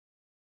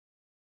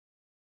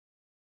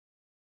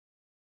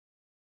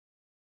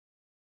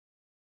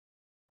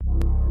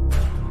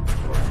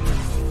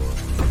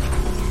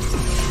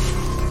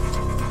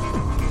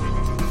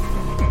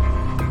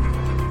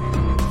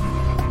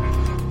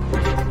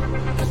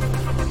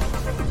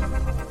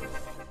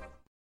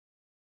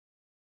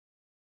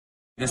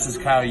This is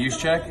Kyle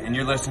Juszczyk, and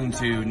you're listening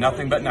to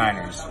Nothing But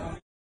Niners.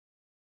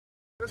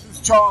 This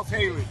is Charles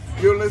Haley.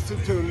 You're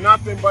listening to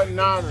Nothing But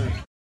Niners.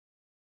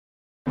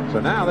 So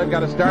now they've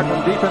got to start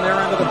from deep in their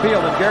end of the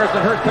field, and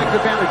Garrison Hearst takes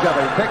advantage of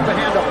it. He takes the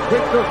handoff,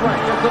 sweeps to his right,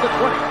 gets to the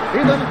 20.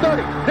 He's in the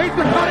 30, needs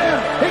to cut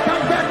in. He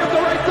comes back up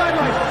the right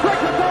sideline,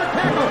 breaks a forward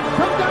tackle,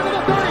 comes down to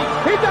the 30.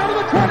 He's down to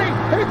the 20.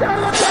 He's down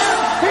to the 10.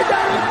 He's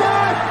down to the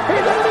 5.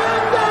 He's into the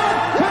end zone.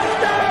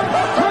 Touchdown!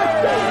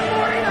 Touchdown!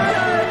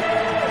 49ers!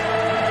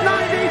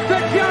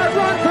 96-yard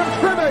run from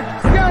scrimmage.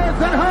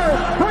 Garrison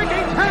Hearst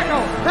breaking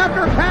tackle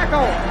after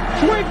tackle,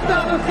 sweeps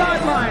down the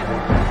sideline.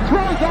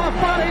 Throws off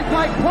bodies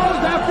like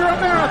clothes after a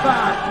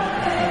marathon.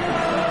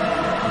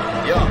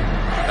 Young,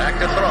 back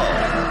to throw.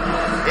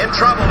 In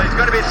trouble, he's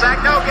going to be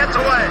sacked. No, gets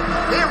away.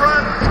 He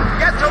runs,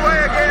 gets away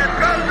again,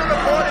 goes to the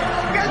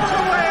 40, gets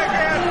away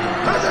again,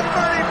 to the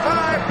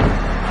 35,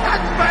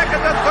 cuts back at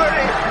the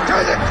 30, to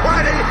the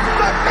 20,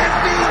 the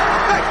 50,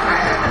 the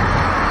 10.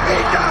 He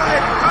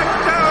died.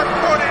 Touchdown,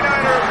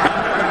 49ers.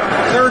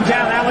 Third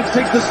down, Alex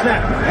takes the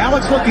snap.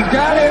 Alex looking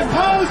down in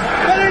post,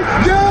 and it's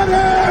got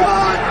it!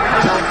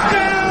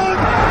 Touchdown!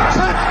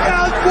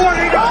 Touchdown,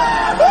 49ers!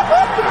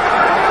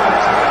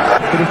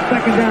 It is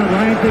second down.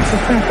 Ryan takes the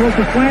snap, throws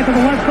the slant to the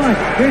left side.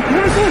 It's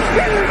Russell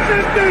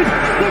intercepted.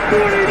 The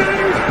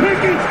 49ers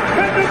pick it,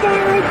 and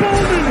Navarro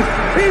Bowman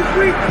is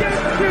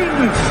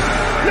redemption.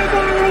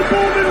 Navarro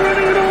Bowman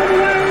running it all the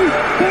way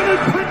for the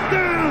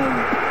touchdown.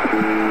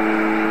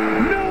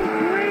 No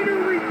greater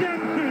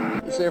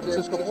redemption. The San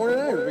Francisco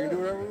 49ers, we can do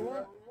whatever we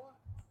want.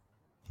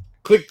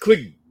 Click, click,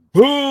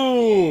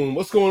 boom!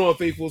 What's going on,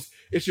 faithfuls?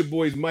 It's your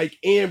boys Mike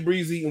and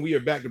Breezy, and we are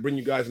back to bring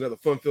you guys another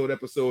fun-filled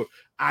episode.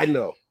 I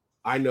know.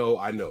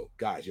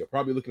 Guys, you're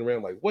probably looking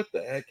around like, what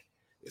the heck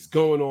is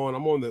going on?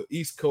 I'm on the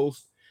East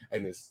Coast,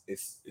 and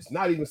it's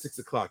not even 6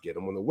 o'clock yet.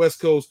 I'm on the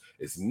West Coast.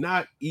 It's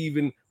not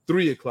even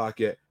 3 o'clock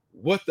yet.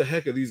 What the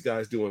heck are these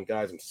guys doing?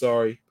 Guys, I'm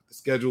sorry, but the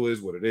schedule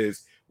is what it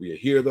is. We are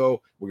here,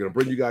 though. We're going to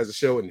bring you guys a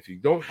show, and if you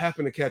don't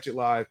happen to catch it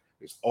live,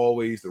 there's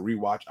always the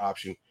rewatch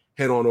option.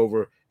 Head on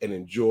over and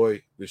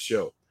enjoy the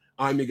show.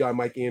 I'm your guy,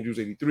 Mike Andrews,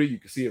 83. You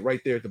can see it right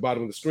there at the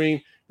bottom of the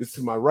screen. This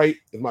to my right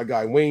is my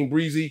guy, Wayne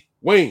Breezy.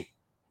 Wayne,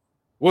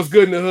 what's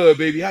good in the hood,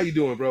 baby? How you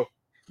doing, bro?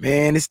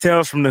 Man, it's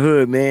Tales from the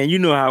Hood, man. You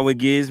know how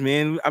it is,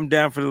 man. I'm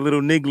down for the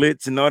little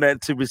nigglets and all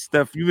that type of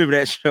stuff. You remember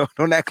that show?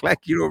 Don't act like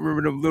you don't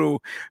remember them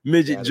little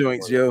midget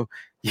joints, funny. yo.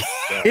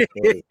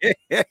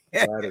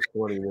 That is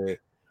funny, man.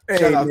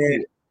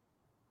 Hey,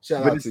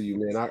 Shout out to you,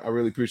 man. I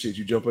really appreciate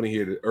you jumping in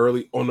here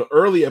on the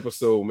early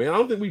episode, man. I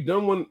don't think we've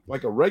done one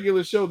like a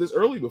regular show this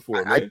early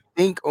before, man. I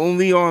think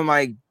only on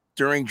like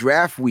during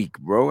draft week,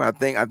 bro. I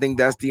think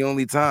that's the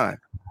only time.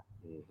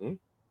 Mm-hmm.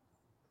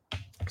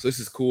 So this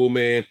is cool,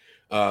 man.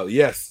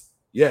 Yes,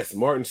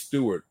 Martin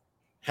Stewart.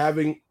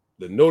 Having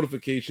the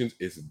notifications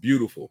is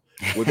beautiful.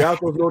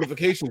 Without those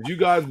notifications, you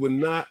guys would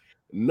not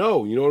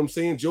know. You know what I'm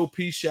saying? Joe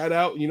P, shout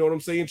out. You know what I'm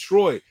saying?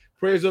 Troy,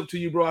 prayers up to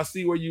you, bro. I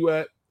see where you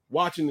at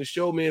watching the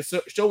show, man.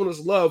 Showing us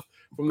love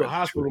from the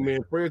hospital,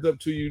 man. Prayers up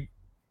to you.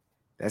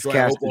 That's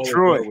Castor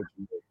Troy.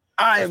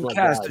 I am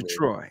Castor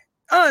Troy.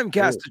 I'm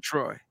Castor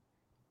Troy.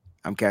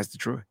 I'm Castor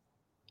Troy.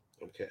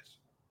 I'm Castor.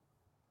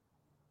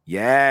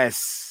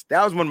 Yes,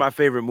 that was one of my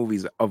favorite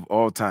movies of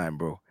all time,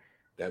 bro.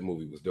 That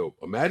movie was dope.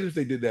 Imagine if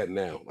they did that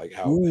now, like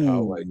how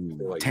like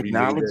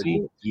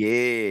technology.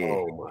 Yeah.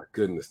 Oh my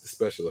goodness, the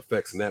special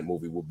effects in that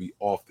movie will be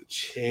off the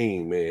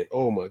chain, man.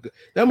 Oh my god,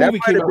 that movie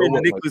might have been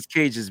Nicolas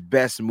Cage's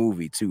best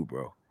movie too,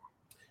 bro.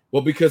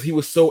 Well, because he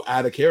was so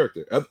out of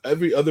character.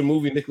 Every other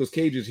movie Nicolas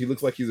Cage is, he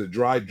looks like he's a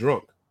dry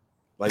drunk.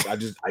 Like I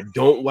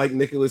don't like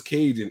Nicolas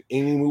Cage in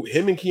any movie.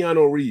 Him and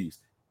Keanu Reeves.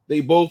 They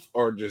both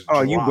are just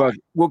dry. You bug.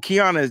 Well,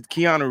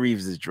 Keanu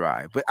Reeves is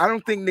dry, but I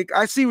don't think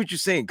I see what you're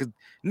saying because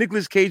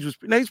Nicolas Cage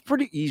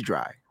he's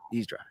dry.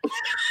 He's dry.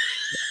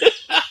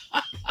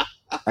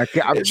 I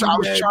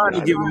was trying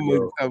to give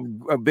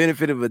him a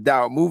benefit of a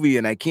doubt movie,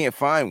 and I can't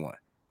find one.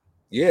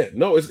 Yeah,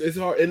 no, it's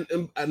hard,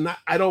 and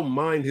I don't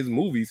mind his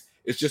movies.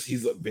 It's just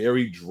he's a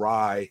very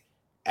dry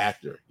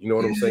actor. You know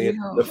what I'm saying?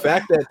 The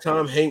fact that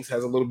Tom Hanks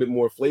has a little bit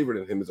more flavor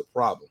than him is a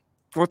problem.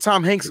 Well,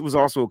 Tom Hanks was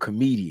also a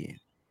comedian.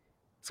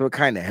 So it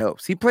kind of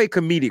helps. He played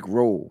comedic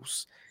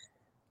roles.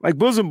 Like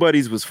Bosom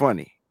Buddies was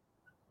funny.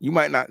 You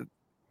might not.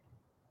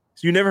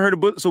 So you never heard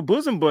of So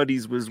Bosom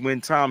Buddies was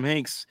when Tom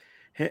Hanks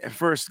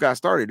first got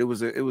started. It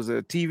was a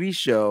TV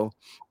show,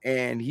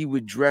 and he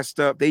would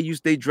dressed up. They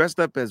dressed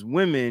up as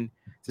women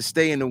to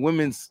stay in the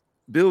women's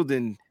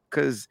building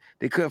because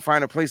they couldn't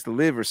find a place to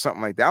live or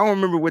something like that. I don't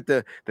remember what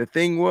the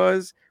thing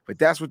was, but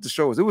that's what the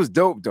show was. It was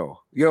dope though.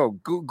 Yo,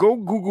 go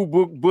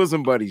Google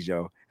Bosom Buddies,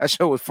 yo. That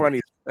show was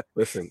funny.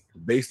 Listen,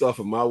 based off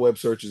of my web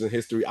searches and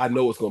history, I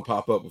know it's going to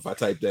pop up if I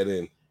type that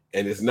in.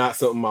 And it's not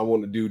something I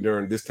want to do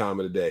during this time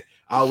of the day.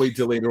 I'll wait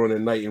till later on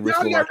at night and risk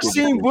y'all never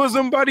seen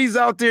Bosom Buddies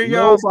out there,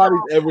 y'all.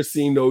 Nobody's ever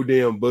seen no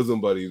damn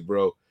Bosom Buddies,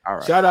 bro. All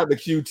right. Shout out to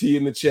QT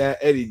in the chat,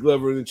 Eddie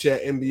Glover in the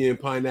chat, MBN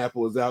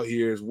Pineapple is out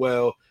here as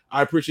well.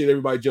 I appreciate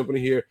everybody jumping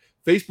in here.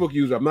 Facebook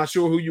user, I'm not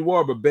sure who you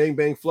are, but Bang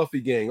Bang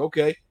Fluffy Gang.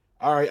 Okay.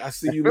 All right, I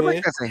see you, man.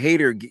 Like that's a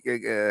hater.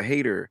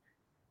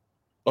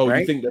 Oh,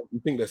 right? you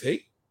think that's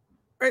hate?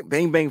 Right?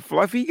 Bang Bang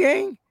Fluffy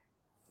Gang.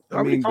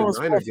 I mean, the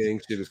Niner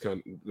gang shit is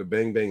kind of the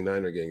Bang Bang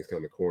Niner gang is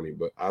kind of corny,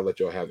 but I'll let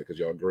y'all have it because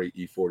y'all great.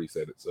 E40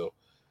 said it, so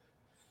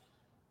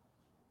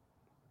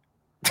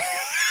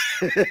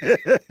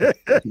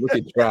look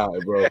at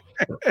Tribe, bro.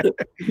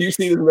 You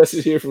see this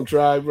message here from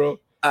Tribe, bro?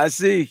 I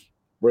see.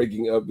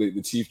 Breaking up,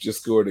 the Chiefs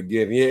just scored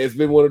again. Yeah, it's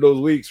been one of those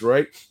weeks,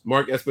 right?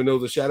 Mark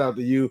Espinoza, shout out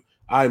to you.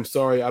 I'm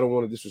sorry, I don't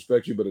want to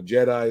disrespect you, but a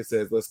Jedi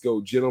says, "Let's go,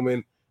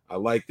 gentlemen." I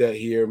like that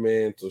here,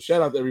 man. So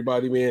shout out to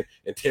everybody, man.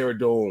 And Terra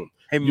Dome.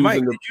 Hey, Mike,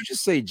 did you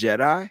just say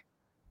Jedi?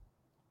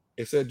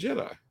 It said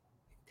Jedi.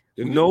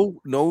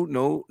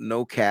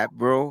 No cap,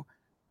 bro.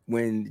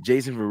 When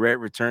Jason Verrett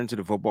returned to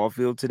the football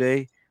field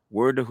today,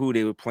 word to who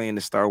they were playing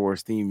the Star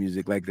Wars theme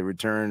music, like the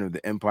Return of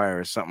the Empire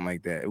or something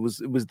like that. It was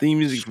theme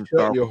music from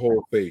Star Wars. Your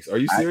whole face. Are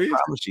you serious? I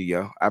promise you,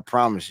 yo. I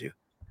promise you.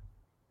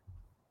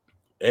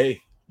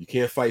 Hey, you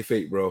can't fight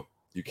fate, bro.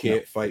 You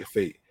can't fight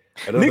fate.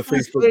 Another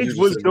Nicolas Cage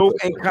was dope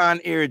in Con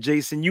Air,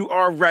 Jason. You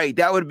are right.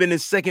 That would have been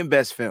his second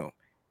best film.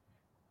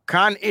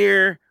 Con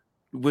Air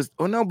was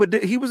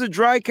but he was a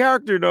dry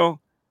character though.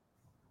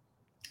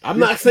 I'm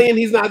not saying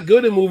he's not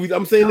good in movies.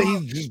 I'm saying that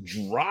he's just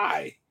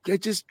dry. I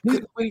just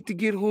couldn't wait to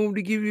get home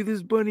to give you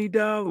this bunny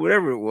doll,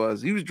 whatever it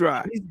was. He was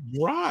dry. He's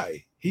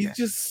dry. He's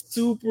just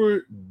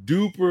super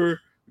duper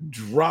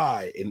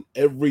dry in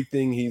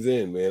everything he's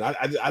in, man.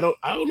 I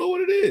don't know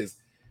what it is.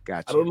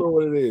 Gotcha. I don't know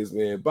what it is,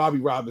 man. Bobby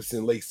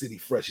Robinson, Lake City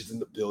Fresh is in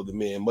the building,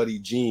 man. Muddy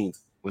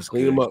Jeans.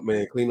 Clean them up,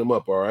 man. Clean them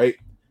up, all right?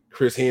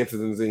 Chris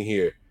Hanson's in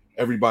here.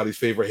 Everybody's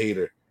favorite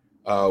hater.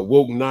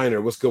 Woke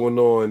Niner, what's going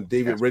on?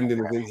 David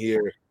Rendon is in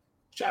here.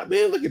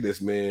 Man, look at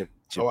this, man.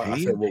 Oh, I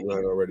said Woke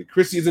Niner already.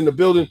 Chrissy's in the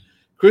building.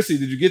 Chrissy,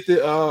 did you get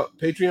the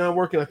Patreon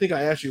working? I think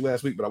I asked you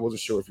last week, but I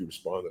wasn't sure if you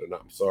responded or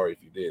not. I'm sorry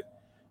if you did.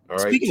 All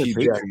right. Speaking of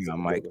Patreon,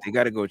 Mike, they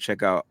got to go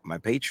check out my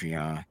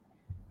Patreon.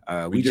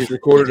 We just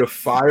recorded a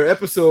fire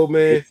episode,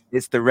 man.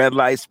 It's the Red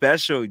Light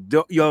Special.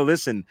 Yo,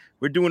 listen,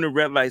 we're doing a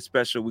Red Light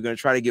Special. We're going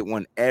to try to get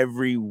one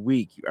every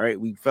week. All right.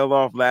 We fell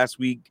off last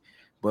week,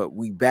 but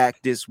we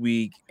back this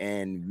week.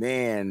 And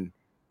man,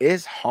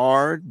 it's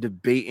hard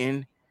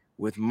debating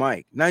with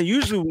Mike. Now,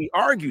 usually we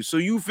argue. So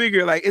you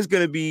figure like it's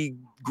going to be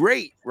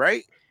great,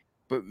 right?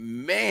 But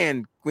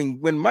man,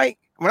 when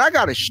I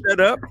got to shut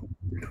up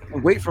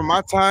and wait for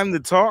my time to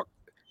talk,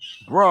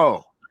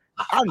 bro,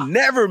 I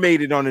never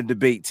made it on a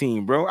debate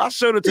team, bro. I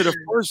showed up to the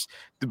first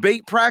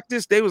debate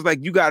practice. They was like,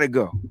 you got to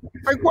go.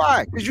 Like,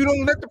 why? Because you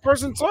don't let the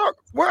person talk.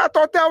 Well, I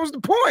thought that was the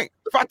point.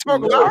 If I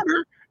talk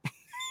louder.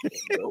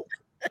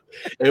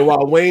 And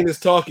while Wayne is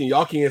talking,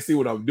 y'all can't see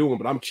what I'm doing,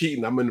 but I'm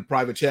cheating. I'm in the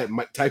private chat,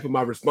 typing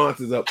my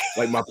responses up,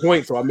 like my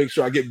points, so I make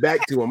sure I get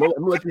back to them. I'm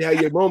gonna let you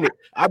have your moment.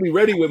 I'll be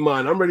ready with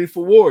mine. I'm ready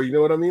for war. You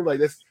know what I mean? Like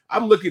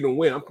I'm looking to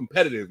win. I'm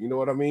competitive. You know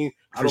what I mean?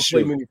 I don't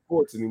play many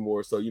sports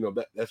anymore, so you know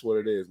that's what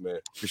it is, man.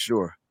 For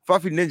sure.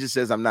 Fluffy Ninja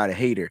says I'm not a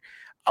hater.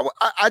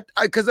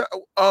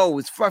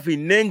 It's Fluffy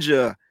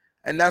Ninja,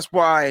 and that's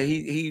why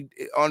he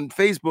on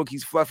Facebook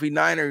he's Fluffy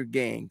Niner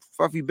Gang,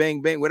 Fluffy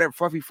Bang Bang, whatever.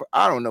 Fluffy,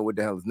 I don't know what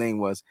the hell his name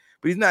was,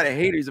 but he's not a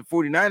hater. He's a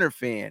 49er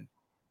fan.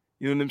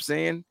 You know what I'm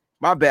saying?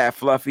 My bad,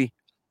 Fluffy.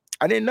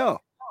 I didn't know.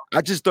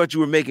 I just thought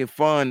you were making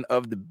fun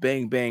of the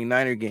Bang Bang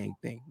Niner Gang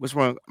thing. What's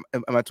wrong?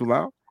 Am I too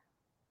loud?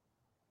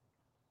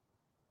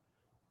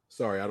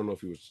 Sorry, I don't know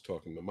if he was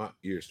talking, but my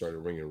ears started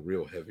ringing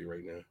real heavy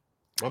right now.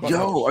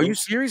 Yo, are you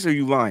serious or are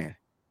you lying?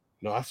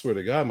 No, I swear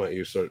to God, my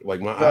ears started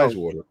like my eyes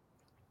water.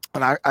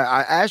 And I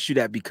asked you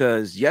that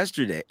because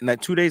yesterday,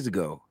 like 2 days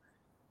ago,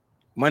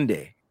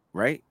 Monday,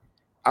 right?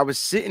 I was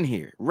sitting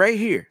here, right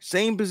here,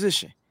 same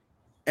position,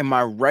 and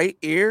my right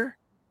ear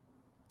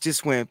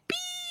just went beep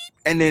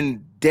and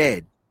then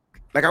dead.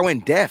 Like I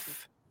went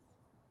deaf.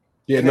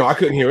 Yeah, no, I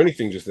couldn't hear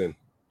anything just then.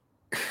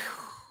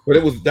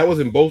 But that was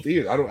in both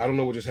ears. I don't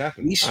know what just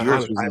happened. At least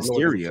yours was in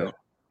stereo.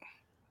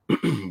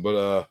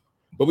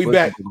 But we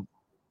back.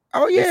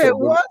 Oh yeah, it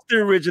was the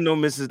original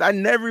Mrs. I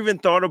never even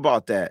thought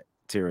about that,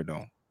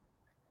 Pterodon.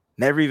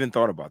 Never even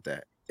thought about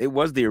that. It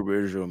was the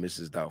original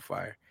Mrs.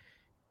 Doubtfire.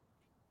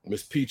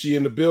 Miss Peachy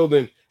in the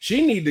building.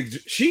 She need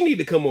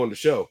to come on the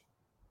show.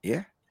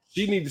 Yeah.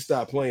 She need to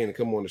stop playing and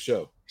come on the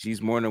show.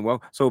 She's more than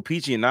welcome. So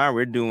Peachy and I,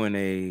 we're doing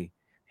a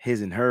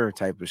his and her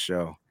type of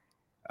show.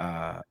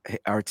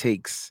 Our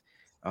takes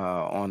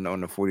on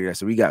the 40.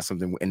 So we got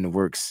something in the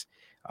works.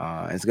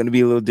 It's going to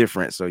be a little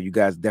different. So you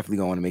guys definitely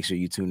going to want to make sure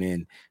you tune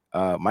in.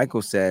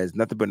 Michael says,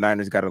 Nothing But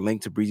Niners got a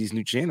link to Breezy's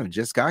new channel.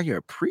 Just got here.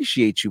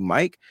 Appreciate you,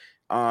 Mike.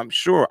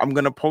 Sure. I'm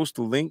going to post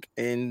a link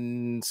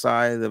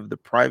inside of the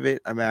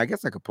private. I mean, I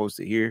guess I could post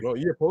it here. No,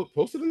 yeah,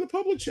 post it in the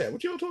public chat.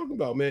 What y'all talking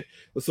about, man?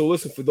 So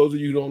listen, for those of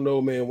you who don't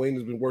know, man, Wayne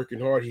has been working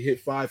hard. He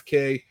hit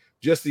 5K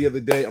just the other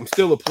day. I'm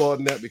still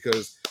applauding that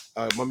because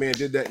my man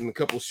did that in a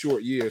couple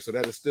short years. So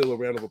that is still a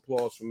round of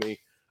applause for me.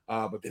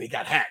 But then he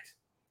got hacked.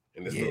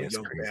 And this little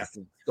young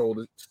bastard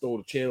stole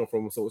the channel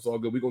from him. So it's all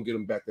good. We're going to get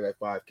him back to that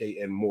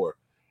 5K and more.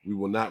 We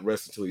will not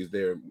rest until he's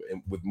there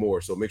and with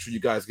more. So make sure you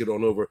guys get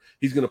on over.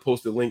 He's going to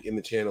post a link in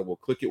the channel. We'll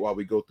click it while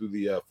we go through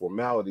the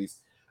formalities.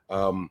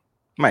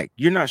 Mike,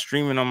 you're not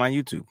streaming on my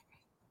YouTube.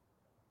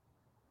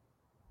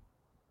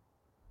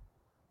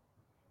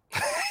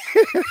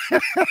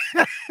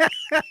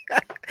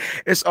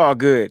 It's all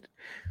good.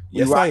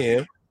 Yes, I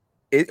am.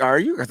 Are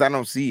you? Because I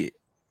don't see it.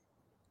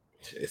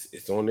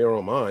 It's on there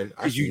on mine.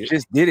 I see You it.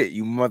 just did it,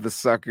 you mother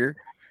sucker.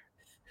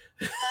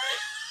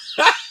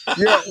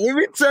 Yeah, let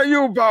me tell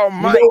you about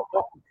Mike.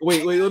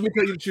 Wait, let me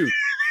tell you the truth.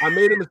 I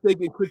made a mistake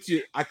and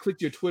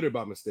clicked your Twitter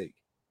by mistake.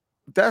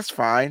 That's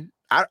fine.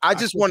 I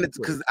just wanted to,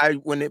 because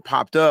when it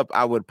popped up,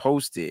 I would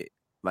post it.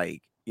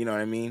 Like, you know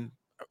what I mean?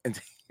 And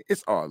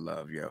it's all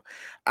love, yo.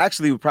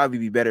 Actually, it would probably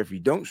be better if you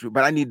don't stream,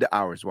 but I need the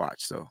hours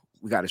watch, so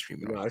we got to stream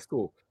it. No, it's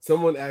cool.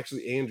 Someone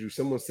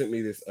sent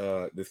me this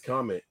this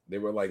comment. They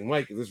were like,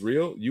 Mike, is this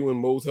real? You and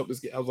Mose helped this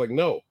kid? I was like,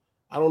 no,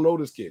 I don't know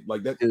this kid.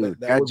 Like that. Dude,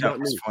 that was joke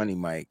not is me. funny,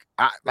 Mike.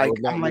 I'm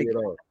like, at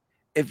all.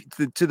 If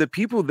to the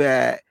people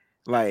that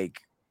like,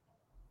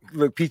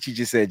 look, Peachy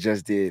just said,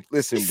 just did.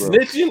 Listen, bro.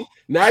 Snitching?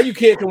 Now you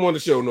can't come on the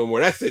show no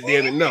more. That's it,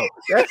 damn it. No,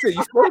 that's it.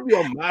 You're supposed to be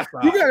on my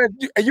side.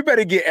 You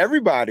better get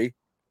everybody.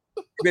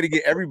 You better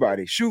get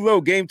everybody. Shoe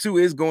Low, game 2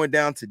 is going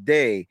down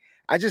today.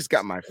 I just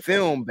got my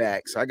film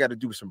back, so I got to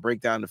do some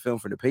breakdown of the film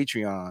for the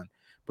Patreon.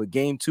 But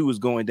game 2 is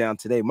going down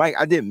today. Mike,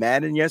 I did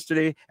Madden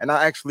yesterday, and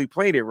I actually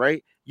played it,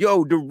 right?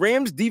 Yo, the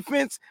Rams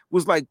defense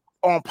was like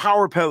on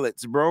power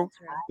pellets, bro.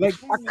 Like,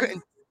 I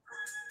couldn't.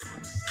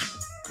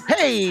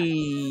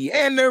 Hey,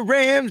 and the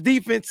Rams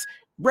defense,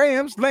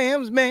 Rams,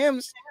 lambs,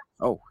 mams.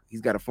 Oh,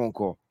 he's got a phone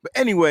call. But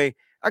anyway,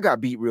 I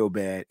got beat real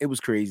bad. It was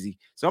crazy.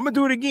 So I'm going to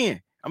do it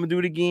again. I'm going to do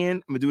it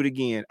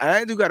again.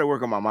 I do got to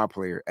work on my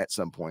player at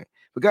some point.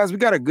 But guys, we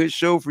got a good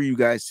show for you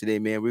guys today,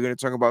 man. We're going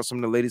to talk about some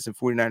of the latest in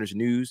 49ers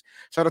news.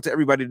 Shout out to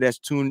everybody that's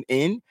tuned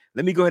in.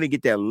 Let me go ahead and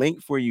get that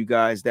link for you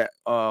guys that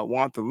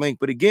want the link.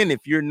 But again,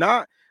 if you're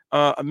not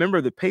a member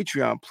of the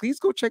Patreon, please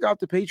go check out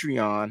the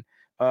Patreon.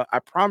 I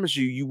promise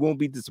you won't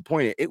be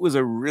disappointed. It was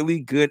a really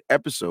good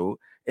episode.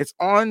 It's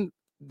on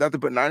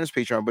Nothing But Niners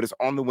Patreon, but it's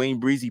on the Wayne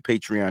Breezy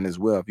Patreon as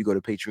well. If you go to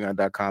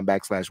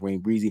patreon.com/Wayne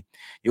Breezy,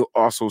 you'll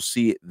also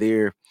see it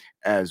there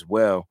as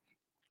well.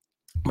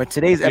 But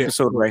today's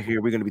episode right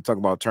here, we're going to be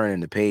talking about turning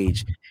the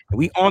page. And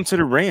we on to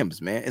the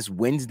Rams, man. It's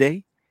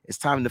Wednesday. It's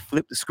time to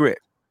flip the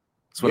script.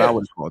 That's what I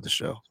would call the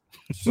show.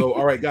 So,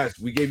 all right, guys,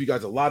 we gave you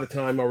guys a lot of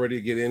time already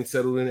to get in,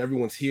 settled in.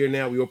 Everyone's here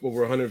now. We up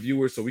over 100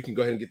 viewers, so we can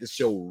go ahead and get this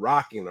show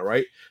rocking, all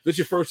right? If this is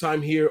your first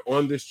time here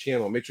on this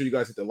channel, make sure you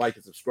guys hit the like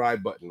and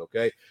subscribe button,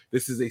 okay?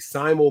 This is a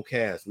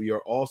simulcast. We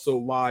are also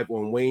live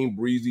on Wayne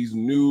Breezy's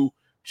new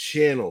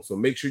channel, so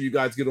make sure you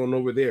guys get on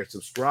over there,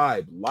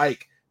 subscribe,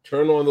 like,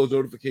 turn on those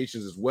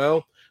notifications as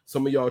well.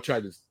 Some of y'all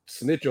tried to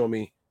snitch on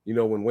me, you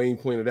know, when Wayne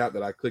pointed out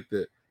that I clicked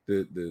the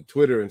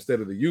Twitter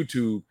instead of the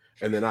YouTube,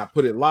 and then I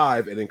put it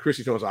live, and then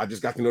Chrissy told us, I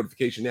just got the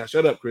notification now.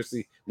 Shut up,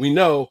 Chrissy. We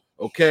know,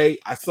 okay?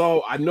 I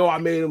know I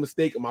made a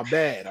mistake. My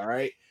bad, all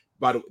right?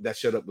 By the way, that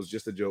shut up was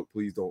just a joke.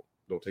 Please don't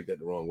take that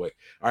the wrong way.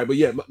 All right, but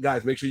yeah,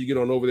 guys, make sure you get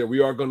on over there. We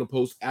are going to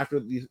post, after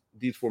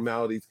these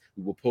formalities,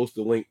 we will post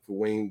the link for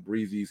Wayne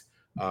Breezy's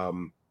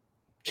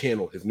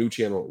channel, his new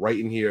channel, right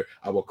in here.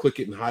 I will click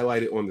it and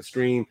highlight it on the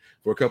stream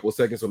for a couple of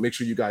seconds. So make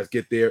sure you guys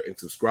get there and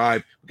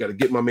subscribe. We got to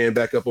get my man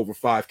back up over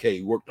 5K.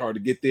 He worked hard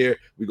to get there.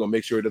 We're going to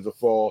make sure it doesn't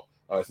fall.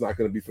 It's not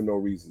going to be for no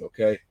reason,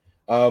 okay?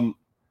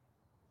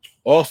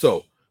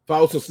 Also,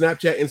 follow us on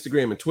Snapchat,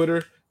 Instagram, and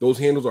Twitter. Those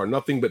handles are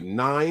nothing but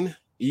 9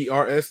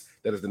 ERS.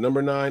 That is the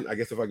number 9. I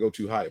guess if I go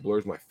too high, it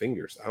blurs my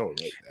fingers. I don't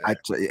like that.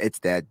 It's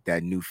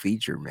that new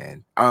feature,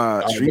 man.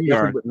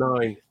 StreamYard, but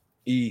 9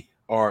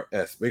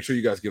 ERS. Make sure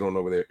you guys get on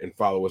over there and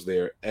follow us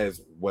there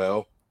as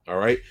well. All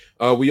right.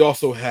 We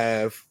also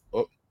have.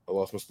 Oh, I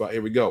lost my spot.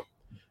 Here we go.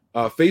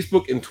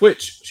 Facebook and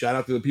Twitch. Shout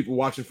out to the people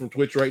watching from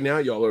Twitch right now.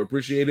 Y'all are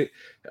appreciated.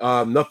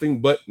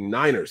 Nothing But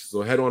Niners.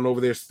 So head on over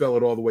there, spell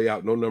it all the way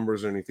out. No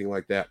numbers or anything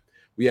like that.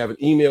 We have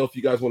an email if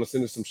you guys want to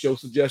send us some show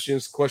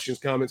suggestions, questions,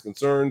 comments,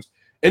 concerns,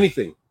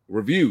 anything.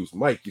 Reviews.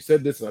 Mike, you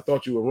said this and I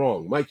thought you were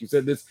wrong. Mike, you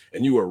said this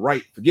and you were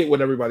right. Forget what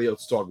everybody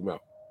else is talking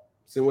about.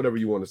 Send whatever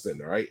you want to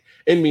send, all right?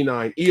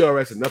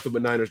 NB9ERS at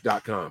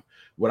nothingbutniners.com.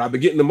 What I've been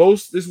getting the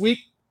most this week,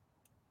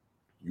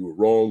 you were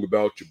wrong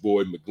about your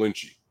boy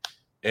McGlinchey.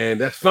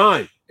 And that's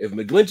fine. If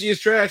McGlinchey is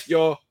trash,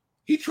 y'all,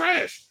 he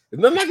trash.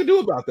 There's nothing I can do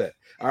about that.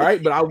 All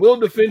right. But I will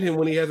defend him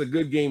when he has a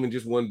good game and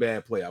just one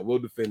bad play. I will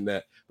defend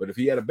that. But if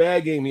he had a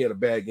bad game, he had a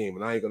bad game.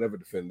 And I ain't gonna ever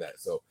defend that.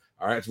 So,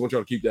 all right. I just want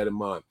y'all to keep that in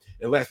mind.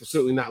 And last but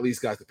certainly not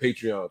least, guys, the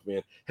Patreons,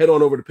 man. Head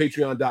on over to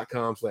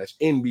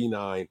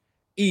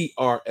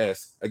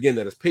patreon.com/NB9ERS. Again,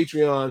 that is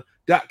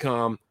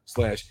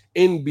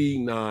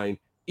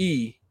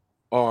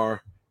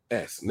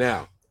patreon.com/NB9ERS.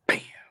 Now,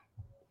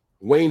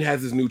 Wayne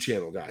has his new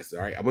channel, guys.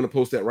 All right. I'm going to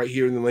post that right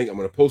here in the link. I'm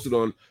going to post it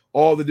on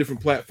all the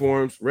different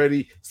platforms.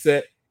 Ready,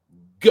 set,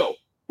 go.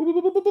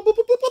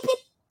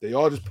 They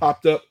all just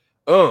popped up.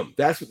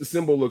 That's what the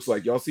symbol looks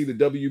like. Y'all see the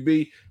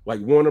WB, like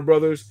Warner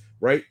Brothers,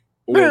 right?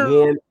 Or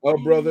Warren a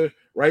brother,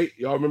 right?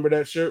 Y'all remember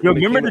that shirt? Yo,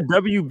 remember the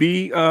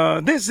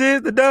WB? This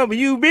is the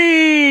WB.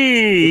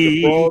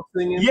 The frog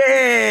singing?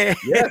 Yeah.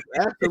 Yes,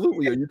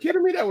 absolutely. Are you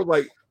kidding me? That was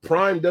like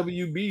prime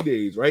WB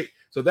days, right?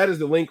 So that is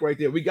the link right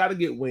there. We got to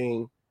get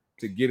Wayne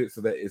to get it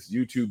so that it's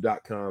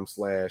youtube.com/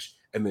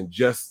 and then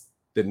just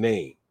the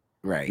name.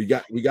 Right.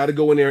 We got to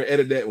go in there and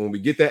edit that. When we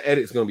get that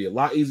edit, it's going to be a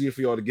lot easier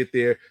for y'all to get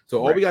there.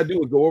 So all we got to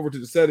do is go over to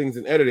the settings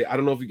and edit it. I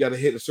don't know if you got to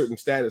hit a certain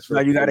status.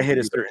 No, you got to hit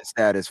a certain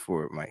status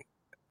for it, Mike.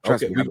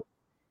 Trust me,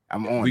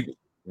 I'm on.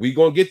 We're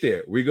going to get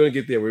there. We're going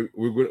to get there.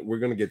 We're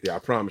going to get there. I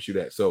promise you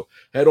that. So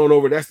head on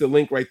over. That's the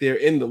link right there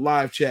in the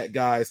live chat,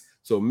 guys.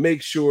 So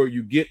make sure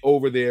you get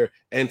over there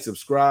and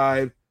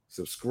subscribe.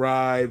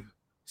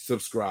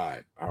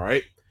 All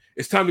right.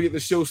 It's time to get the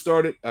show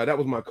started. That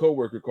was my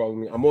coworker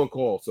calling me. I'm on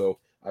call, so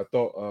I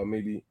thought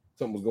maybe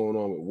something was going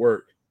on with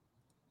work.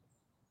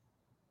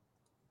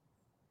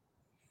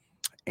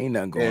 Ain't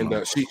nothing going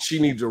on. She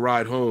needs a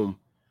ride home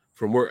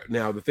from work.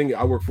 Now, the thing,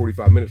 I work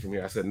 45 minutes from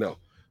here. I said no.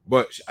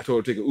 But I told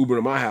her to take an Uber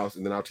to my house,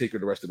 and then I'll take her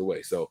the rest of the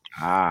way. So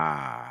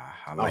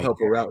I'll help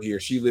her out here.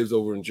 She lives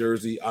over in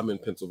Jersey. I'm in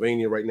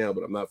Pennsylvania right now,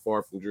 but I'm not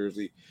far from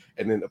Jersey.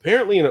 And then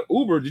apparently in an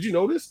Uber, did you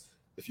notice?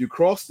 If you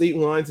cross state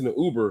lines in an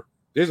Uber,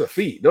 there's a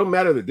fee. It doesn't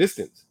matter the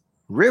distance.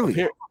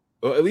 Really?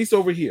 At least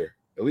over here.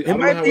 It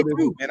might be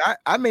true, man.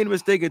 I made a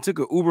mistake and took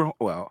an Uber.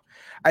 Well,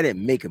 I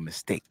didn't make a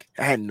mistake.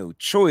 I had no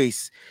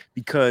choice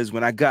because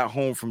when I got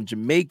home from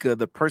Jamaica,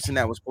 the person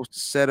that was supposed to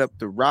set up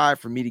the ride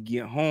for me to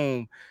get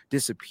home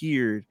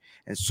disappeared.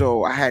 And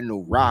so I had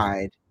no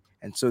ride.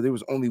 And so there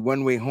was only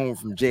one way home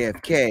from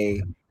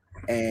JFK,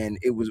 and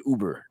it was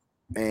Uber.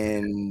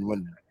 And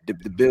when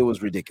the bill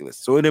was ridiculous.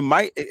 So it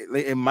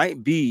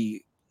might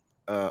be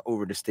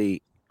over the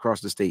state,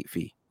 across the state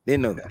fee.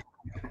 Didn't know that.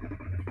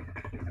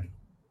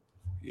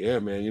 Yeah,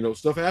 man.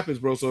 Stuff happens,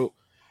 bro. So,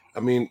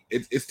 I mean,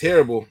 it's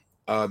terrible.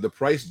 The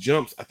price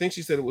jumps. I think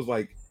she said it was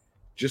like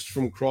just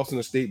from crossing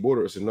the state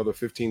border, it's another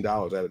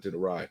 $15 added to the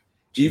ride.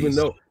 Jeez. Even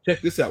though,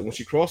 check this out, when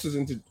she crosses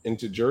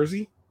into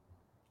Jersey,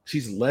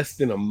 she's less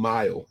than a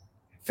mile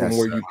from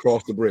where you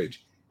cross the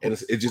bridge, and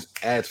it just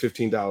adds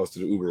 $15 to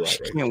the Uber ride. She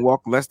can't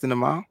walk less than a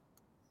mile.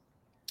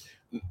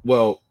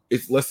 Well,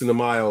 it's less than a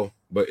mile,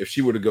 but if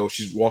she were to go,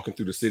 she's walking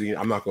through the city.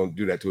 I'm not going to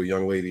do that to a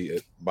young lady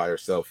by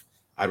herself.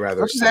 I'd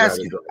rather.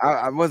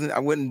 I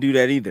wouldn't do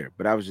that either.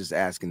 But I was just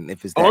asking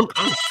if it's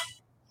that.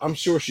 I'm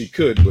sure she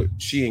could, but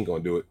she ain't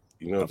gonna do it.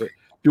 You know what I'm saying?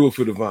 Do it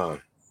for the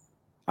Vine.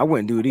 I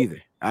wouldn't do it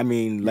either. I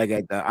mean,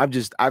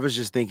 I was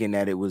just thinking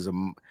that it was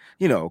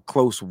a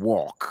close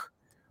walk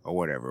or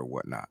whatever,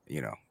 whatnot.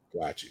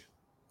 Got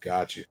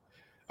you.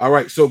 All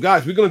right, so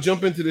guys, we're gonna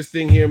jump into this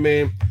thing here,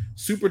 man.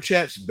 Super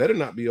chats better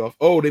not be off.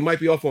 Oh, they might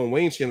be off on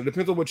Wayne's channel.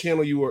 Depends on what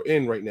channel you are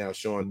in right now,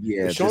 Sean.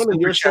 Yeah, is Sean in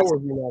your show or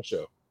in our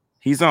show?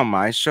 He's on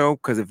my show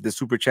because if the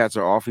super chats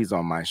are off, he's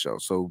on my show.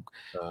 So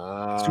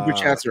super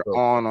chats are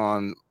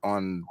on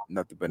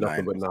Nothing But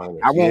Niners.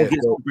 I won't get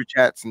super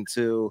chats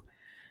until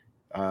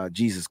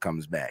Jesus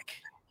comes back.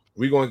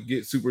 We're going to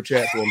get super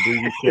chats on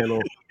Breezy's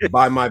channel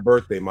by my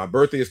birthday. My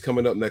birthday is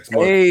coming up next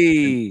month.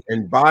 Hey.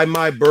 And by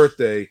my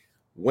birthday,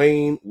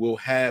 Wayne will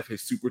have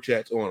his super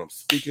chats on. I'm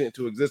speaking it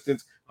into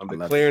existence. I'm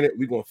declaring it.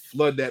 We're going to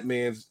flood that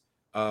man's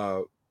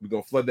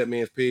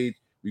page.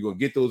 We're going to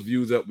get those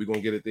views up. We're going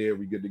to get it there.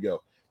 We're good to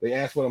go. They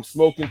asked what I'm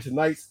smoking.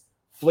 Tonight's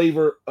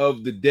flavor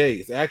of the day.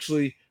 It's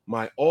actually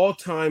my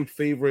all-time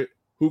favorite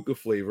hookah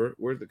flavor.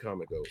 Where's the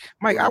comment go?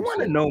 Mike, I want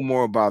to know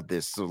more about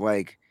this. So,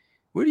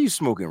 what are you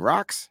smoking?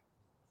 Rocks?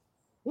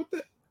 What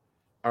the?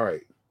 All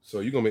right.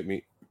 So you're going to make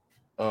me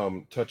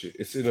touch it.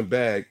 It's in a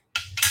bag.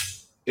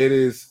 It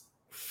is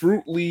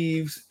fruit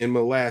leaves and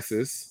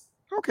molasses.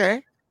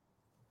 Okay.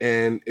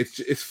 And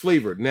it's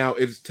flavored. Now,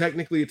 it's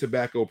technically a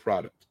tobacco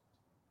product.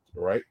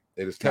 All right?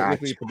 It is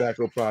technically a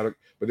tobacco product,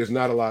 but there's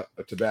not a lot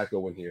of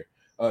tobacco in here.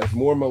 It's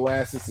more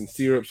molasses and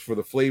syrups for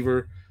the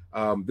flavor.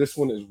 This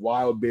one is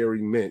wild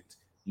berry mint.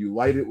 You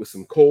light it with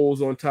some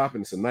coals on top,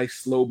 and it's a nice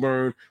slow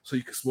burn, so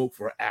you can smoke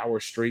for an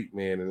hour straight,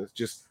 man. And it's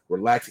just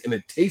relaxing, and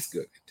it tastes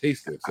good.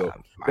 So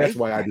that's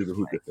why I do the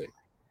hookah thing.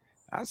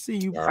 I see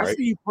you. I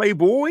see you,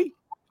 Playboy.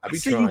 I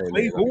see you,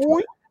 Playboy.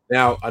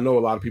 Now I know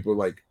a lot of people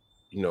the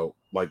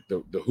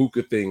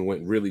hookah thing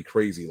went really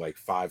crazy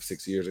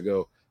 5-6 years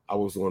ago. I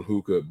was on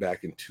hookah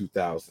back in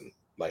 2000.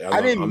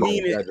 I didn't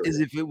mean it as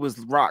if it was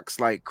rocks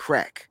like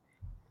crack.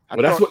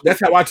 That's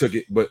how I took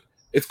it, but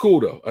it's cool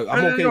though.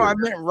 I'm okay. No, I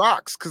meant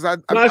rocks because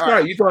that's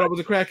right. You thought I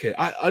was a crackhead.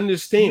 I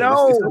understand.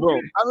 No, bro.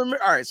 I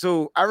remember. All right,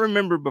 so I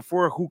remember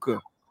before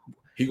hookah.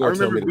 He gonna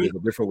tell me there's a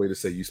different way to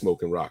say you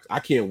smoking rocks. I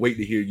can't wait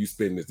to hear you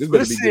spin this. This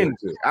better be good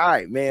too. All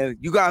right, man.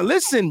 You gotta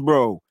listen,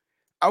 bro.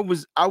 I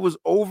was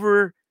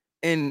over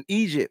in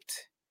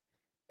Egypt,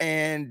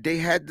 and they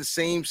had the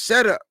same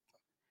setup.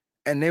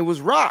 And there was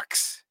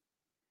rocks.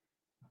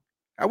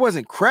 I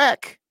wasn't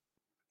crack.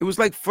 It was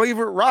like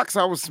flavored rocks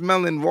I was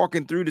smelling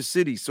walking through the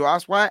city. So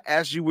that's why I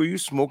asked you, were you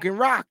smoking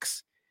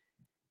rocks?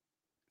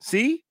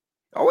 See?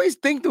 Always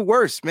think the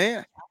worst,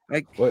 man.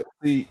 But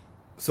see,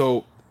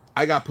 so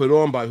I got put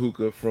on by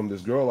hookah from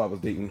this girl I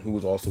was dating who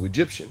was also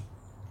Egyptian.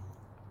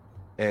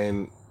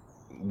 And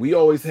we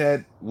always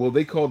had,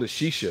 they called it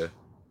shisha.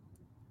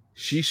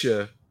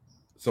 Shisha,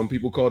 some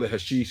people call it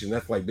hashish, and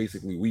that's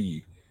basically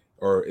weed.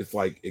 Or it's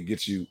it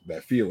gets you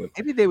that feeling.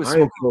 Maybe they were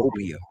smoking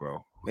opium,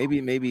 bro.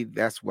 Maybe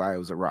that's why it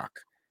was a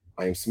rock.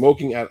 I am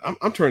smoking at.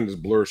 I'm turning this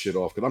blur shit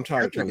off because I'm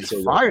tired of trying to That's show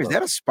you. fire. Is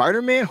that a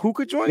Spider-Man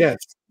hookah joint?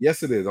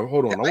 Yes, it is.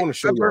 Hold on. I want to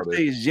show my you.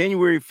 birthday is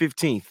January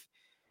 15th.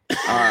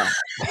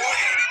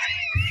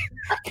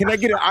 Can I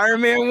get an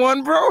Iron Man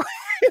one, bro?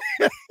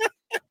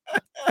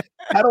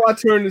 How do I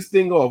turn this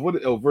thing off?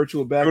 What? Oh,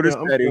 virtual background.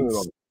 I'm turning it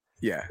on.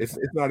 Yeah, it's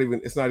not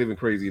even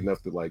crazy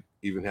enough to like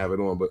even have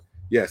it on. But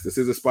yes, this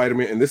is a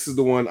Spider-Man, and this is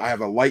the one. I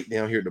have a light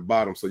down here at the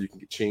bottom, so you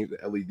can change the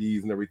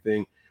LEDs and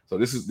everything. So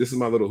this is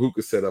my little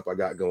hookah setup I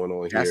got going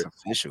on here. That's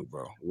official,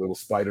 bro. A little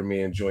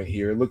Spider-Man joint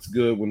here. It looks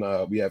good when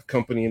we have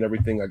company and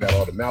everything. I got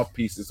all the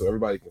mouthpieces so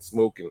everybody can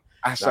smoke. And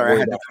I had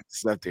to put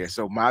this up there.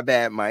 So my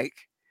bad, Mike.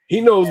 He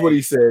knows what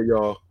he said,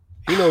 y'all.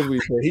 He knows what he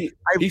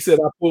said. He said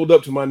I pulled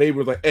up to my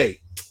neighbor like,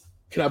 "Hey,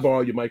 can I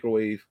borrow your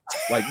microwave?"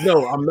 Like,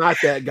 no, I'm not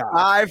that guy.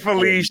 Hi,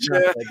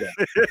 Felicia.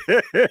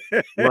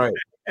 Right.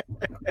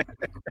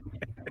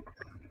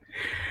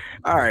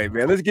 All right,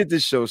 man. Let's get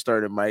this show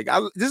started, Mike.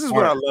 This is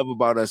what I love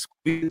about us.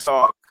 We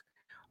talk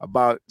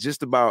about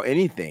just about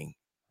anything.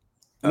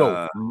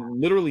 No,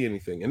 literally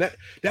anything. And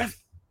that's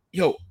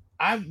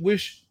I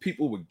wish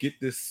people would get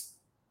this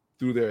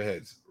through their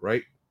heads,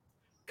 right?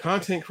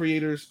 Content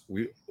creators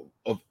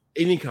of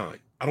any kind.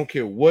 I don't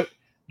care what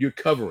you're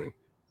covering.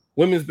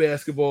 Women's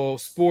basketball,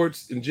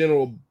 sports in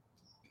general,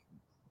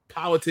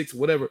 politics,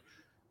 whatever.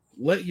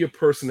 Let your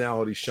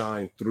personality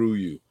shine through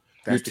you.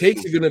 Your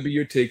takes are going to be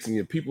your takes, and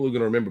your people are going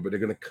to remember, but they're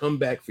going to come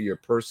back for your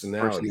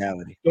personality.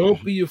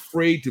 Don't be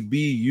afraid to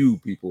be you,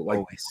 people.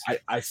 Like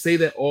I say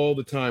that all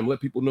the time. Let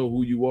people know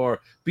who you are.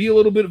 Be a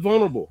little bit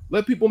vulnerable.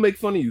 Let people make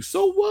fun of you.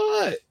 So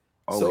what?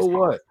 So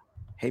what?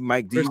 Hey,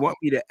 Mike, do you want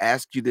me to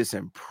ask you this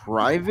in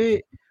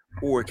private,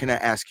 or can I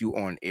ask you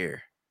on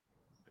air?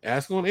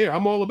 Ask on air.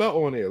 I'm all about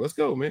on air. Let's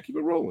go, man. Keep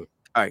it rolling.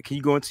 All right. Can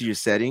you go into your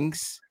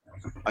settings,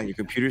 on your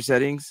computer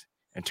settings,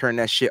 and turn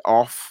that shit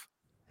off?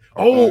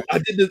 Oh, I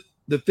did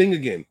the thing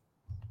again.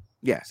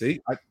 Yeah.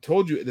 See, I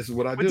told you this is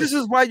what I do. This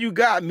is why you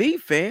got me,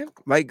 fam.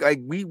 Like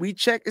we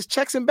check. It's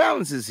checks and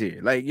balances here.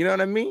 Like, you know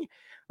what I mean?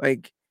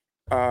 Like,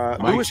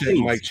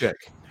 Mic check.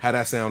 How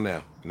that sound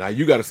now? Now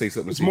you got to say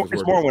something. It's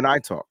more when I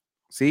talk.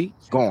 See,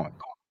 gone.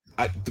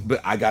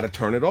 But I got to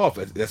turn it off.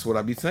 That's what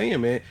I be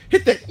saying, man.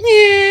 Hit that.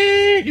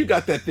 You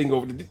got that thing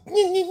over the.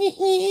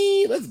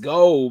 Let's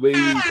go, baby.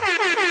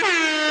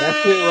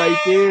 That's it right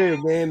there,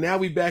 man. Now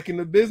we back in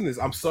the business.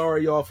 I'm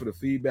sorry, y'all, for the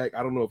feedback.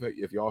 I don't know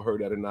if y'all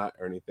heard that or not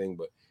or anything,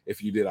 but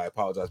if you did, I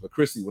apologize. But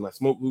Chrissy, when I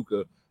smoke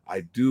hookah,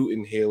 I do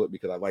inhale it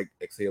because I like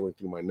exhaling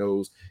through my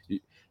nose. This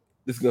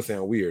is gonna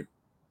sound weird.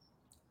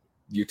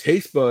 Your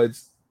taste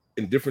buds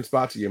in different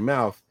spots of your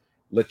mouth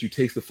let you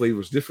taste the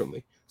flavors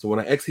differently. So when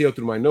I exhale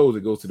through my nose,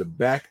 it goes to the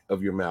back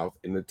of your mouth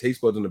and the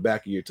taste buds on the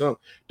back of your tongue.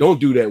 Don't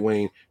do that,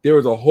 Wayne. There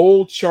is a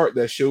whole chart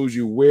that shows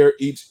you where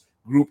each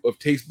group of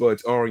taste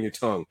buds are on your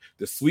tongue.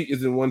 The sweet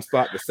is in one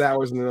spot, the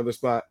sour is in another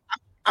spot.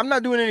 I'm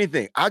not doing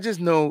anything. I just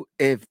know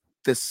if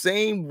the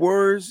same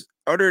words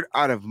uttered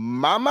out of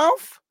my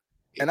mouth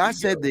and I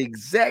said the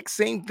exact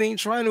same thing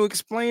trying to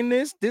explain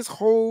this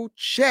whole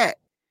chat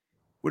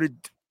would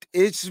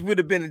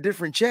have been a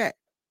different chat.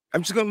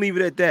 I'm just gonna leave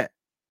it at that.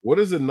 What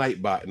is a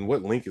Nightbot and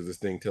what link is this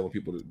thing telling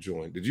people to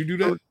join? Did you do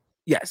that?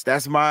 Yes,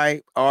 that's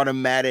my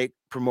automatic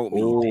promote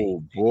me.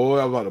 Oh boy,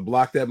 I'm about to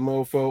block that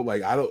mofo.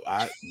 Like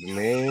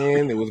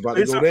it was about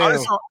to go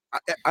down.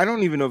 I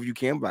don't even know if you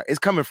can block. It's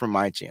coming from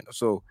my channel.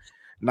 So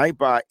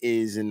Nightbot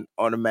is an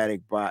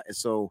automatic bot, and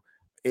so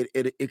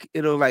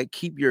it'll like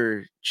keep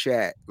your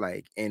chat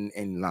like in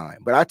line.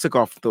 But I took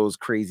off those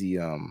crazy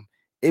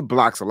it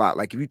blocks a lot.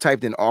 Like if you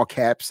typed in all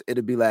caps,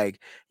 it'll be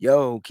like,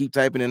 yo, keep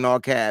typing in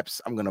all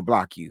caps. I'm gonna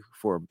block you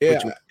for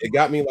it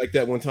got me like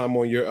that one time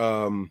on your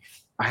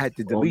I had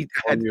to delete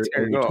on your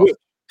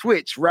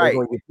Twitch, right?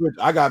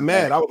 I got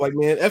mad. I was like,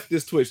 man, F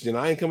this Twitch, then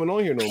I ain't coming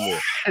on here no more.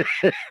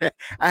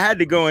 I had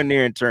to go in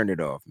there and turn it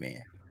off,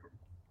 man.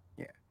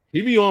 Yeah.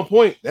 He be on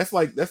point. That's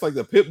like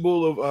the pit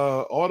bull of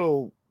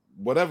auto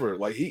whatever.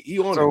 Like he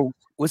on it.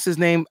 What's his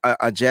name?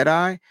 A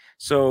Jedi.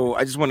 So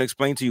I just want to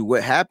explain to you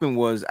what happened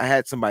was I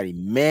had somebody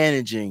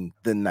managing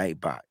the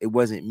Nightbot. It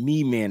wasn't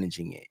me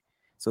managing it.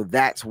 So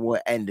that's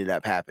what ended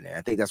up happening.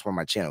 I think that's why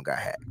my channel got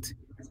hacked.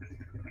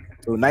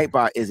 So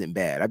Nightbot isn't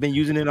bad. I've been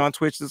using it on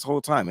Twitch this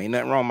whole time. Ain't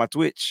nothing wrong with my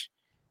Twitch.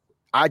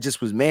 I just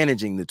was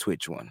managing the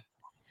Twitch one.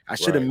 I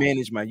should have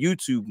managed my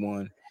YouTube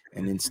one,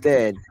 and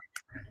instead,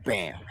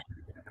 bam,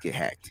 get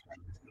hacked.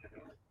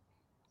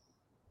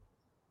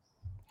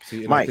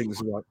 See, Mike. I think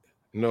this is what,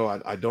 no,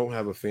 I don't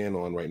have a fan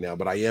on right now,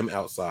 but I am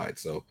outside,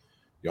 so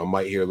y'all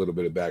might hear a little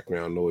bit of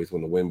background noise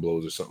when the wind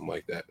blows or something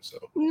like that. So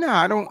no,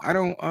 I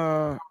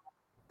don't.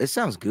 It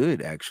sounds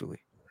good actually.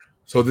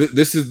 So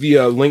this is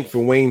the link for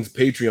Wayne's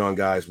Patreon,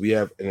 guys. We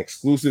have an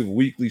exclusive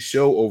weekly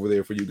show over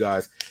there for you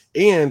guys.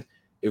 And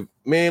if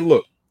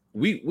look,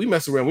 we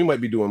mess around. We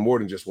might be doing more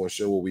than just one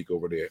show a week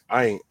over there.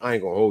 I ain't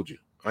gonna hold you.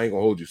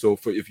 So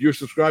if you're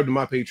subscribed to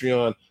my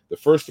Patreon, the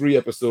first 3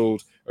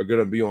 episodes are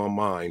gonna be on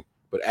mine.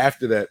 But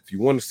after that, if you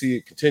want to see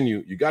it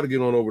continue, you got to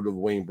get on over to the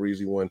Wayne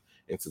Breezy one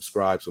and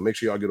subscribe. So make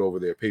sure y'all get over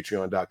there,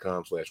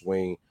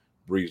 patreon.com/Wayne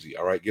Breezy.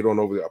 All right, get on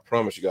over there. I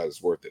promise you guys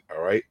it's worth it.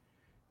 All right.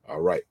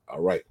 All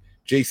right.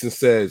 Jason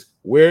says,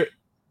 where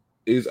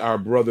is our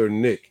brother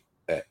Nick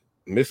at?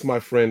 Miss my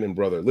friend and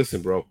brother.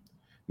 Listen, bro.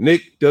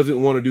 Nick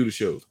doesn't want to do the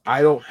shows.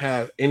 I don't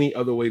have any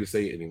other way to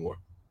say it anymore.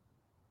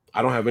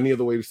 I don't have any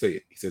other way to say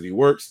it. He says he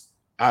works.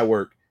 I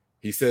work.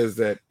 He says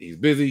that he's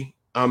busy.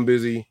 I'm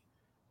busy.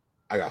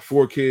 I got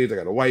 4 kids. I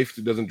got a wife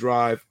that doesn't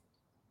drive.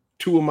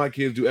 2 of my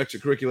kids do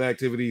extracurricular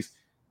activities.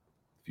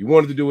 If you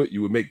wanted to do it,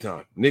 you would make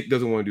time. Nick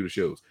doesn't want to do the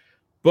shows.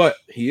 But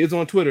he is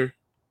on Twitter,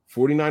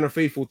 49er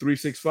Faithful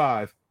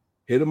 365.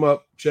 Hit him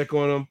up. Check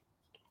on him.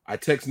 I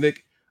text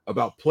Nick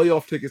about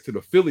playoff tickets to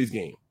the Phillies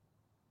game.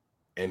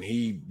 And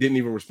he didn't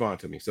even respond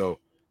to me. So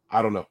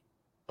I don't know.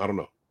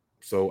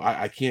 So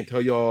I can't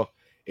tell y'all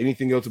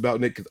anything else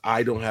about Nick because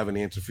I don't have an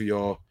answer for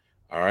y'all.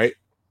 All right.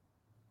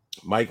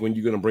 Mike, when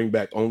you going to bring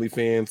back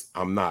OnlyFans?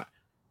 I'm not.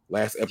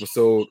 Last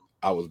episode,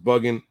 I was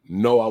bugging.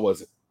 No, I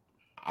wasn't.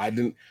 I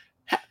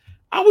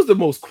was the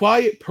most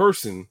quiet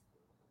person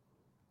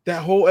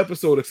that whole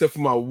episode except for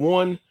my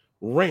one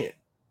rant.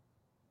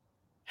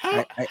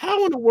 How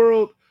in the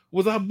world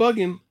was I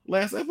bugging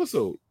last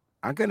episode?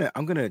 I'm gonna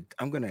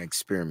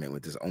experiment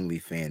with this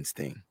OnlyFans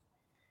thing.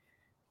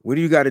 What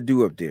do you got to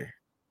do up there?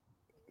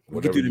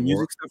 We can do the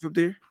music stuff up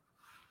there.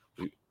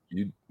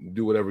 You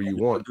do whatever you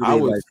want. I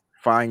would like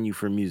fine you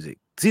for music.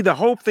 See, the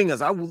whole thing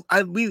is,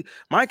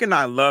 Mike and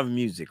I love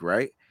music,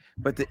 right?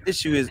 But the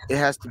issue is, it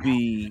has to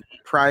be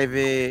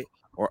private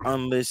or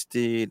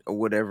unlisted or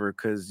whatever,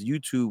 because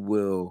YouTube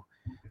will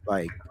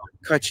like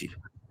cut you.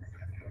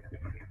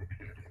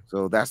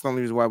 So that's the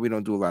only reason why we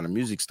don't do a lot of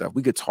music stuff.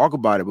 We could talk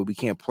about it, but we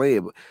can't play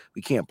it.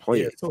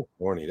 It's so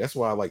corny. That's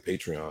why I like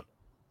Patreon.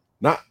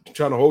 Not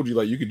trying to hold you,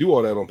 like you could do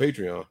all that on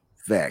Patreon.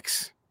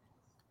 Facts.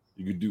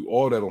 You could do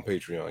all that on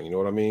Patreon. You know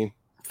what I mean?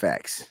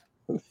 Facts.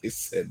 They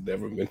said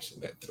never mention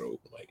that throat.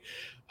 Like,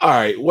 all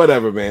right,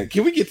 whatever, man.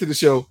 Can we get to the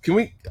show? Can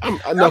we? I've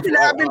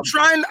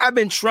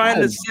been trying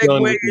to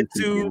segue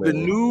into the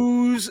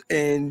news,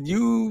 and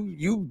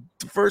you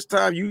the first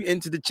time you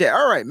into the chat.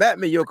 All right, Matt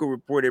Maiocco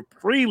reported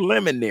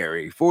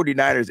preliminary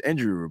 49ers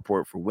injury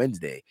report for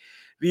Wednesday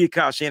via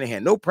Kyle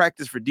Shanahan. No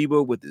practice for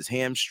Debo with his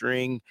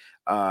hamstring.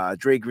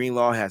 Dre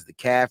Greenlaw has the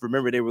calf.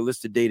 Remember, they were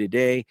listed day to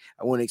day.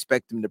 I wouldn't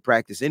expect him to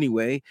practice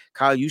anyway.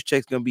 Kyle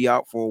Juszczyk's going to be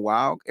out for a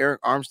while.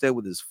 Eric Armstead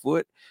with his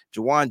foot.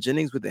 Jawan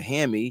Jennings with a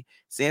hammy.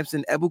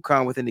 Samson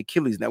Ebukam with an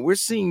Achilles. Now, we're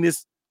seeing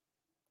this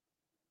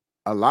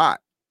a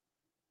lot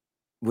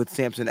with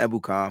Samson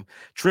Ebukam.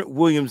 Trent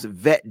Williams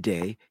vet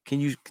day. Do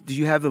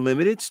you have the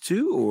limiteds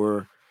too,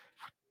 or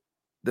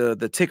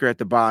the ticker at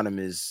the bottom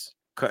is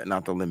cutting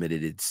out the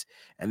limiteds?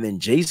 And then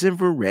Jason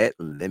Verrett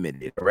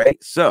limited,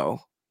 right? So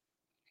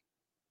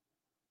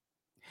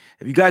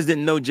if you guys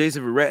didn't know,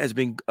 Jason Verrett has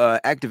been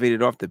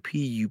activated off the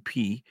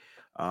PUP,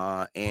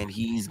 and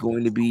he's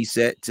going to be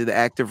set to the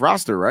active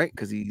roster, right?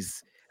 Because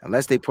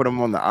unless they put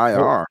him on the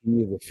IR.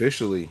 He has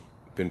officially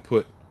been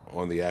put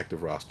on the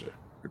active roster.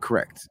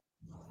 Correct.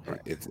 Right.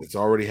 It's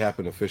already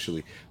happened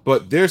officially.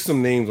 But there's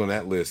some names on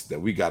that list that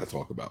we got to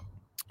talk about.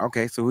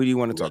 Okay, so who do you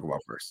want to talk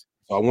about first?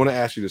 So I want to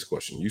ask you this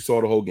question. You saw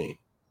the whole game.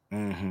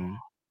 Mm-hmm.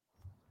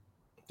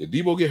 Did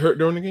Debo get hurt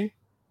during the game?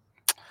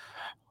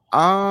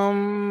 I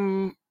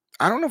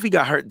don't know if he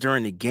got hurt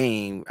during the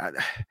game.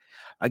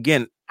 I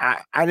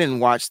didn't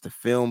watch the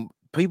film.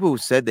 People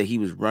said that he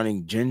was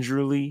running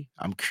gingerly.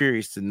 I'm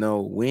curious to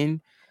know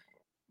when,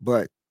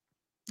 but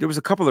there was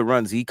a couple of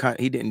runs he kind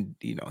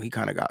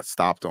of got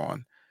stopped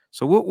on.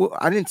 So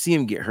I didn't see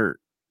him get hurt,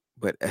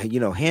 but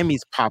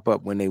hammies pop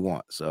up when they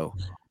want. So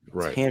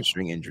right,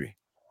 hamstring injury.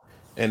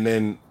 And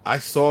then I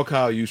saw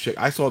Kyle Juszczyk.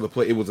 I saw the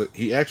play.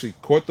 He actually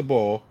caught the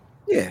ball.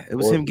 Yeah, it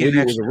was him getting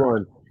extra. It was a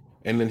run,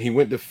 and then he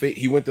went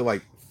to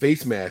like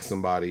face mask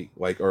somebody,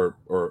 like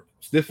or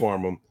stiff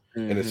arm him,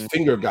 and his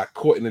finger got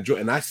caught in the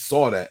joint. And I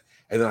saw that,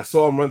 and then I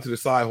saw him run to the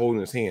side holding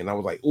his hand. I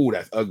was like, "Ooh,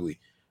 that's ugly."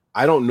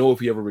 I don't know if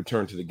he ever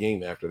returned to the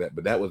game after that,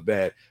 but that was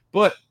bad.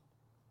 But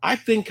I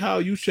think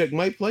Kyle Juszczyk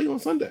might play on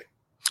Sunday.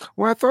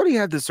 Well, I thought he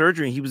had the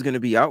surgery and he was going to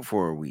be out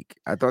for a week.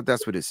 I thought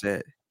that's what it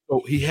said.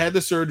 So he had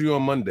the surgery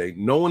on Monday.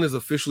 No one has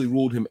officially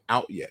ruled him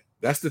out yet.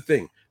 That's the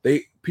thing.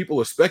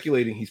 People are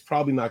speculating he's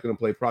probably not going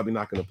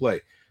to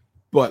play.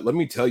 But let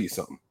me tell you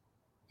something.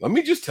 Let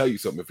me just tell you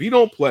something. If he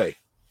don't play,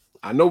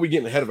 I know we're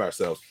getting ahead of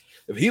ourselves.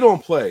 If he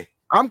don't play,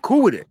 I'm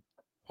cool with it.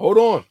 Hold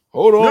on.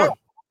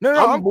 No,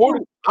 I'm more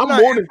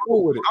than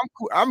cool with it.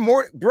 I'm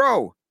more,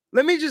 bro.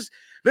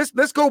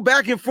 Let's go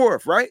back and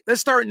forth, right?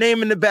 Let's start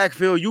naming the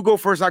backfield. You go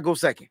first, I go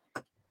second.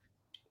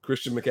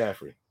 Christian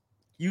McCaffrey.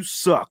 You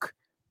suck.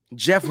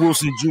 Jeff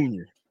Wilson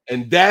Jr.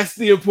 And that's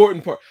the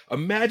important part.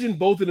 Imagine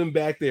both of them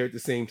back there at the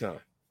same time.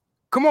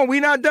 Come on, we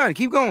not done.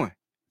 Keep going.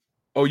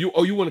 Oh, you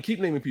want to keep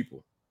naming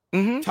people?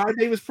 Mm-hmm. Ty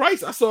Davis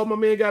Price. I saw my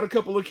man got a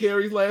couple of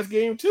carries last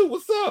game too.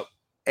 What's up?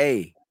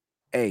 Hey,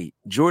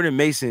 Jordan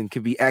Mason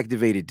can be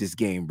activated this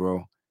game,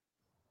 bro.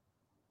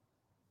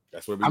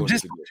 That's what we're going to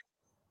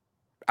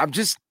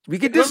do. We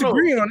could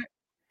disagree on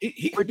it.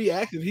 He could be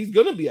active. He's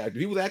going to be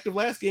active. He was active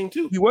last game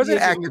too. He wasn't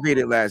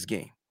activated last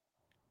game.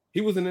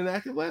 He was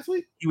inactive last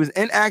week? He was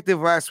inactive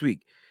last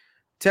week.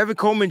 Tevin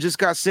Coleman just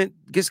got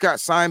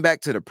signed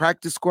back to the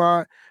practice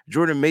squad.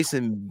 Jordan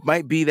Mason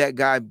might be that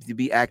guy to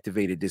be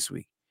activated this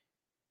week.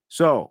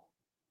 So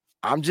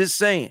I'm just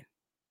saying,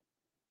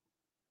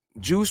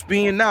 Juice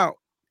being out,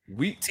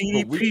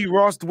 TDP,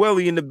 Ross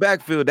Dwelly in the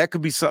backfield, that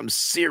could be something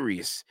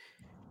serious.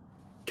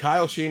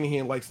 Kyle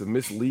Shanahan likes to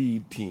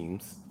mislead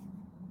teams.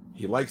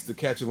 He likes to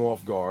catch them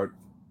off guard,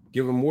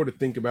 give them more to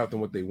think about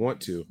than what they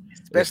want to.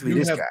 Especially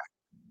this guy.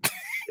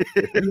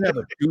 If you have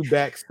a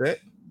 2-back set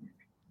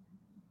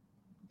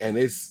and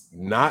it's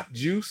not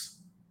Juice,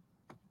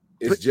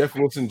 it's Jeff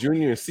Wilson Jr.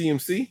 and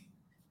CMC,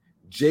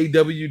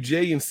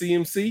 JWJ and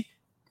CMC,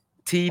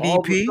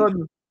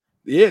 TDP.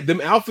 Yeah, them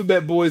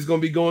alphabet boys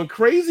gonna be going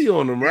crazy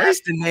on them, right?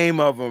 That's the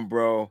name of them,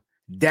 bro.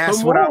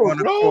 That's what I want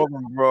to call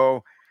them,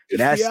 bro.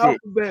 That's the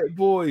alphabet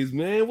boys,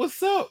 man.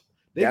 What's up?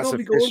 They're gonna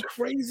be going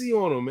crazy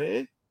on them,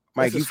 man.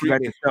 Mike, you forgot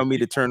to tell me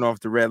to turn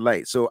off the red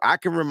light, so I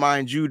can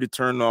remind you to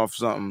turn off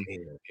something.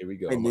 Here we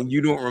go. And then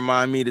you don't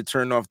remind me to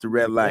turn off the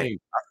red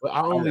light.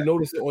 I only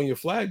noticed it on your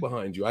flag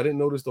behind you. I didn't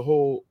notice the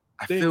whole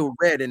thing. I feel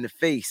red in the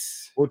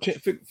face. Well,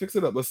 fix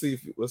it up. Let's see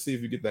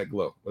if you get that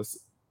glow.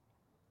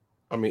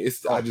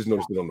 I just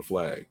noticed it on the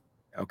flag.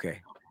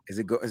 Okay. Is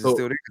it still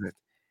there?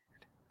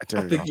 I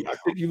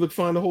think you look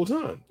fine the whole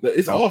time.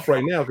 It's off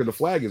right now because the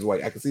flag is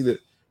white. I can see that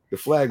the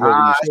flag.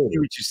 I see what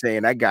you're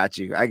saying. I got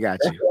you.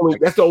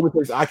 That's the only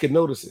place I can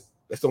notice it.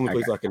 That's the only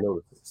place I can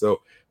notice it.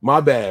 So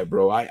my bad,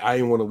 bro. I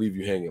didn't want to leave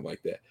you hanging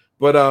like that.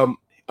 But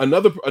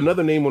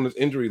another name on this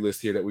injury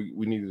list here that we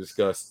need to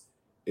discuss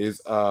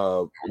is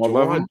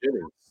Jawan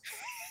Jennings.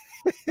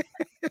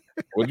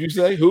 What'd you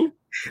say? Who?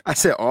 I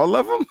said all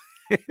of them.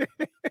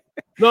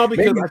 No,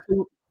 because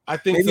I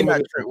think maybe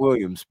not Trent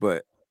Williams,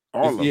 but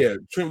all of them. Yeah,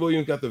 Trent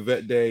Williams got the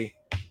vet day,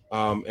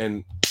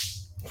 and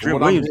Trent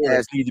Williams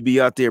need to be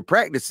out there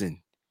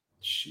practicing.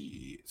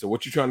 Shit. So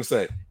what you trying to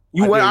say?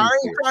 I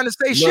ain't trying to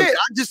say shit.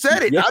 I just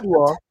said it. Yes, you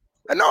are.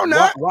 No,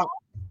 not.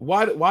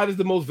 Why does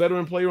the most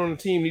veteran player on the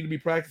team need to be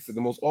practicing?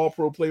 The most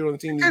all-pro player on the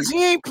team? Because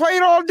he ain't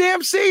played all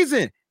damn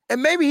season,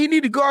 and maybe he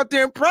need to go out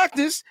there and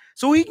practice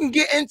so he can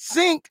get in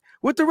sync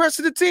with the rest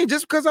of the team.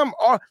 Just because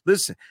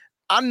listen,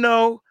 I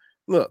know.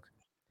 Look,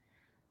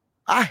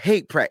 I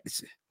hate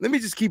practicing. Let me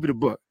just keep it a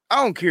buck. I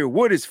don't care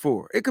what it's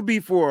for. It could be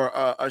for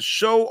a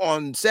show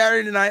on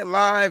Saturday Night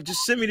Live.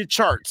 Just send me the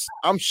charts.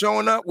 I'm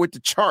showing up with the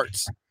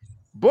charts.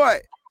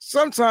 But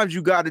sometimes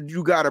you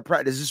gotta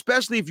practice,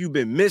 especially if you've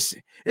been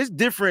missing. It's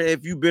different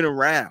if you've been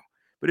around.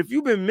 But if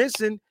you've been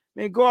missing,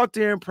 man, go out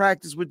there and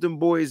practice with them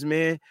boys,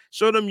 man.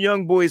 Show them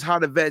young boys how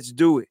the vets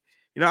do it.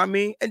 You know what I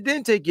mean? And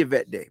then take your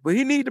vet day. But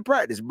he needed to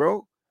practice,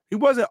 bro. He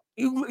was all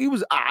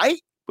right.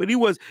 But he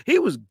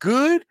was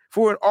good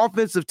for an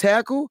offensive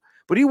tackle,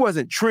 but he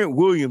wasn't Trent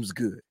Williams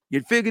good.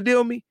 You figure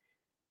deal me?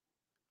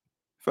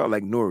 Felt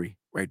like Nori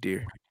right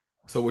there.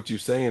 So what you're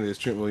saying is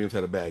Trent Williams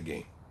had a bad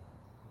game.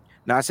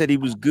 No, I said he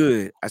was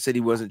good. I said he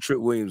wasn't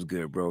Trent Williams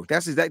good, bro.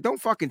 That's exact. Don't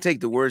fucking take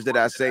the words that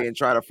I say and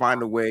try to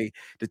find a way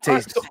to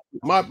taste.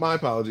 Right, so my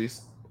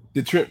apologies.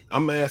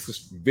 I'm gonna ask a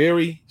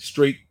very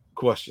straight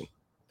question.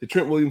 Did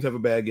Trent Williams have a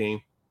bad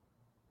game?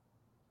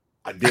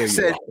 I dare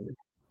you.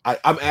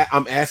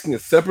 I'm asking a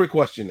separate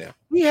question now.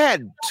 He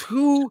had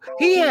one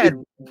bad.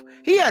 No,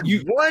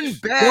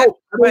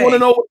 I don't want to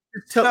know.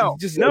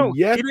 No,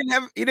 yes.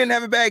 He didn't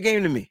have a bad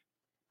game to me.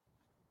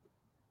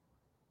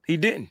 He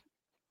didn't.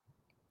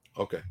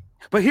 Okay.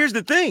 But here's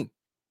the thing.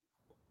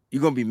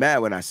 You're gonna be mad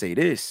when I say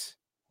this.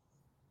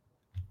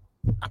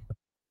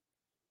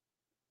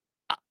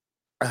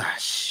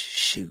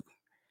 Shoot.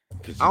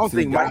 I don't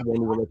think Mike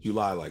won't even let you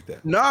lie like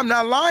that. No, I'm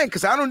not lying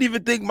because I don't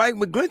even think Mike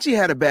McGlinchey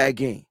had a bad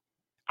game.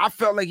 I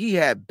felt like he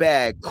had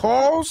bad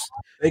calls.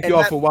 Thank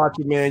y'all for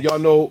watching, man. Y'all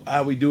know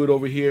how we do it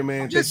over here,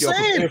 man. Thank y'all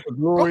for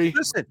glory.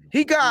 Listen,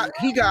 he got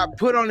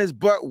put on his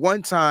butt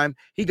one time.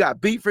 He got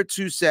beat for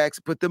 2 sacks.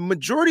 But the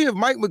majority of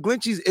Mike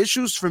McGlinchey's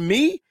issues for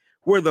me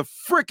were the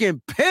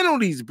freaking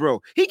penalties, bro.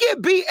 He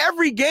get beat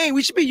every game.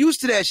 We should be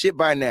used to that shit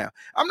by now.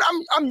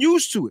 I'm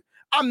used to it.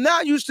 I'm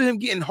not used to him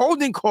getting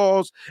holding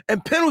calls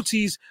and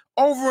penalties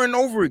over and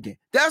over again.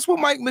 That's what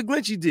Mike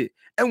McGlinchey did.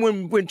 And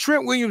when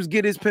Trent Williams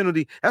get his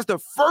penalty, that's the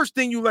first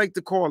thing you like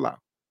to call out.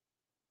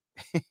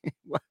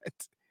 What?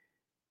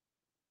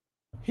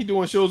 He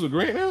doing shows with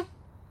Grant now?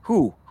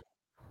 Who?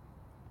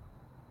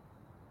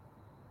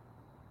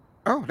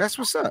 Oh, that's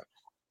what's up.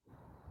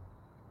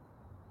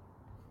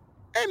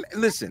 And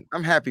listen,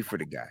 I'm happy for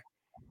the guy.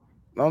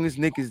 As long as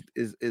Nick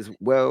is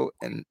well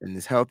and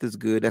his health is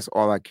good, that's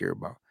all I care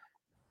about.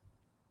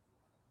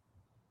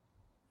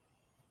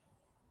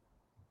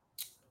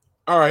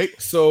 All right,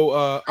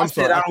 so I'm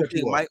sorry. I don't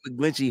think Mike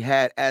McGlinchey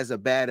had as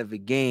bad of a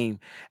game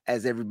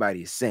as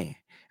everybody is saying.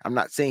 I'm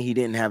not saying he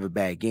didn't have a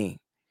bad game,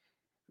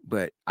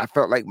 but I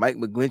felt like Mike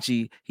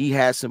McGlinchey, he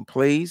had some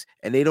plays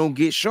and they don't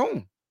get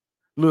shown.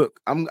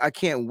 Look, I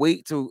can't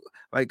wait to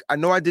I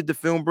know I did the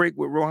film break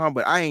with Rohan,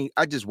 but I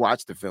just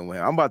watched the film with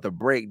him. I'm about to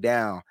break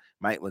down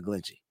Mike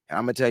McGlinchey. And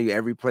I'm gonna tell you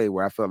every play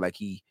where I felt like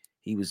he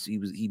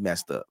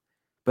messed up.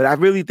 But I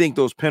really think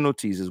those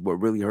penalties is what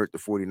really hurt the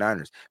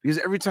 49ers because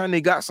every time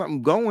they got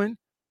something going,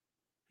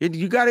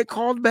 You got it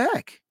called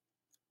back.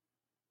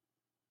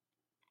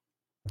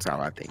 That's how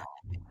I think.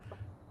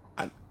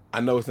 I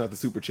know it's not the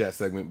super chat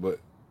segment, but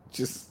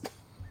just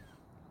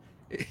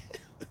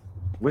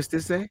What's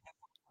this say?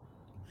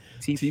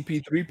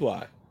 TP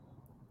 3-ply.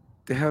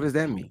 The hell does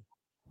that mean?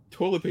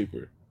 Toilet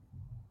paper.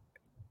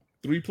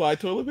 3-ply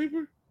toilet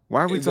paper?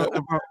 Why are we talking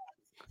about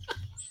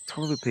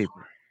toilet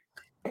paper?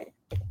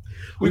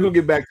 We're gonna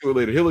get back to it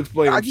later. He'll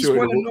explain. I just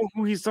want to know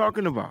who he's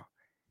talking about.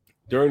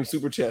 During the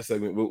super chat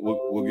segment,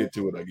 we'll get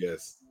to it, I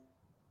guess.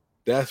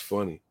 That's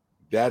funny.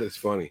 That is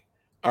funny.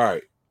 All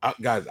right,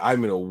 guys,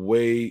 I'm in a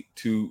way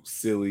too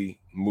silly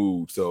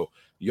mood, so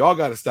y'all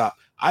got to stop.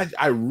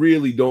 I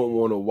really don't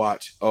want to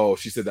watch. Oh,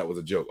 she said that was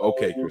a joke.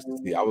 Okay, Kristen,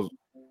 see, I was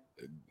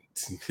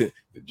the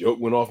joke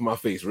went off my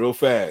face real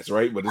fast,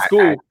 right? But it's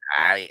cool.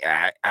 I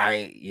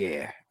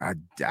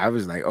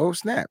was like, oh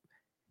snap,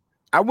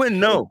 I wouldn't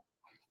know.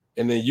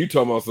 And then you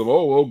talking about some,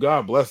 oh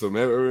God bless him,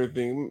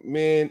 everything,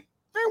 man.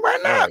 Why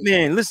not,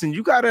 man? Listen,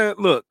 you gotta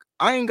look.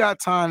 I ain't got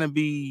time to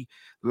be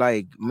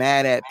like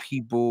mad at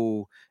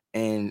people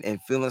and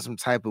feeling some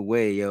type of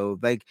way, yo.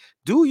 Like,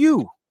 do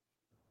you?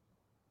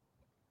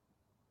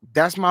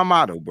 That's my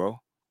motto, bro.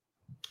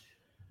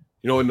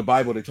 You know, in the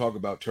Bible, they talk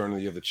about turning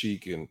the other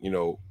cheek and you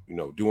know,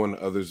 do unto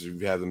others if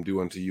you have them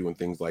do unto you and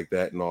things like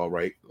that and all,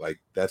 right? Like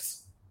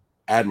that's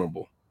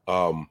admirable.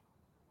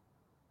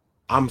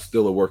 I'm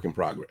still a work in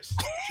progress.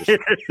 Just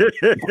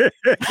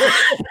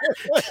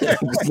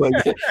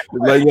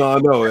like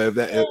y'all know. If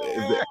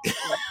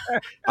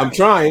I'm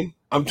trying.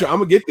 I'm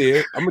gonna get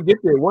there. I'm gonna get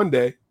there one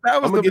day.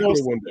 That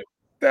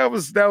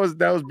was That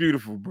was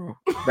beautiful, bro.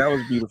 That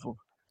was beautiful.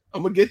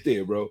 I'm gonna get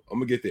there, bro. I'm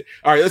gonna get there.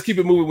 All right, let's keep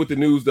it moving with the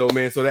news, though,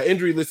 man. So that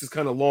injury list is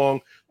kind of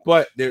long,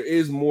 but there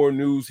is more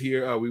news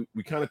here.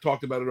 We kind of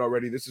talked about it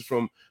already. This is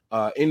from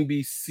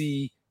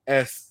NBCS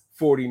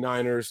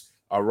 49ers.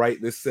 All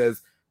right, this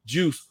says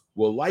Juice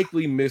will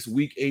likely miss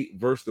Week 8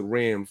 versus the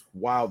Rams,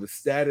 while the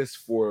status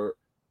for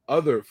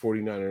other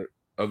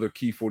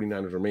key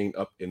 49ers remain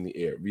up in the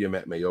air via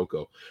Matt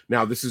Mayoko.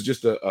 Now, this is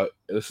just a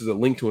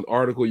link to an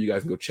article. You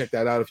guys can go check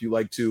that out if you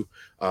like to.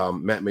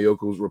 Matt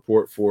Mayoko's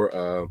report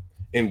for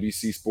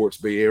NBC Sports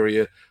Bay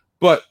Area.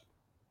 But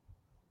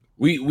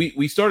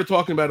we started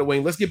talking about it,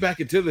 Wayne. Let's get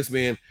back into this,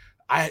 man.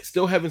 I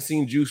still haven't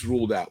seen Juice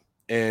ruled out,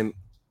 and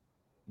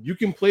you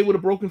can play with a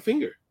broken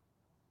finger.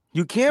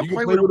 You can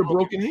play with a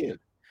broken hand.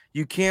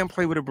 You can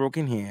play with a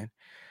broken hand.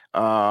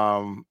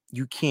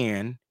 You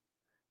can.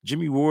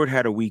 Jimmy Ward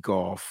had a week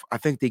off. I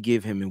think they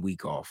give him a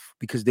week off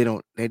because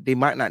they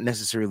might not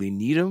necessarily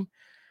need him.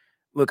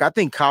 Look, I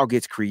think Kyle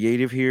gets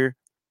creative here.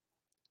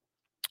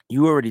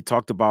 You already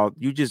talked about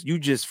you just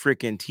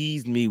freaking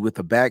teased me with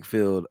a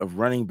backfield of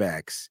running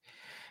backs,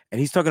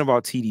 and he's talking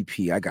about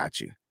TDP. I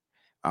got you.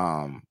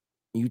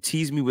 You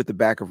teased me with the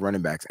back of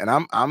running backs, and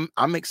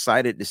I'm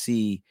excited to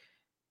see.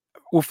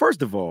 Well,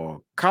 first of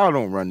all, Kyle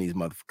don't run these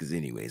motherfuckers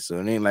anyway, so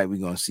it ain't like we're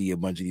gonna see a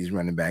bunch of these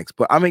running backs.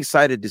 But I'm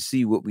excited to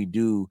see what we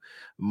do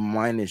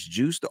minus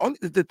Juice.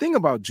 The thing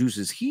about Juice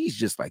is he's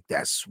just like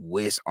that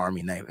Swiss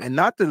Army knife, and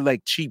not the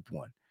like cheap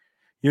one.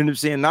 You know what I'm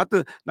saying? Not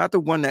the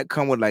one that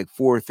come with like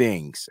 4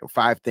 things or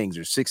 5 things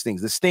or 6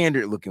 things. The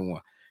standard looking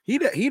one. He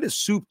the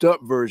souped up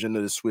version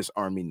of the Swiss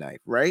Army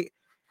knife, right?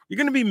 You're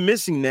gonna be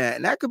missing that,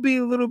 and that could be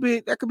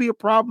a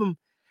problem.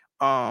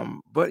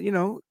 But you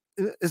know.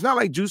 It's not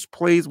like Juice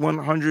plays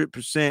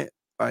 100%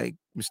 like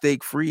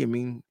mistake free. I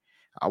mean,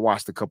 I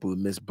watched a couple of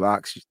missed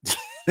blocks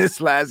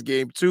this last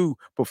game too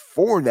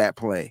before that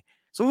play.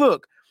 So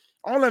look,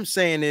 all I'm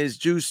saying is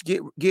Juice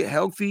get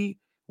healthy.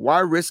 Why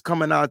risk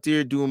coming out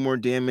there doing more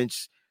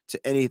damage to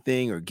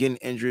anything or getting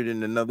injured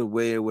in another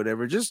way or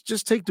whatever?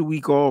 Just take the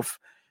week off,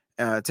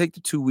 take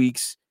the 2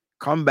 weeks,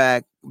 come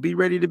back, be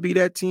ready to be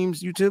that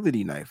team's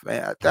utility knife.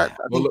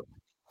 Look,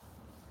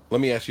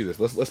 let me ask you this.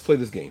 Let's play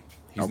this game.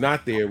 He's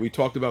not there. We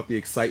talked about the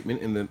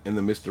excitement and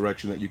the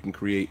misdirection that you can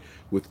create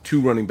with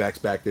 2 running backs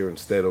back there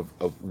instead of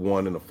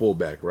 1 and a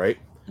fullback, right?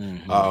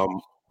 Mm-hmm.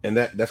 And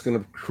that's going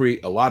to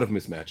create a lot of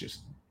mismatches,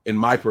 in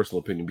my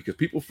personal opinion, because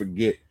people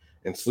forget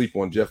and sleep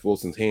on Jeff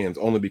Wilson's hands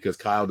only because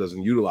Kyle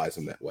doesn't utilize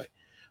him that way.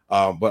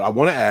 But I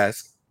want to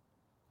ask,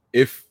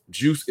 if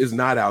Juice is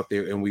not out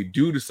there and we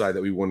do decide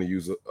that we want to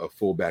use a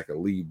fullback, a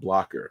lead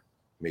blocker,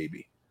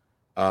 maybe,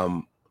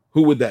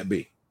 who would that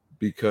be?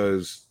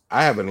 Because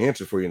I have an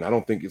answer for you, and I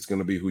don't think it's going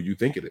to be who you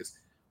think it is.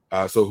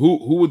 So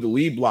who would the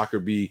lead blocker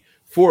be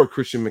for a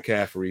Christian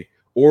McCaffrey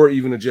or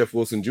even a Jeff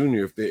Wilson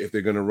Jr. if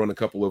they're going to run a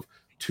couple of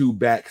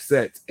 2-back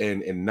sets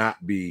and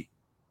not be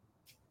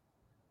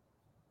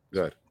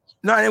good?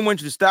 No, I didn't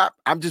want you to stop.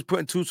 I'm just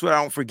putting 2 so I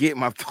don't forget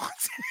my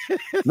thoughts.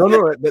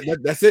 No,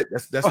 that's it.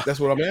 That's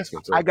what I'm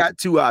asking. So. I got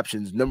 2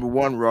 options. Number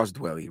 1, Ross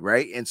Dwelly,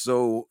 right? And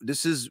so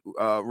this is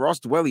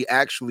Ross Dwelly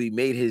actually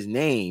made his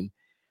name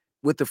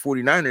with the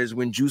 49ers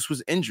when Juice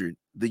was injured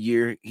the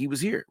year he was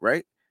here,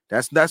 right?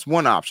 That's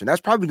one option. That's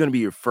probably going to be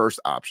your first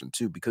option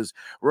too, because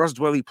Ross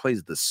Dwelly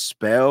plays the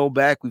spell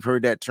back. We've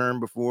heard that term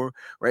before,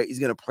 right? He's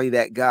going to play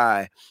that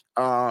guy.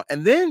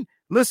 And then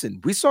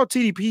listen, we saw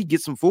TDP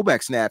get some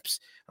fullback snaps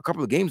a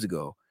couple of games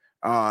ago.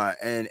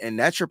 And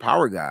that's your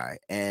power guy.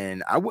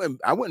 And I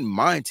wouldn't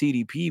mind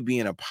TDP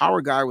being a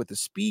power guy with a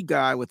speed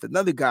guy with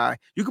another guy.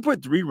 You could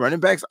put 3 running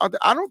backs out there.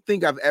 I don't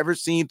think I've ever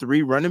seen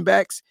 3 running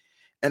backs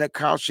in a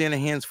Kyle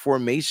Shanahan's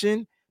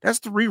formation. That's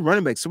 3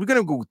 running backs. So we're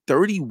gonna go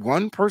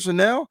 31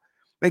 personnel.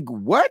 Like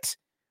what?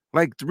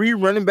 Like 3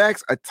 running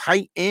backs, a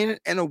tight end,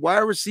 and a wide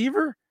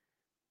receiver,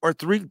 or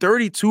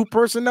 32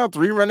 personnel,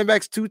 3 running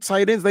backs, 2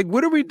 tight ends. Like,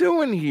 what are we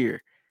doing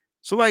here?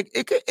 So, like,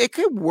 it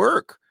could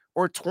work.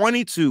 Or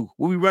 22.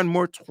 Will we run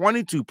more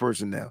 22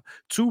 personnel,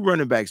 2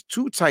 running backs,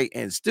 2 tight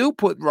ends, still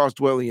put Ross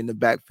Dwelly in the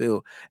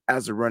backfield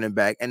as a running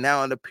back. And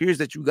now it appears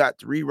that you got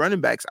 3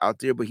 running backs out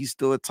there, but he's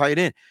still a tight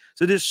end.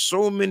 So there's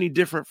so many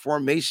different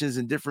formations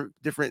and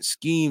different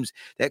schemes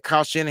that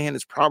Kyle Shanahan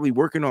is probably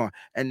working on.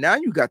 And now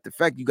you got the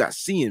fact you got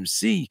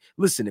CMC.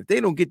 Listen, if they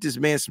don't get this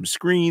man some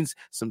screens,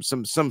 some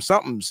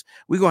somethings,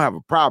 we're gonna have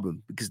a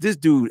problem because this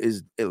dude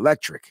is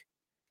electric.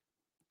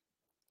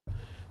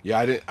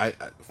 Yeah, I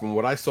from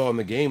what I saw in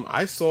the game,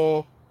 I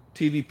saw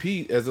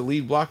TDP as a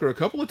lead blocker a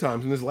couple of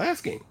times in this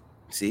last game.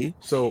 See?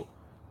 So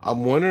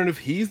I'm wondering if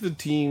he's the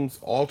team's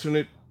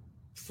alternate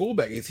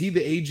fullback. Is he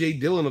the A.J.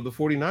 Dillon of the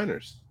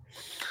 49ers?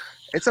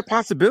 It's a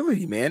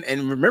possibility, man.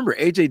 And remember,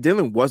 A.J.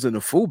 Dillon wasn't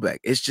a fullback.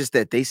 It's just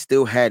that they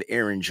still had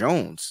Aaron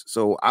Jones.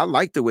 So I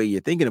like the way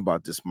you're thinking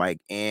about this, Mike.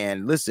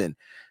 And listen,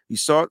 you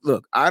saw,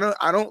 look, I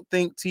don't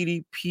think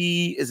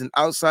TDP is an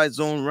outside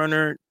zone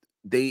runner.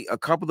 A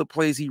couple of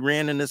plays he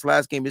ran in this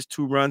last game, his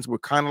 2 runs were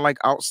kind of like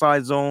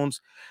outside zones,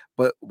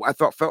 but I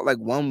felt like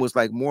one was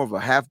like more of a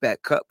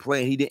halfback cut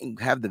play. He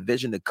didn't have the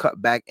vision to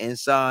cut back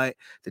inside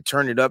to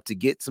turn it up to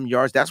get some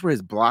yards. That's where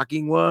his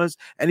blocking was,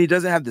 and he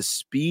doesn't have the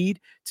speed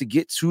to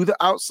get to the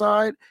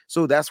outside,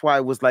 so that's why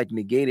it was like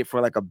negated for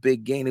like a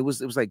big gain. It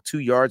was like 2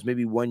 yards,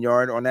 maybe 1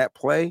 yard on that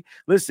play.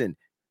 Listen,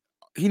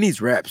 he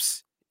needs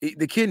reps.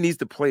 The kid needs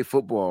to play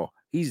football.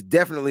 He's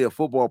definitely a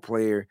football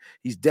player.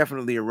 He's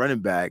definitely a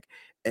running back.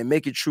 And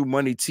Make It True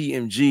Money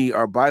TMG,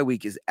 our bye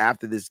week is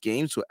after this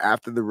game. So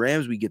after the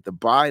Rams, we get the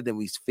bye. Then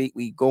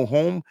we go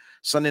home.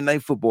 Sunday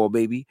Night Football,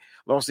 baby.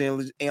 Los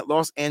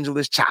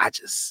Angeles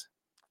Chargers.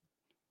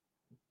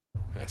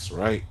 That's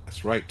right.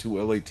 That's right. 2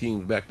 LA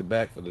teams back to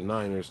back for the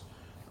Niners.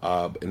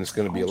 And it's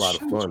going to be a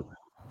lot of fun.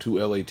 2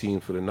 LA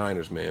teams for the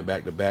Niners, man.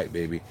 Back to back,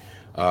 baby.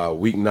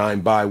 Week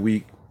 9 bye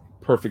week.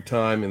 Perfect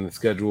time in the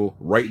schedule.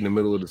 Right in the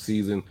middle of the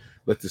season.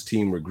 Let this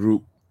team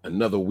regroup.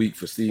 Another week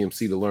for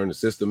CMC to learn the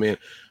system, man.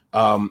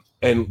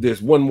 And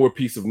there's one more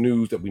piece of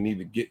news that we need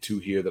to get to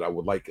here that I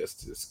would like us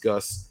to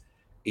discuss,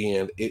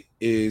 and it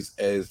is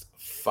as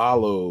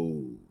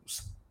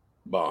follows.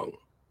 Bong.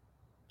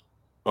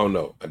 Oh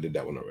no, I did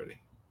that one already.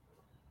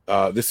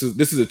 This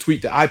is a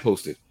tweet that I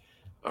posted.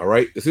 All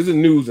right, this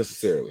isn't news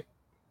necessarily,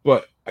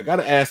 but I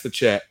gotta ask the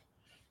chat.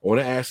 I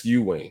want to ask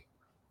you, Wayne.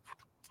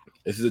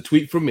 This is a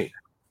tweet from me.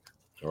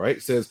 All right,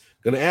 it says,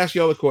 gonna ask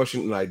y'all a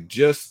question, and I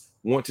just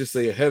want to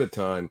say ahead of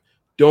time,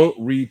 don't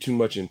read too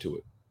much into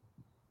it.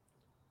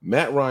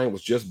 Matt Ryan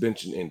was just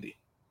benched in Indy.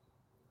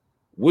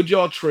 Would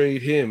y'all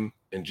trade him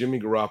and Jimmy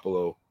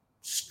Garoppolo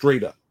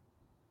straight up?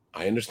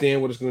 I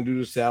understand what it's going to do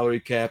to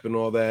salary cap and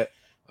all that.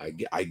 I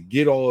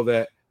get all of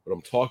that, but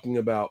I'm talking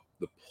about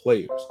the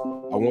players.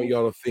 I want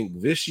y'all to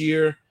think this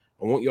year.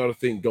 I want y'all to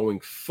think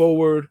going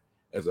forward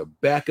as a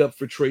backup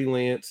for Trey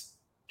Lance.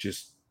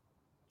 Just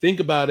think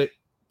about it,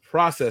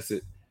 process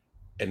it,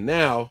 and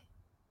now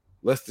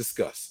let's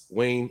discuss.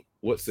 Wayne,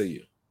 what say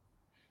you?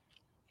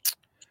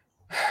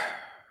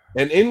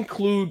 And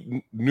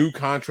include new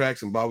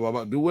contracts and blah blah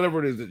blah. Do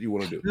whatever it is that you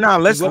want to do. No,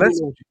 let's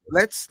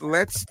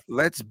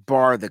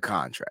bar the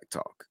contract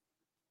talk.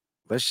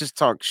 Let's just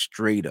talk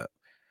straight up.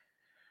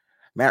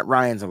 Matt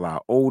Ryan's a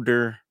lot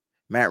older.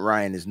 Matt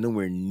Ryan is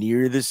nowhere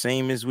near the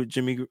same as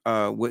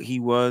what he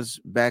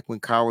was back when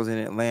Kyle was in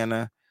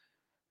Atlanta.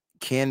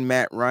 Can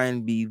Matt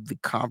Ryan be the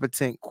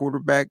competent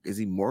quarterback? Is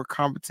he more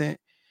competent,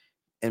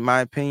 in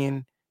my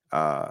opinion,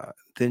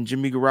 than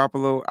Jimmy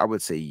Garoppolo? I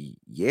would say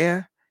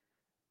yeah.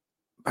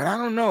 But I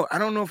don't know. I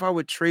don't know if I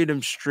would trade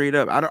him straight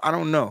up. I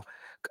don't know.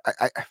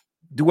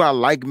 Do I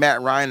like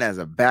Matt Ryan as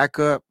a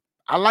backup?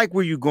 I like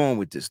where you're going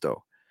with this,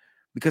 though,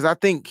 because I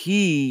think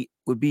he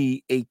would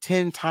be a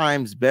 10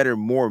 times better,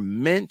 more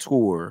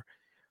mentor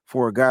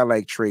for a guy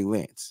like Trey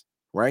Lance,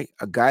 right?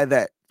 A guy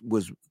that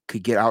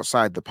could get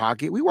outside the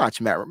pocket. We watched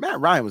Matt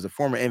Ryan was a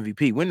former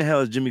MVP. When the hell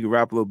has Jimmy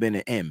Garoppolo been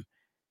an M?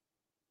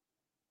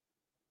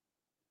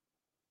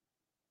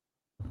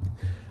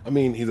 I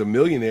mean, he's a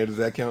millionaire. Does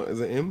that count as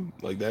an M?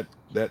 Like that?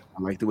 I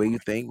like the way you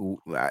think,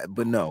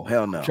 but no,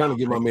 hell no. I'm trying to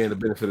give my man the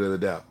benefit of the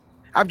doubt.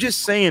 I'm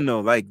just saying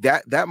though, like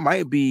that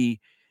might be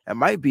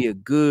a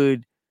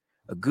good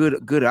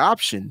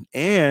option.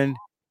 And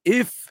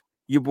if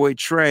your boy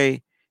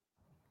Trey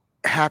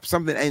have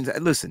something, and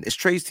listen, it's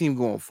Trey's team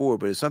going forward,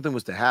 but if something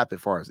was to happen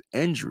as far as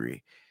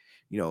injury,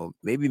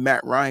 maybe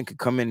Matt Ryan could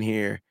come in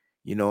here,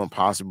 and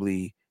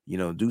possibly,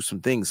 do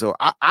some things. So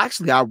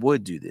I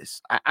would do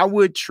this. I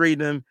would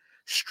trade him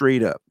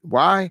straight up.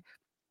 Why?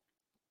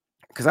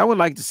 Because I would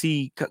like to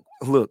see.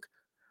 Look,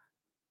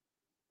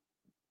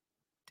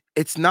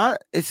 it's not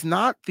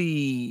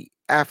the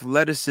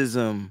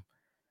athleticism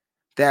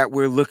that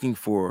we're looking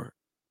for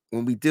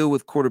when we deal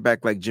with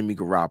quarterback like Jimmy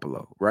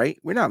Garoppolo, right?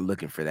 We're not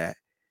looking for that.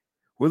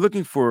 We're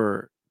looking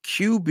for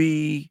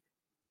QB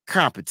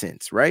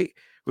competence, right?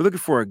 We're looking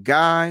for a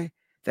guy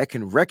that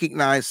can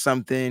recognize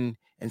something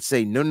and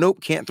say, no,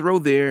 nope, can't throw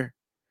there.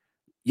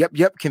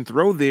 Yep, can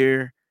throw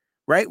there,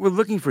 right? We're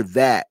looking for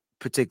that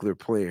particular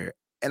player.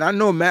 And I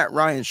know Matt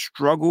Ryan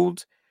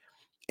struggled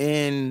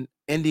in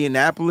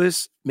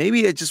Indianapolis.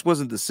 Maybe it just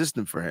wasn't the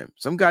system for him.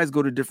 Some guys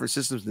go to different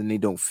systems and they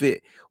don't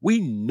fit. We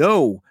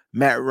know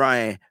Matt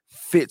Ryan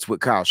fits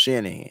with Kyle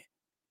Shanahan.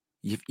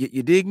 You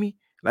dig me?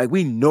 Like,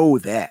 we know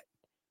that,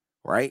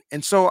 right?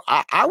 And so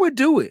I would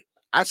do it.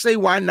 I say,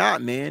 why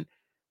not, man?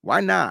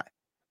 Why not?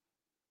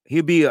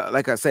 He'll be,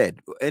 like I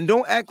said, and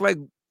don't act like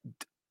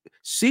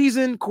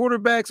seasoned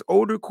quarterbacks,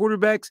 older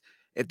quarterbacks,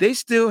 if they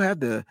still have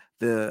the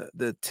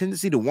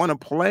tendency to want to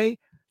play,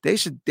 they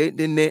should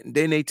then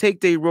they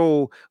take their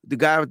role, the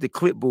guy with the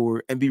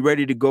clipboard, and be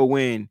ready to go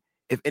in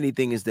if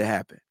anything is to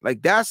happen.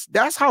 Like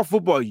that's how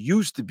football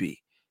used to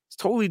be. It's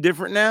totally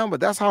different now, but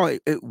that's how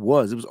it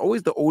was. It was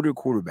always the older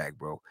quarterback,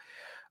 bro.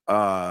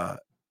 A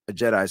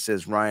Jedi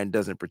says Ryan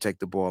doesn't protect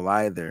the ball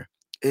either.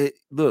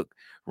 Look,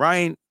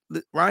 Ryan's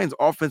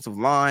offensive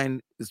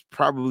line is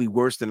probably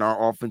worse than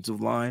our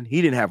offensive line.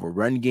 He didn't have a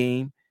run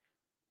game.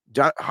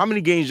 How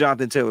many games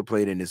Jonathan Taylor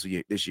played in this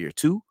year?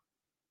 2?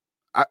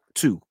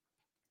 2.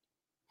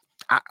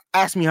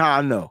 Ask me how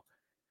I know.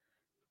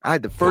 I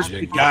had the first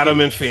pick. Got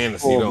him in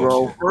fantasy,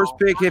 bro. First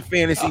pick in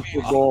fantasy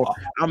football.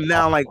 I'm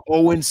now like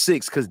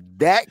 0-6 because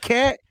that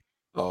cat.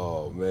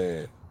 Oh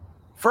man.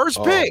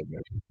 First pick.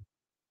 Man.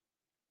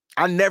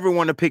 I never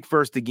want to pick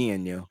first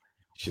again, yo.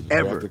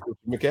 Ever.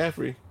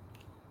 McCaffrey.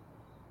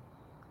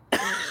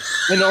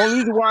 And the only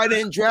reason why I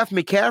didn't draft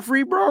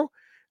McCaffrey, bro,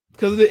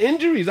 because of the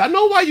injuries. I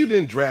know why you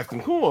didn't draft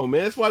him. Come on,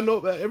 man. That's why I know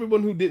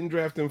everyone who didn't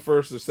draft him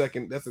first or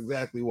second. That's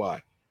exactly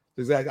why.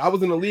 Exactly. I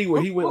was in a league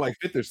where he went like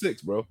 5th or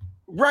 6th, bro.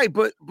 Right,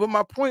 but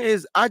my point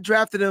is, I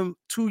drafted him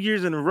 2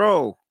 years in a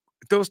row.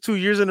 Those 2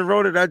 years in a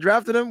row that I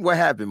drafted him, what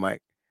happened,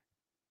 Mike?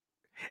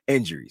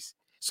 Injuries.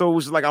 So it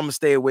was like I'm gonna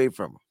stay away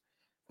from him.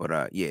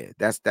 But yeah,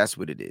 that's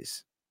what it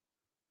is.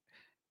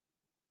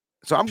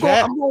 So I'm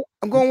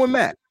going with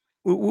Matt.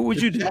 What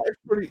would you do?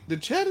 The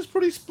chat is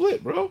pretty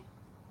split, bro.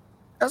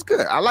 That's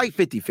good. I like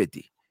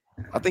 50-50.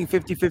 I think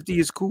 50-50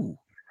 is cool.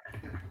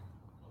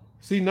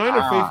 See,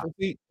 Niner faithful.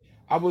 See,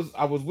 I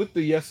was with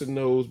the yes and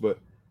no's, but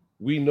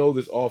we know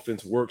this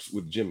offense works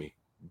with Jimmy.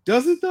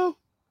 Does it though?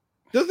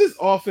 Does this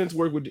offense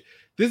work with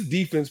this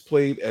defense?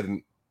 Played at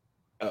an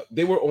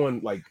they were on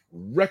like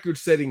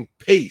record-setting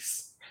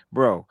pace,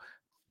 bro.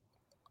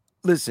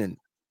 Listen,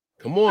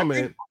 come on,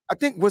 man. I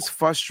think what's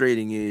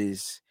frustrating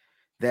is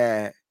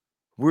that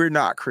we're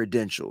not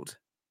credentialed,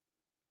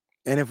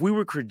 and if we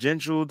were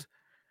credentialed,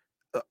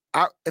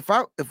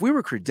 if we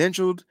were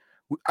credentialed,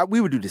 we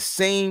would do the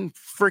same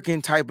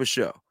freaking type of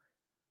show,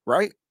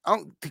 right?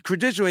 The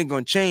credential ain't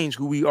gonna change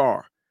who we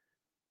are.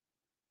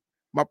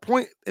 My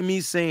point in me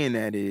saying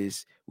that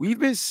is we've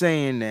been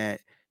saying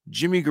that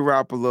Jimmy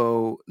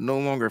Garoppolo no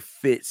longer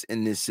fits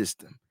in this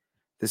system.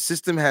 The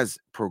system has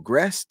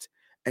progressed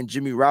and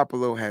Jimmy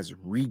Garoppolo has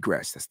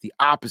regressed. That's the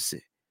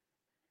opposite.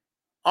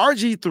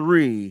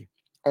 RG3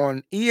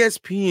 on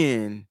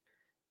ESPN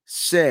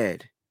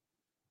said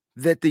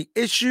that the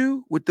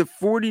issue with the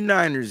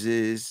 49ers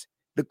is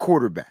the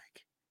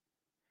quarterback.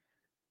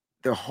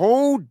 The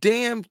whole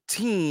damn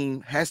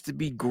team has to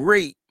be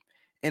great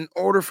in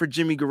order for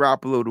Jimmy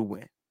Garoppolo to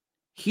win.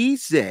 He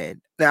said,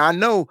 now I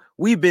know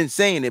we've been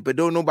saying it, but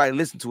don't nobody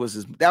listen to us.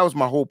 That was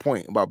my whole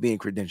point about being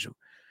credentialed.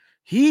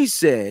 He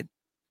said,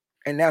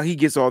 and now he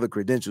gets all the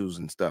credentials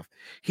and stuff.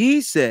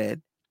 He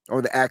said,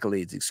 or the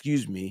accolades,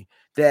 excuse me,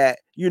 that,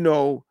 you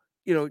know,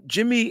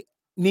 Jimmy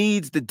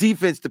needs the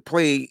defense to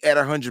play at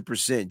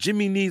 100%.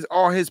 Jimmy needs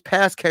all his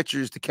pass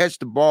catchers to catch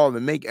the ball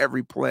and make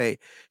every play.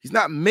 He's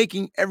not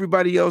making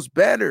everybody else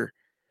better.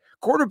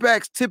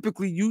 Quarterbacks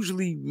typically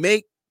usually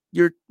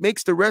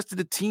makes the rest of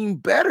the team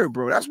better,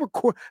 bro. That's what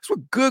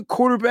good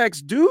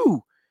quarterbacks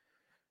do.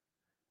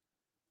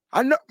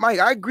 I know, Mike,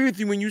 I agree with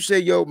you when you say,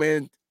 yo,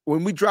 man,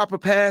 when we drop a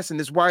pass and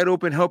it's wide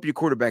open, help your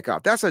quarterback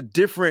out. That's a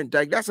different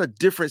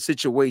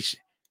situation.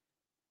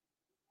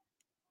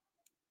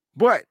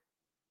 But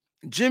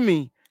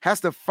Jimmy has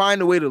to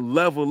find a way to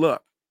level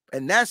up.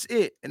 And that's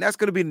it. And that's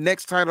going to be the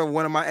next title of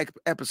one of my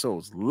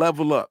episodes.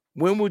 Level up.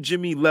 When will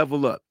Jimmy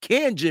level up?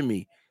 Can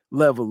Jimmy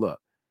level up?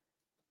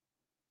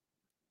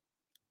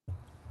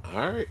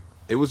 All right.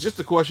 It was just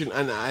a question,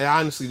 and I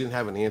honestly didn't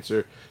have an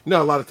answer. You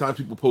know, a lot of times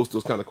people post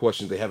those kind of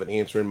questions. They have an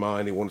answer in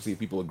mind. They want to see if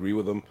people agree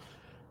with them.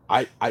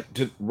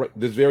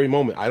 This very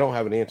moment, I don't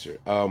have an answer.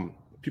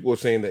 People are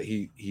saying that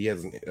he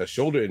has a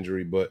shoulder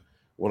injury, but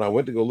when I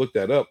went to go look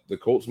that up, the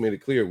Colts made it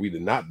clear we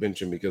did not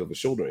bench him because of a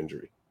shoulder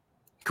injury.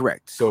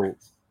 Correct. So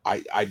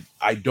I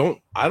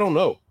don't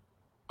know.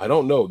 I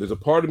don't know. There's a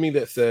part of me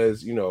that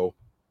says, you know,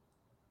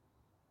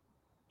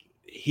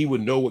 he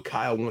would know what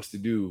Kyle wants to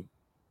do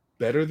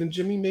better than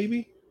Jimmy,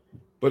 maybe,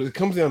 but it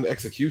comes down to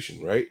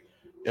execution, right?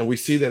 And we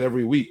see that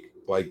every week.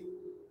 Like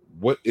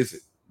what is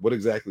it? What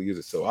exactly is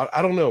it? So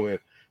I don't know, man.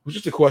 It was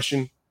just a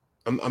question.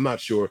 I'm not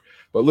sure.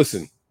 But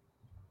listen,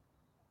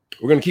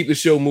 we're going to keep the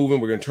show moving.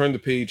 We're going to turn the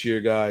page here,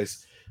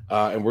 guys.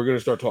 And we're going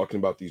to start talking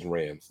about these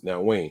Rams.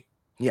 Now, Wayne.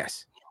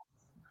 Yes.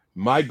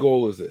 My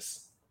goal is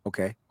this.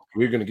 Okay.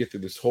 We're going to get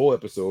through this whole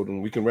episode,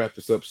 and we can wrap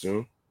this up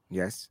soon.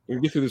 Yes. We're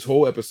going to get through this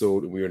whole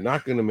episode, and we are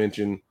not going to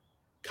mention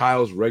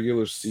Kyle's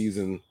regular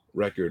season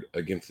record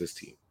against this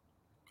team.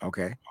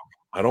 Okay.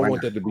 I don't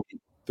want that to be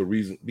the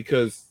reason,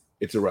 because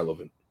it's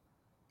irrelevant.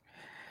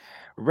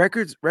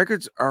 Records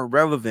are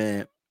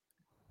relevant,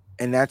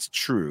 and that's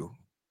true.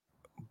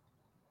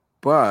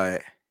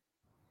 But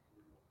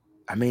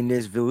I mean,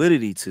 there's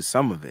validity to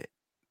some of it,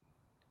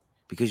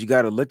 because you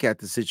got to look at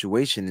the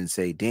situation and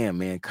say, damn,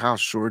 man, Kyle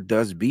sure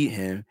does beat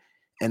him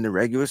in the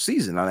regular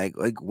season.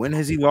 Like when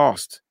has he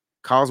lost?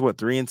 Kyle's what,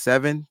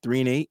 3-7,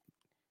 3-8?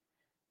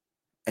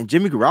 And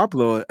Jimmy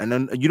Garoppolo, and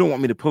then you don't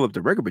want me to pull up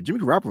the record, but Jimmy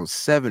Garoppolo is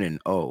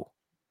 7-0.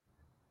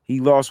 He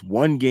lost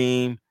one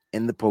game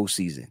in the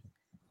postseason.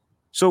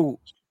 So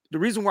the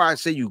reason why I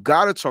say you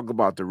got to talk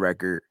about the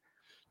record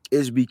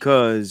is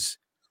because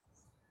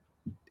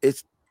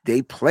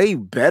they play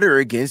better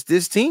against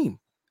this team.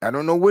 I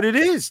don't know what it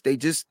is. They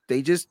just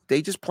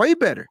play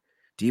better.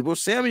 Deebo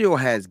Samuel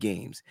has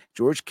games.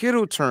 George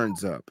Kittle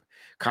turns up.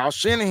 Kyle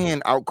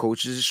Shanahan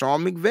outcoaches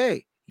Sean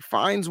McVay. He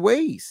finds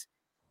ways.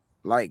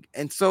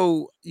 And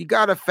so you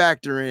got to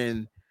factor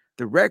in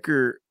the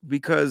record,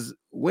 because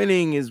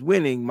winning is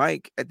winning,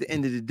 Mike, at the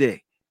end of the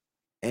day.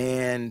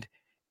 And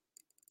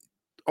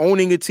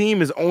owning a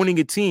team is owning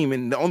a team.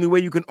 And the only way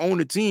you can own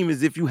a team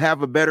is if you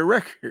have a better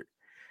record.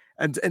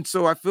 And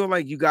so I feel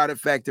like you got to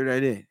factor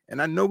that in.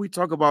 And I know we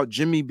talk about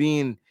Jimmy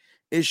being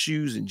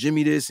issues and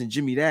Jimmy this and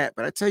Jimmy that,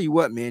 but I tell you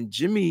what, man,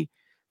 Jimmy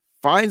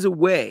finds a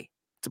way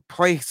to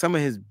play some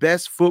of his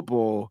best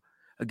football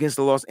against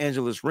the Los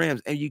Angeles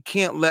Rams, and you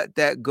can't let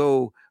that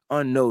go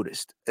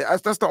unnoticed.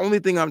 That's the only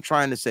thing I'm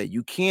trying to say.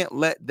 You can't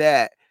let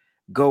that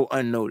go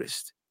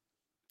unnoticed.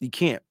 You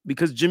can't,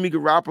 because Jimmy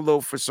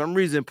Garoppolo, for some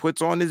reason,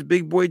 puts on his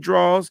big boy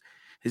draws,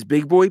 his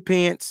big boy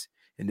pants,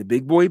 and the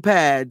big boy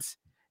pads,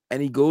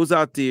 and he goes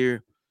out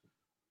there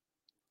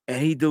and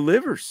he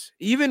delivers.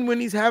 Even when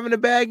he's having a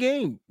bad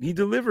game, he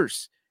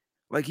delivers.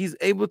 Like, he's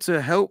able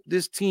to help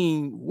this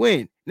team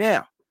win.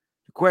 Now,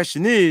 the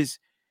question is,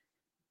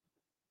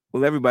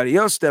 will everybody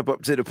else step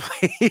up to the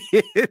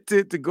plate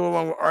to go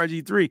along with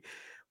RG3?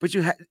 But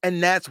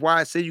and that's why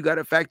I say you got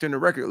to factor in the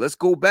record. Let's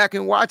go back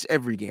and watch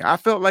every game. I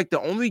felt like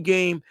the only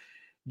game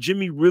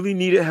Jimmy really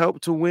needed help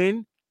to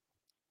win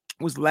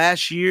was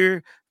last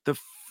year,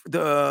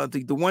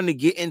 the one to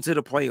get into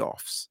the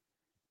playoffs,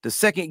 the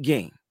second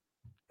game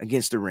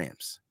against the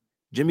Rams.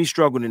 Jimmy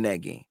struggled in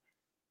that game,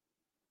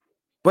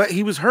 but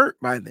he was hurt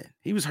by then.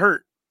 He was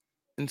hurt.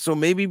 And so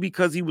maybe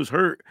because he was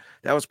hurt,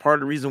 that was part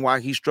of the reason why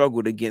he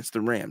struggled against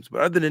the Rams.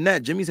 But other than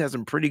that, Jimmy's had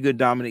some pretty good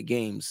dominant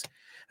games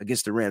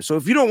against the Rams. So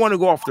if you don't want to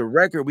go off the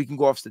record, we can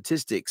go off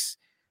statistics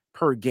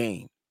per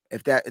game,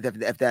 if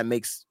that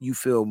makes you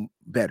feel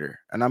better.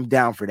 And I'm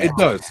down for that.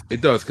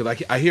 It does.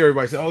 Because I hear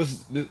everybody say, oh,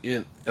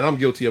 and I'm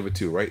guilty of it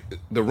too, right?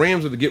 The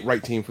Rams are the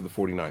get-right team for the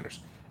 49ers.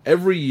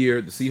 Every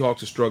year, the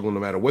Seahawks are struggling no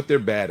matter what they're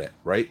bad at,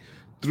 right?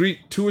 2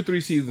 or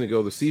 3 seasons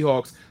ago, the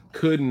Seahawks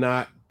could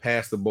not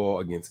pass the ball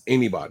against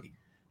anybody.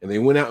 And they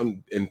went out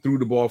and threw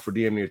the ball for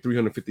damn near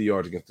 350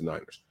 yards against the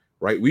Niners,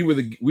 right?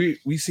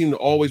 We seem to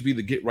always be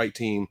the get-right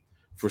team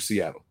for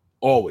Seattle,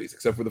 always,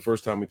 except for the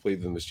first time we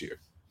played them this year,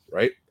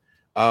 right?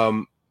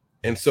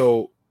 And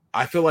so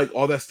I feel like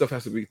all that stuff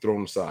has to be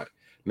thrown aside.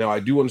 Now, I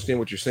do understand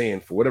what you're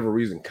saying. For whatever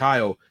reason,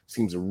 Kyle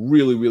seems to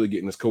really, really get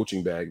in his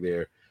coaching bag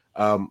there.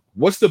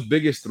 What's the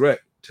biggest threat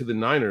to the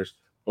Niners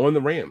on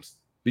the Rams?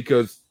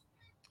 Because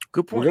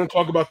good point. We're going to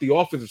talk about the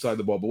offensive side of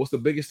the ball, but what's the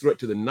biggest threat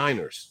to the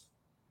Niners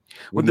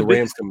when the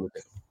Rams come with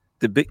it?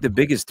 The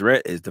biggest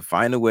threat is to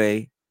find a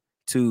way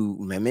to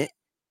limit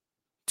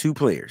 2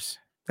 players.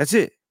 That's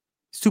it.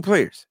 It's 2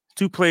 players.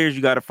 2 players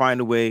you got to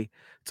find a way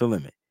to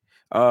limit.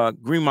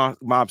 Green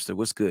Mobster,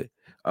 what's good?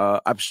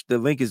 The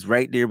link is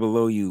right there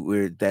below you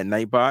where that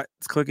Nightbot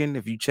is clicking.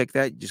 If you check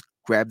that, just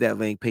grab that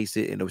link, paste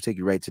it, and it'll take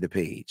you right to the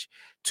page.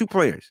 2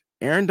 players,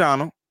 Aaron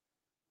Donald,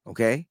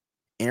 okay?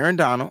 Aaron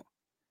Donald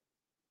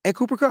and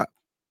Cooper Kupp.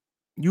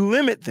 You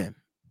limit them,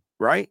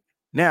 right?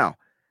 Now,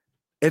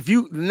 if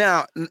you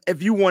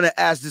want to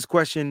ask this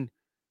question,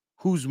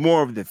 who's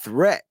more of the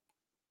threat,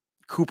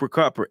 Cooper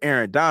Kupp or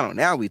Aaron Donald?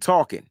 Now we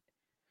talking.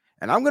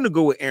 And I'm going to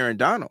go with Aaron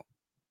Donald.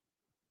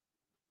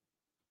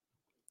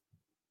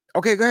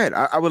 Okay, go ahead.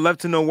 I would love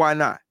to know why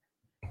not.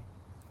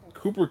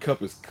 Cooper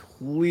Kupp is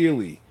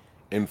clearly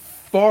and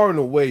far and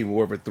away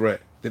more of a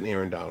threat than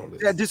Aaron Donald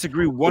is. I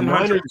disagree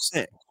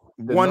 100%.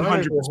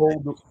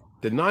 100%.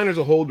 The Niners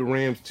will hold the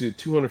Rams to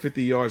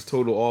 250 yards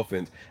total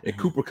offense, and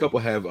Cooper Kupp will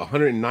have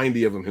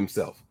 190 of them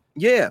himself.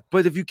 Yeah,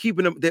 but if you keep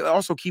them, they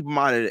also keep him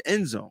out of the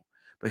end zone.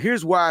 But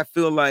here's why I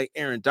feel like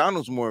Aaron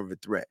Donald's more of a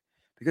threat.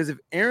 Because if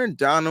Aaron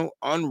Donald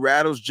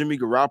unrattles Jimmy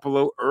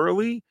Garoppolo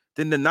early,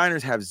 then the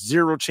Niners have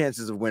 0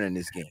 chances of winning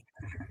this game.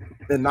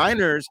 The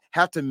Niners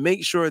have to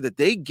make sure that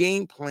they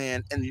game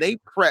plan and they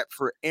prep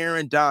for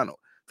Aaron Donald.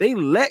 They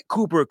let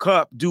Cooper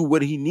Kupp do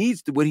what he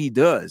needs to, what he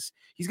does.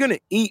 He's going to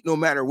eat no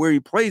matter where he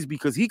plays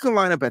because he can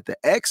line up at the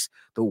X,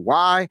 the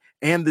Y,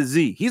 and the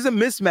Z. He's a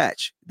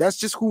mismatch. That's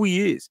just who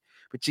he is.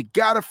 But you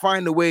got to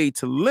find a way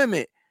to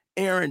limit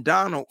Aaron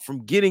Donald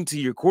from getting to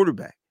your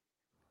quarterback.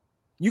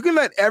 You can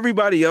let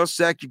everybody else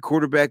sack your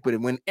quarterback, but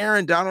when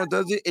Aaron Donald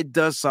does it, it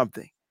does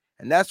something.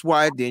 And that's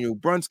why Daniel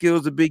Brunskill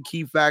is a big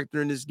key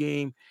factor in this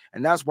game.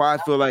 And that's why I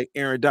feel like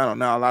Aaron Donald.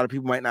 Now, a lot of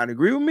people might not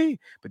agree with me,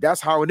 but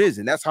that's how it is.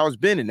 And that's how it's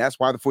been. And that's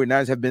why the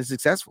 49ers have been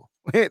successful.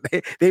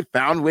 They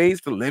found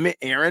ways to limit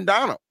Aaron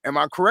Donald. Am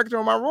I correct or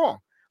am I wrong?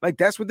 Like,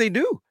 that's what they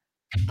do.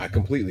 I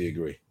completely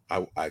agree.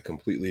 I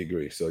completely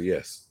agree. So,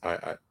 yes,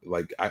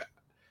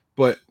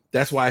 but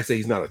that's why I say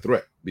he's not a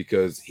threat,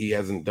 because he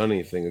hasn't done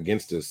anything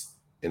against us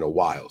in a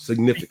while.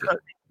 Significant.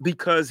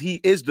 Because he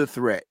is the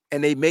threat.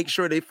 And they make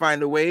sure they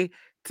find a way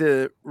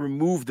to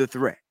remove the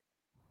threat.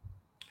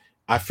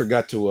 I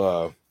forgot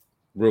to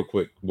real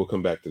quick, we'll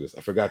come back to this.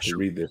 I forgot to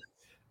read this.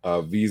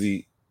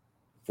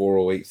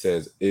 VZ408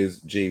 says, is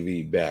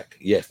JV back?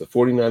 Yes, the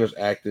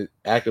 49ers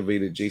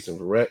activated Jason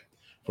Verrett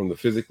from the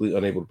physically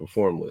unable to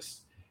perform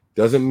list.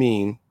 Doesn't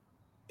mean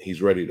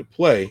he's ready to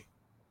play,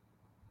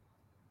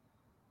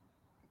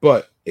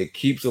 but it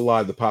keeps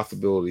alive the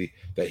possibility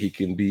that he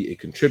can be a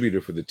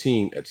contributor for the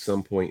team at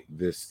some point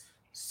this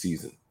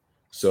season.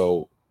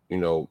 So,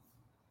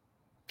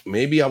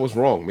 maybe I was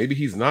wrong. Maybe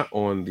he's not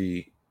on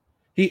the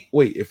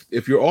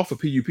if you're off of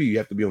PUP, you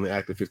have to be on the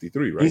active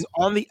 53, right? He's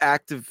on the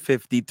active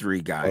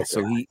 53, guys. Okay.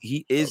 So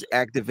he is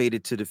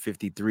activated to the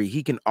 53.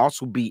 He can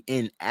also be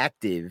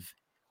inactive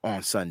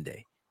on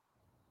Sunday.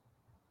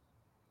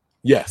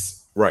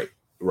 Yes, right.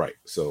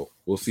 So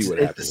we'll see what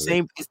happens.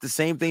 It's the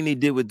same thing they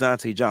did with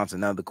Dante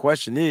Johnson. Now the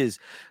question is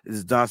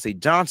Dante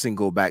Johnson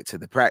go back to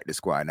the practice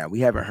squad? Now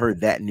we haven't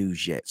heard that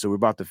news yet, so we're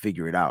about to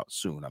figure it out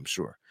soon, I'm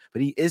sure.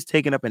 But he is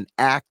taking up an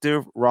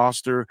active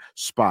roster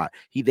spot.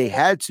 They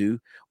had to,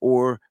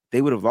 or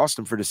they would have lost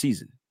him for the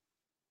season.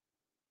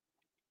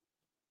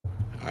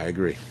 I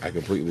agree. I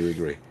completely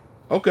agree.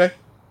 Okay.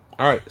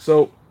 All right.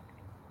 So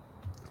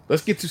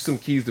let's get to some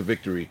keys to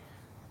victory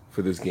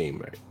for this game,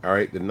 right? All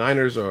right. The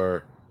Niners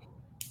are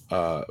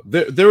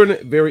they're in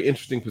a very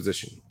interesting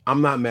position.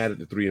 I'm not mad at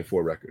the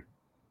 3-4 record.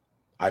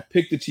 I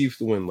picked the Chiefs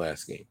to win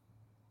last game.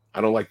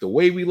 I don't like the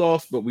way we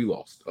lost, but we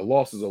lost. A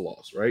loss is a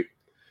loss, right?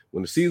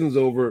 When the season's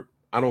over,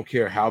 I don't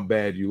care how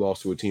bad you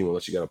lost to a team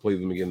unless you got to play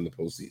them again in the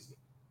postseason.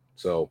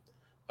 So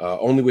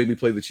only way we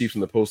play the Chiefs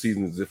in the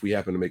postseason is if we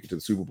happen to make it to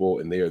the Super Bowl,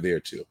 and they are there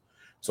too.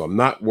 So I'm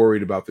not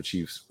worried about the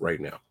Chiefs right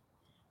now.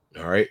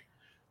 All right.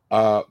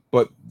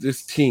 But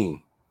this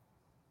team,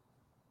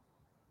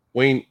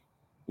 Wayne,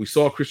 we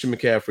saw Christian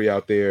McCaffrey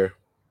out there.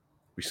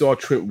 We saw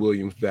Trent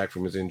Williams back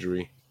from his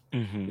injury.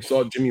 Mm-hmm. We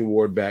saw Jimmy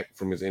Ward back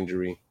from his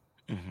injury.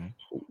 Mm-hmm.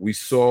 We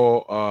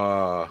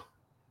saw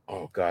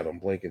oh God, I'm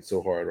blanking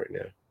so hard right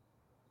now.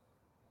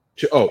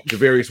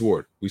 Javarius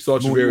Ward. We saw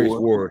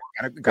Javarius Ward.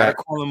 Gotta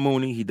call him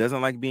Mooney. He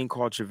doesn't like being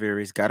called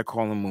Javarius. Gotta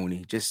call him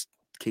Mooney, just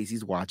in case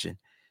he's watching.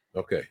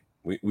 Okay.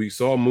 We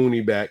saw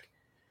Mooney back.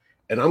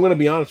 And I'm gonna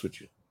be honest with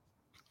you.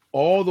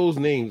 All those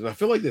names, and I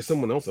feel like there's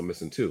someone else I'm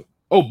missing too.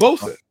 Oh,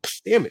 Bosa.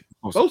 Damn it.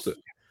 Bosa.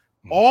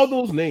 All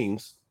those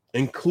names,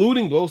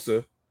 including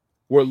Bosa,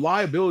 were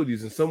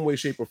liabilities in some way,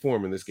 shape, or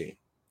form in this game.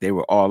 They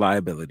were all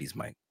liabilities,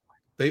 Mike.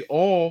 They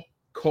all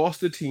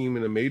cost the team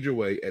in a major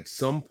way at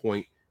some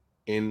point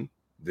in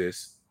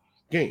this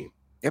game.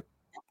 Yep.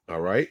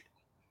 All right.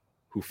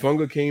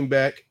 Hufanga came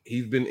back.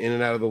 He's been in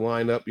and out of the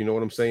lineup. You know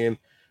what I'm saying?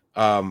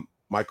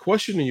 My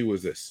question to you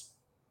is this.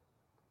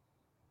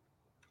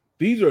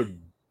 These are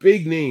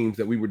big names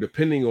that we were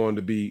depending on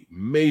to be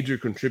major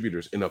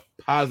contributors in a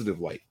positive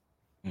light.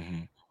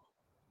 Mm-hmm.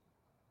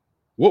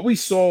 What we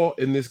saw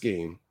in this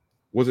game,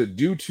 was it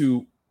due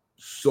to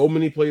so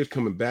many players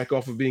coming back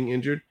off of being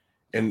injured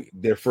and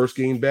their first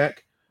game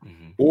back,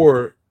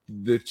 or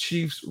the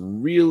Chiefs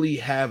really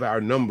have our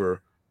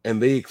number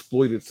and they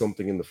exploited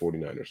something in the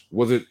 49ers?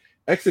 Was it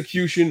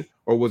execution,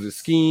 or was it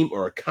scheme,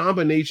 or a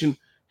combination?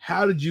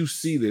 How did you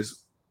see this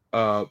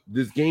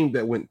game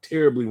that went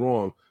terribly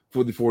wrong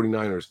for the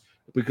 49ers?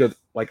 Because,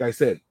 like I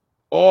said,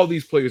 all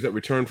these players that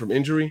returned from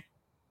injury,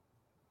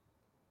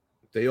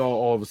 they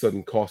all of a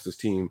sudden cost this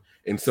team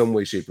in some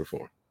way, shape, or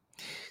form.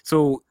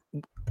 So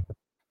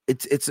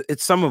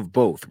it's some of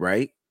both,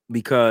 right?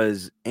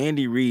 Because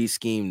Andy Reid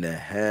schemed the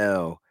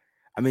hell.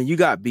 I mean, you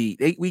got beat.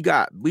 We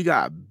got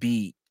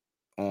beat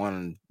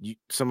on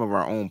some of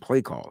our own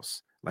play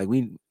calls. Like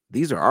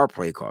these are our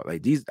play calls.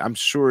 Like these, I'm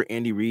sure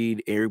Andy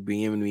Reid, Eric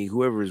Bieniemy,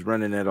 whoever is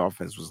running that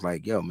offense was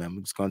like, "Yo, man,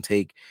 I'm just gonna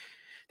take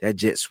that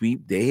jet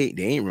sweep. They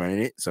ain't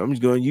running it, so I'm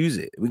just gonna use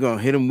it. We're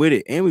gonna hit them with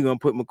it, and we're gonna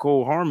put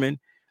McCole Harmon,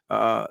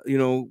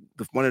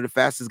 one of the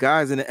fastest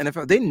guys in the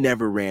NFL. They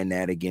never ran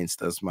that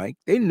against us, Mike.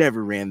 They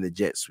never ran the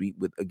jet sweep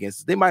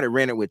against us. They might have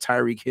ran it with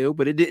Tyreek Hill,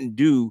 but it didn't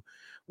do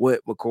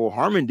what McCole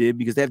Harmon did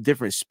because they have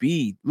different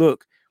speed.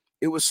 Look,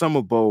 it was some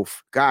of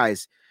both.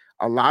 Guys,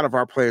 a lot of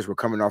our players were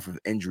coming off of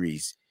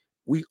injuries.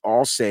 we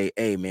all say,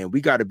 hey, man,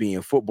 we got to be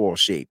in football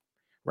shape,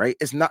 right?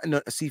 It's not,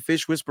 see,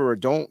 Fish Whisperer,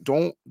 don't.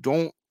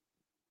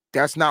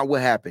 That's not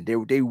what happened.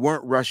 They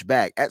weren't rushed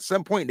back. At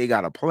some point, they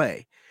got to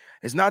play.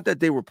 It's not that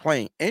they were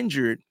playing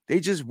injured. They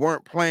just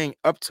weren't playing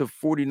up to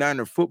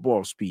 49er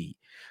football speed.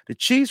 The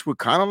Chiefs were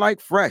kind of like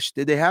fresh.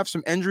 Did they have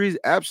some injuries?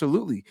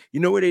 Absolutely.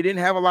 You know where they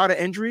didn't have a lot of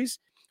injuries?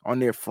 On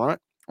their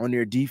front, on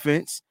their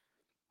defense.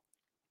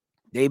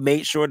 They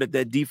made sure that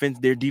their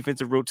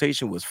defensive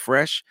rotation was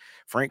fresh.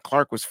 Frank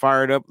Clark was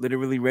fired up,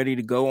 literally ready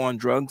to go on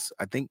drugs.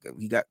 I think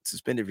he got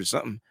suspended for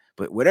something.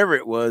 But whatever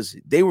it was,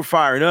 they were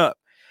fired up.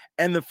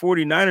 And the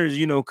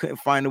 49ers, couldn't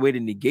find a way to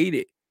negate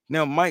it.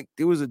 Now, Mike,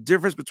 there was a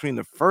difference between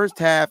the first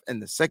half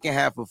and the second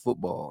half of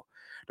football.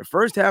 The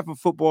first half of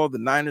football, the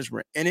Niners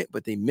were in it,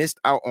 but they missed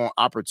out on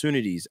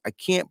opportunities. I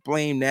can't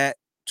blame that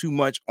too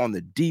much on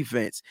the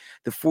defense.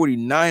 The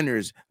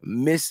 49ers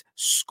missed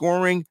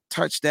scoring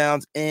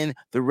touchdowns in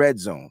the red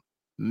zone.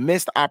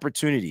 Missed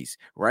opportunities,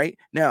 right?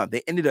 Now,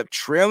 they ended up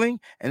trailing,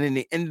 and then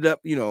they ended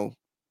up,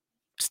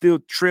 still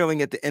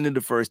trailing at the end of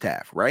the first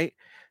half, right?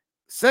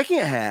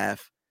 Second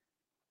half,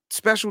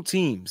 special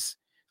teams,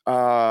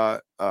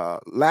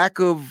 lack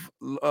of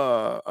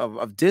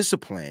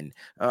discipline,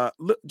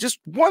 just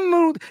one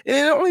little,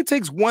 and it only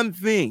takes one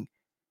thing.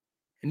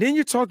 And then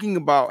you're talking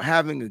about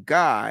having a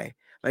guy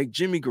like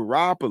Jimmy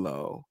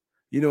Garoppolo,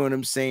 you know what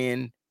I'm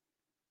saying,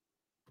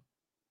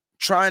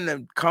 trying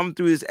to come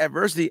through this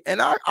adversity.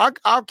 And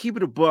I'll keep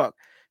it a buck.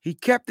 He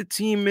kept the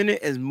team in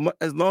it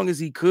as long as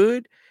he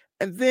could,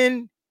 and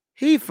then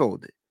he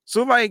folded.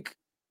 So, like,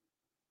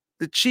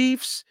 the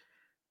Chiefs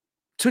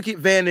took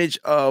advantage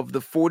of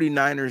the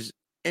 49ers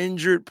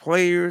injured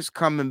players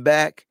coming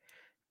back.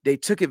 They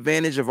took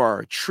advantage of our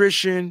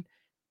attrition,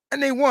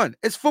 and they won.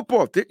 It's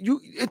football.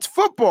 It's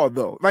football,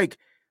 though. Like,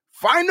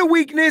 find the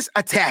weakness,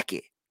 attack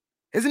it.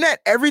 Isn't that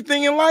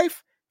everything in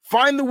life?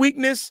 Find the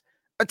weakness,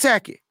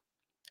 attack it.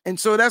 And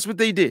so that's what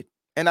they did.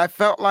 And I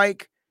felt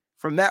like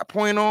from that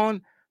point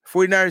on,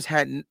 49ers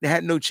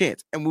had no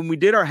chance. And when we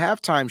did our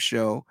halftime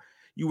show,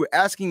 you were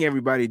asking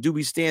everybody, do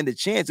we stand a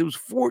chance? It was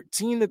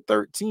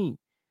 14-13.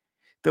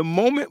 The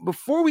moment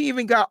before we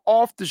even got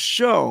off the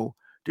show,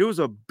 there was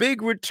a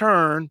big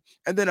return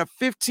and then a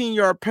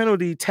 15-yard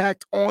penalty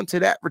tacked onto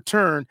that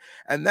return.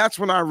 And that's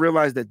when I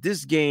realized that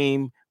this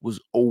game was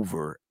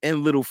over.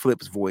 In Little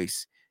Flip's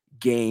voice,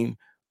 game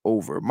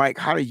over. Mike,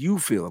 how do you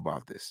feel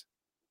about this?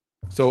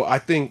 So I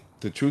think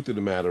the truth of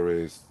the matter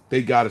is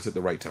they got us at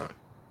the right time.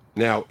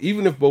 Now,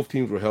 even if both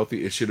teams were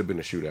healthy, it should have been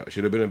a shootout. It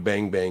should have been a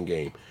bang-bang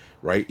game,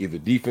 right? Either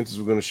defenses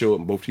were going to show up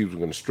and both teams were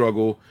going to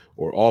struggle,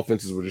 or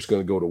offenses were just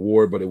going to go to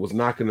war, but it was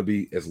not going to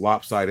be as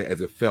lopsided as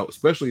it felt,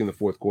 especially in the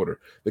fourth quarter.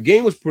 The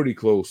game was pretty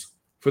close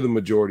for the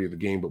majority of the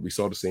game, but we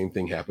saw the same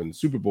thing happen in the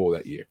Super Bowl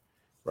that year,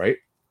 right?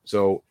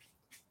 So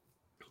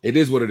it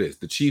is what it is.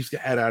 The Chiefs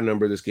had our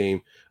number this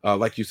game.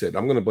 Like you said,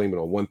 I'm going to blame it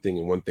on one thing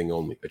and one thing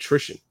only: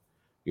 attrition.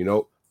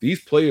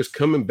 These players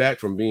coming back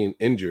from being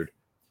injured,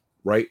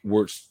 right,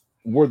 were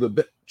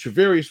the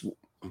Travarius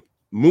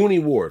Mooney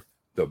Ward,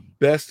 the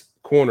best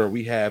corner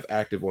we have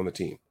active on the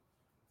team.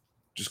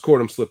 Just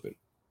caught him slipping,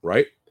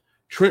 right?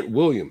 Trent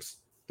Williams,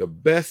 the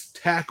best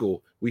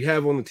tackle we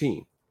have on the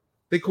team.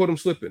 They caught him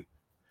slipping.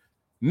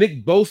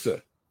 Nick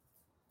Bosa,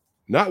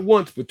 not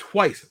once, but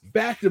twice,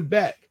 back to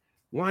back,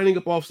 lining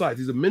up off sides.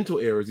 These are mental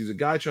errors. He's a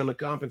guy trying to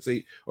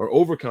compensate or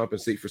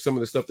overcompensate for some of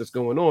the stuff that's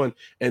going on.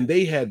 And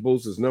they had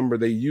Bosa's number.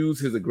 They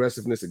used his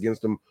aggressiveness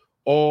against him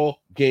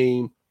all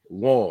game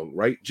long,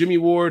 right? Jimmy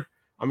Ward,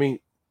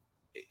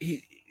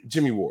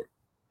 Jimmy Ward.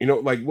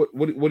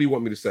 What do you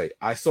want me to say?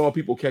 I saw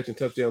people catching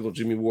touchdowns on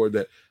Jimmy Ward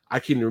that I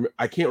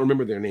can't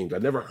remember their names. I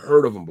never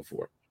heard of them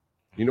before.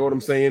 You know what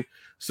I'm saying?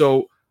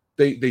 So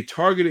they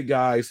targeted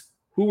guys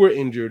who were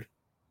injured,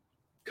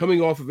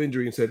 coming off of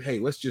injury, and said, hey,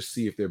 let's just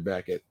see if they're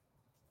back at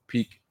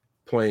peak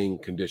playing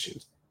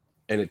conditions.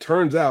 And it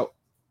turns out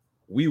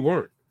we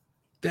weren't.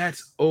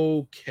 That's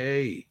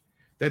okay.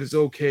 That is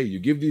okay. You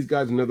give these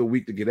guys another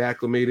week to get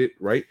acclimated,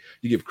 right?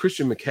 You give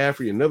Christian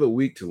McCaffrey another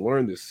week to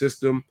learn the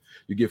system.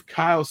 You give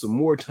Kyle some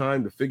more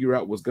time to figure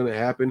out what's going to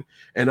happen.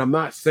 And I'm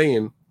not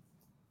saying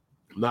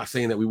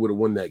that we would have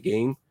won that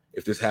game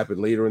if this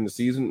happened later in the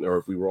season or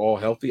if we were all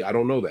healthy. I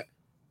don't know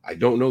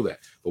that.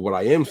 But what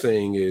I am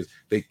saying is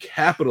they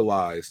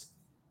capitalized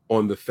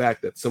on the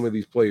fact that some of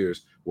these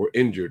players were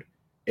injured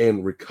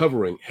and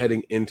recovering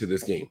heading into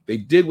this game. They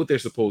did what they're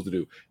supposed to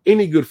do.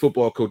 Any good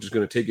football coach is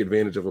going to take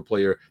advantage of a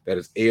player that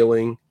is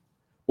ailing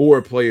or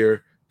a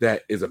player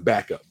that is a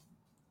backup.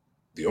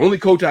 The only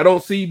coach I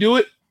don't see do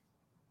it,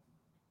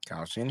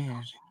 Kyle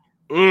Shanahan.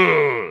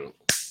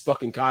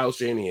 Fucking Kyle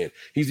Shanahan.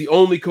 He's the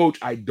only coach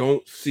I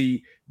don't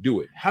see do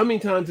it. How many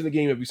times in the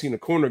game have you seen a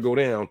corner go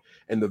down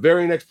and the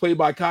very next play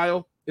by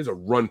Kyle is a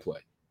run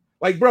play?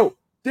 Like, bro,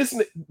 this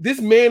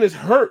man is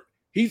hurt.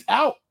 He's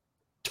out.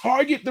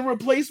 Target the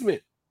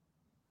replacement.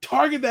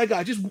 Target that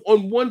guy just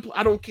on one play.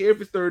 I don't care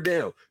if it's third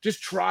down.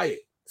 Just try it.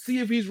 See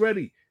if he's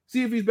ready.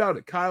 See if he's about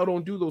it. Kyle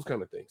don't do those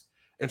kind of things.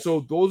 And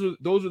so those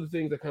are the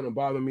things that kind of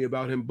bother me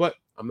about him, but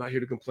I'm not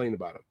here to complain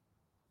about him.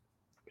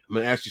 I'm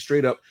going to ask you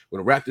straight up. I'm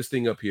going to wrap this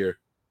thing up here.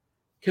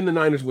 Can the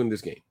Niners win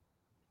this game?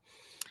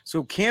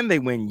 So can they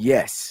win?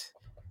 Yes.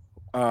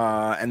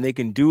 And they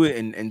can do it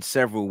in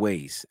several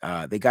ways.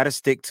 They got to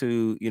stick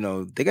to,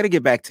 they got to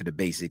get back to the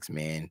basics,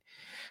 man.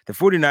 The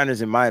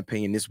 49ers, in my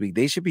opinion, this week,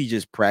 they should be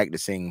just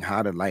practicing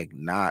how to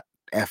not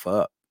F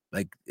up.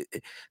 The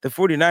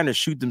 49ers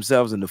shoot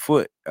themselves in the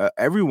foot.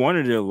 Every one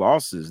of their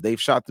losses,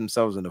 they've shot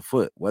themselves in the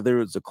foot, whether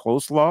it's a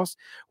close loss,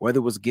 whether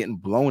it was getting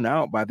blown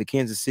out by the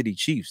Kansas City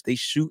Chiefs. They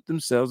shoot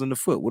themselves in the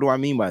foot. What do I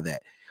mean by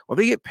that? Well,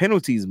 they get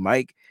penalties,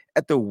 Mike,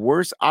 at the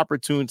worst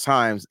opportune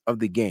times of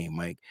the game,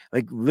 Mike,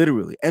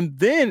 literally. And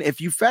then if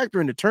you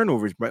factor in the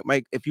turnovers,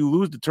 Mike, if you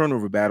lose the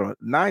turnover battle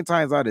 9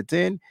 times out of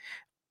 10,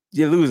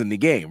 you're losing the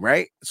game,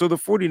 right? So the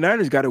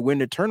 49ers got to win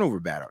the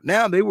turnover battle.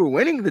 Now, they were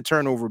winning the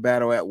turnover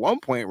battle at one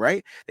point,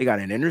 right? They got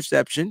an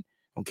interception,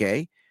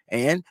 okay?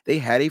 And they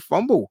had a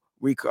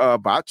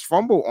botched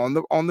fumble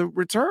on the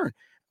return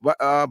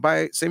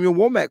by Samuel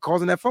Womack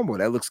causing that fumble.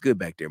 That looks good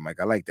back there, Mike.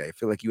 I like that. I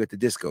feel like you at the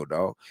disco,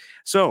 dog.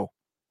 So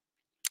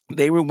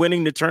they were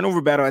winning the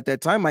turnover battle at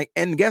that time, Mike.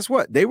 And guess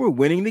what? They were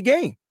winning the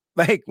game.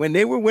 When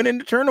they were winning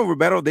the turnover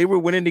battle, they were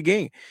winning the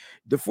game.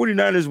 The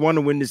 49ers want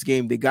to win this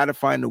game. They got to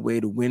find a way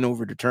to win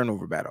over the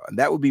turnover battle. And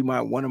that would be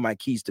one of my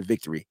keys to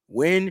victory.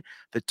 Win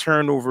the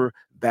turnover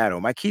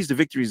battle. My keys to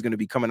victory is going to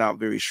be coming out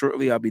very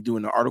shortly. I'll be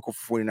doing an article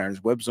for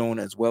 49ers Web Zone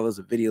as well as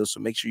a video. So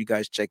make sure you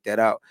guys check that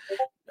out.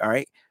 All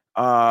right.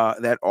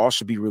 That all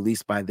should be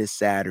released by this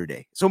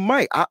Saturday. So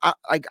Mike,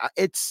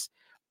 it's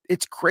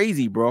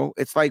crazy, bro.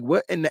 It's like,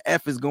 what in the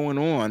F is going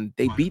on?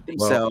 They beat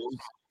themselves.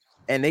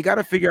 And they got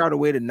to figure out a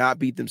way to not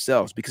beat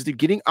themselves because they're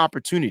getting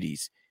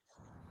opportunities.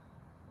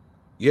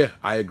 Yeah,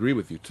 I agree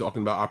with you.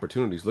 Talking about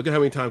opportunities. Look at how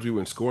many times we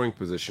were in scoring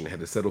position, had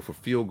to settle for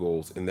field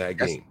goals in that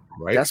game,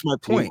 right? That's my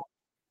point.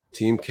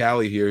 Team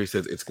Cali here, he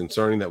says it's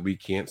concerning that we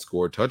can't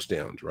score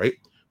touchdowns, right?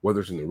 Whether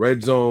it's in the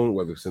red zone,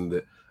 whether it's in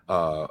the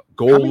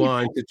goal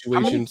line situations.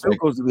 How many field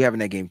goals did we have in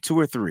that game? 2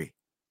 or 3?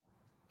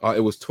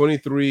 It was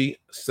 23,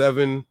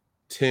 7,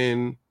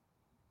 10.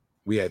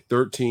 We had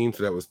 13,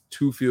 so that was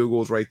 2 field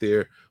goals right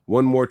there.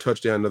 1 more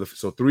touchdown,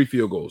 so 3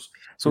 field goals.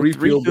 So 3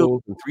 field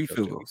goals and 3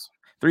 field goals.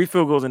 3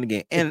 field goals in the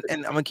game. And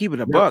I'm gonna keep it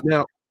a buck.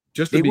 Now,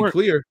 just to be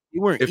clear,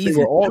 if they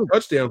were all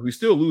touchdowns, we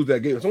still lose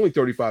that game. It's only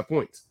 35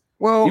 points.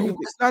 Well,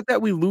 it's not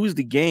that we lose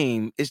the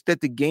game, it's that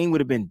the game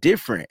would have been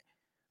different.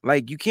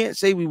 You can't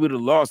say we would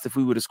have lost if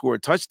we would have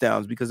scored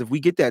touchdowns, because if we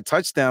get that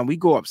touchdown, we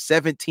go up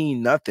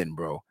 17-0,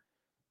 bro.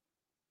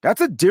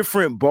 That's a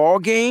different ball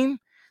game.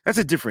 That's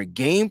a different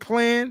game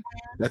plan.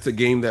 That's a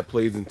game that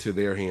plays into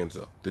their hands,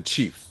 though. The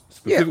Chiefs,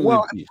 specifically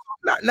the Chiefs.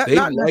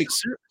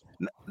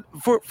 Not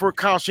for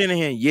Kyle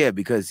Shanahan, yeah,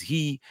 because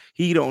he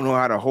don't know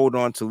how to hold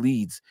on to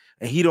leads,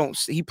 and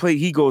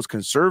he goes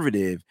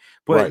conservative.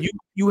 But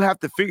you have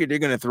to figure they're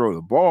gonna throw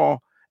the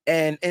ball,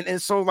 and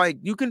so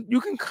you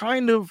can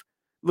kind of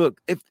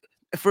look. If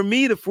for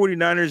me, the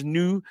 49ers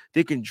knew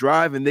they can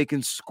drive and they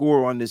can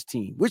score on this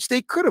team, which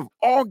they could have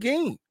all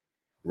game.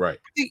 Right.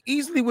 They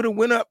easily would have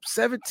went up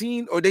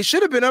 17, or they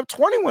should have been up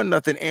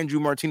 21-0.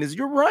 Andrew Martinez,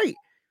 you're right.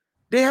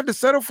 They had to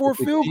settle for a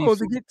field goal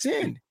to get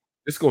 10.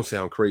 It's going to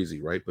sound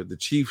crazy, right? But the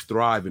Chiefs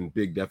thrive in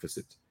big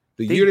deficits.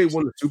 The year they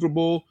won the Super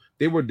Bowl,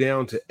 they were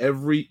down to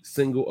every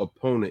single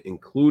opponent,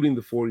 including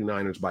the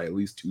 49ers, by at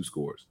least 2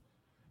 scores.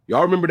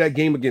 Y'all remember that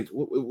game against,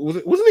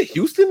 wasn't it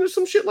Houston or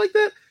some shit like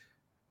that?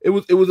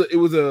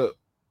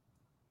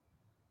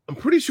 I'm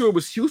pretty sure it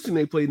was Houston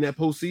they played in that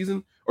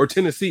postseason, or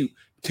Tennessee.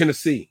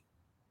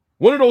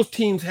 One of those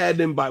teams had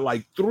them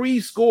by 3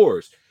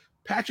 scores.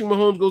 Patrick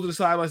Mahomes goes to the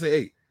sideline and say,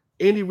 hey,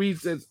 Andy Reid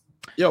says,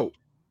 yo,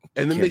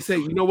 and then they say,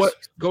 you know what?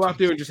 Go out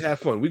there and just have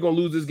fun. We're going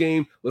to lose this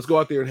game. Let's go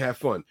out there and have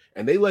fun.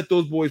 And they let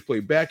those boys play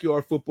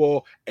backyard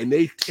football, and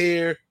they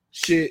tear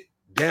shit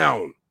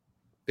down.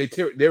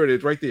 There it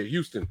is right there,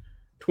 Houston,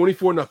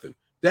 24-0.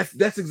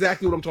 That's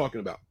exactly what I'm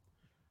talking about.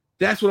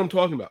 That's what I'm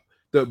talking about.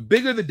 The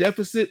bigger the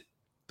deficit,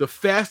 the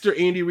faster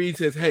Andy Reid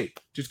says, hey,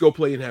 just go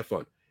play and have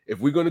fun. If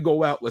we're going to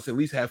go out, let's at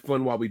least have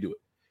fun while we do it.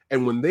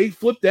 And when they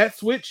flip that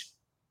switch,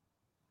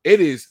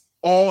 it is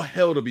all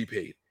hell to be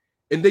paid.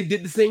 And they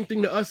did the same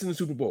thing to us in the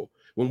Super Bowl.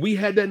 When we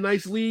had that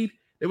nice lead,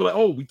 they were like,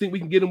 oh, we think we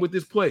can get him with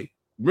this play.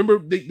 Remember,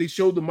 they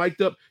showed the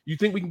mic'd up, you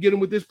think we can get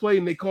him with this play?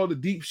 And they called a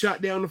deep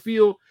shot down the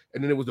field.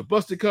 And then it was a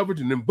busted coverage.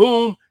 And then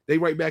boom, they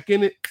right back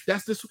in it.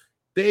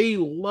 They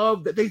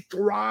love that. They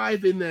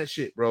thrive in that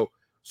shit, bro.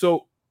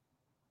 So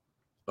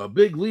a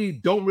big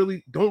lead don't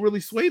really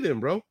sway them,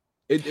 bro.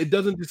 It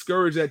doesn't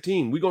discourage that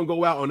team. We're going to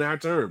go out on our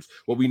terms.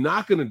 What we're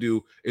not going to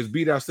do is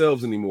beat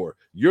ourselves anymore.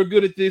 You're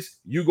good at this.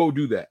 You go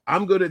do that.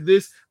 I'm good at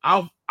this.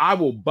 I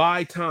will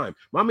buy time.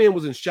 My man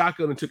was in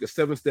shotgun and took a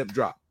 7-step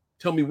drop.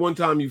 Tell me one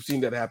time you've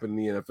seen that happen in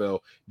the NFL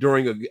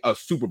during a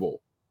Super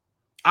Bowl.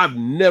 I've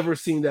never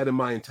seen that in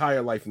my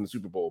entire life in the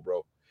Super Bowl,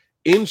 bro.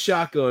 In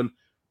shotgun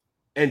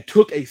and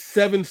took a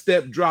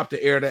 7-step drop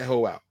to air that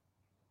hoe out.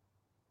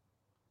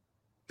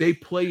 They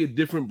play a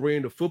different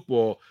brand of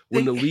football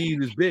when the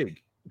lead is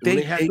big.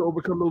 They have to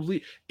overcome those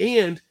leads.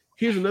 And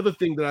here's another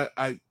thing that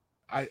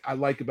I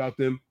like about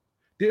them.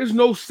 There's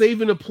no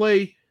saving a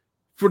play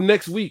for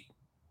next week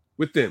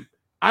with them.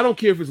 I don't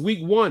care if it's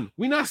week 1.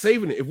 We're not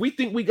saving it. If we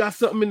think we got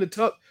something in the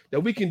tuck that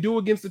we can do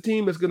against the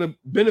team that's going to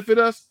benefit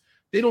us,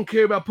 they don't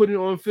care about putting it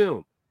on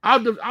film.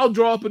 I'll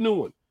draw up a new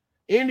one.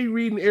 Andy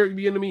Reid and Eric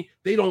Bieniemy,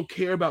 they don't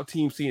care about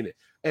teams seeing it.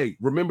 Hey,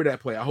 remember that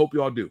play. I hope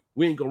y'all do.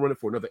 We ain't going to run it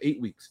for another 8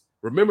 weeks.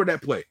 Remember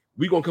that play.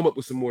 We're going to come up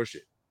with some more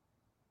shit.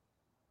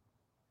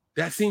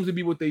 That seems to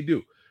be what they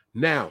do.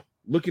 Now,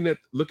 looking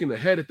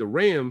ahead at the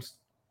Rams,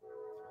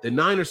 the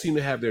Niners seem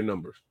to have their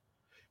numbers.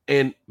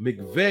 And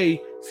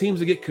McVay seems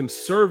to get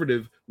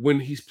conservative when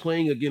he's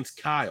playing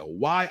against Kyle.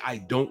 Why? I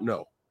don't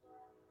know.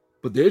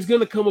 But there's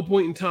going to come a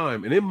point in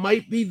time, and it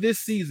might be this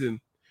season,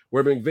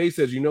 where McVay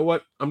says, you know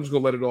what? I'm just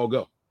going to let it all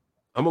go.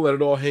 I'm going to let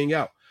it all hang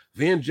out.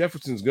 Van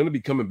Jefferson's going to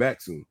be coming back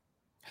soon.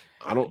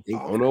 I don't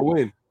know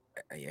when.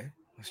 Yeah,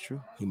 that's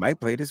true. He might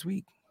play this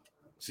week.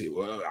 See,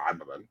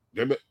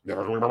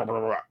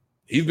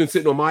 he's been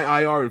sitting on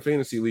my IR in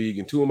fantasy league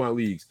and 2 of my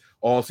leagues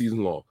all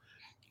season long.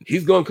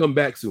 He's going to come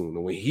back soon.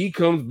 And when he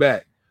comes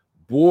back,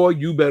 boy,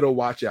 you better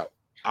watch out.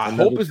 I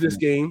hope it's this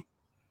game.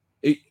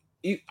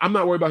 I'm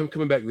not worried about him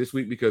coming back this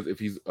week because if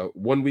he's a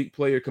 1-week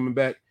player coming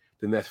back,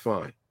 then that's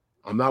fine.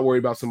 I'm not worried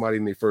about somebody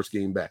in their first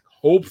game back.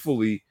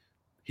 Hopefully,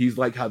 he's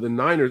like how the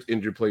Niners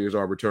injured players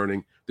are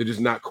returning. They're just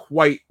not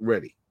quite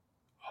ready.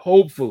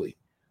 Hopefully.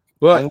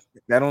 But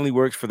that only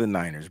works for the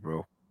Niners,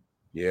 bro.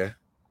 Yeah.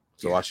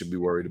 So I should be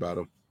worried about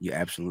him. You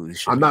absolutely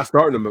should. I'm not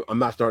starting him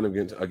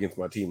against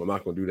my team. I'm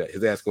not going to do that.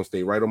 His ass going to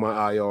stay right on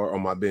my IR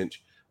on my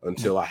bench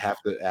until I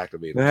have to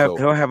activate him.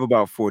 He'll have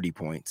about 40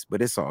 points,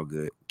 but it's all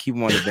good. Keep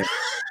him on the bench.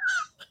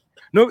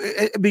 No,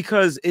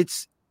 because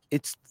it's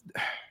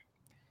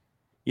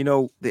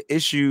the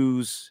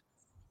issues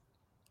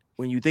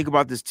when you think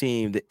about this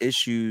team, the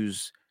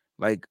issues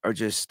are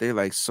just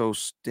they're so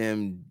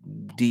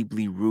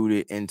deeply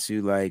rooted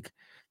into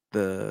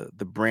the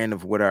brand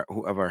of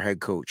our head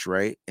coach,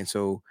 right? And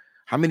so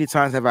how many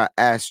times have I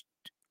asked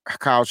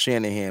Kyle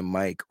Shanahan,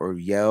 Mike, or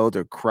yelled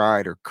or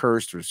cried or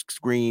cursed or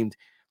screamed,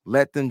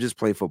 let them just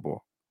play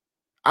football?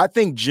 I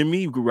think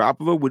Jimmy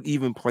Garoppolo would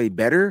even play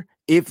better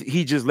if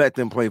he just let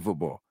them play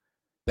football.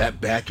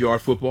 That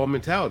backyard football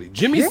mentality.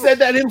 Jimmy said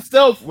that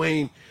himself,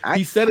 Wayne.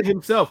 He said it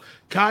himself.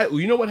 Kyle,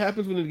 you know what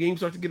happens when the game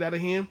starts to get out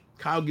of hand?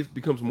 Kyle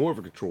becomes more of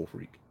a control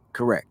freak.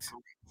 Correct.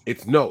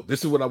 It's no,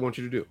 this is what I want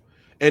you to do.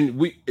 And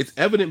it's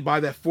evident by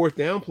that 4th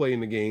down play in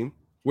the game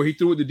where he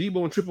threw it to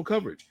Debo in triple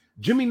coverage.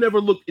 Jimmy never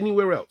looked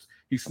anywhere else.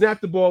 He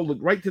snapped the ball,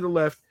 looked right to the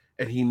left,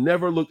 and he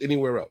never looked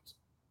anywhere else.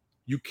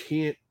 You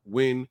can't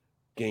win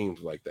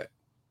games like that.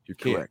 You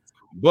can't. Correct.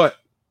 But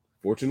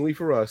fortunately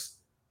for us,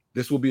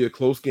 this will be a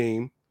close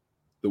game.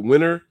 The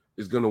winner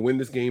is going to win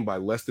this game by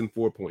less than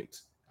 4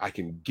 points. I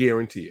can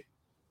guarantee it.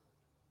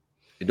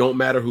 It don't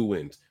matter who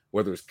wins,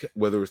 whether it's the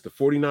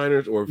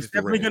 49ers or if it's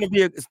definitely going to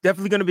be it's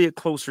definitely going to be a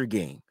closer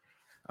game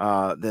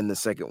than the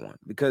second one,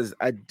 because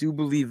I do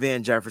believe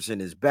Van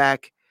Jefferson is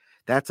back.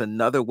 That's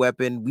another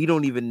weapon. We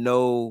don't even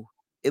know.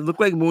 It looked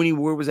like Mooney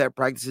Ward was at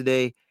practice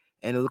today,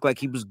 and it looked like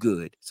he was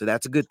good. So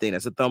that's a good thing.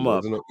 That's a thumb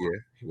up.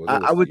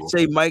 I would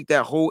say, Mike,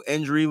 that whole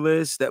injury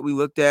list that we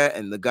looked at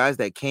and the guys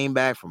that came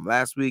back from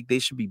last week, they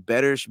should be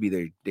better. It should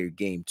be their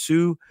game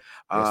 2.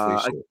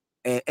 Yes,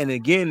 and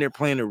again, they're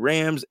playing the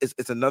Rams.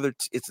 It's another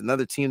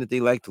team that they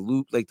like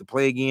to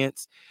play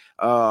against.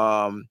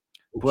 But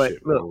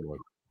look,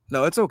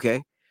 no, it's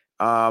okay.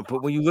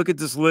 But when you look at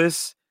this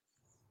list,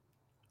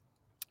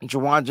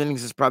 Jauan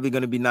Jennings is probably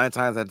going to be 9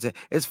 times out of 10.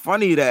 It's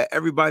funny that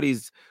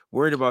everybody's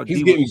worried about.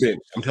 He's getting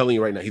benched. I'm telling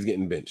you right now, he's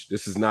getting benched.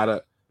 This is not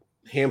a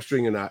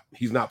hamstring or not.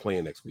 He's not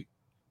playing next week.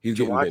 He's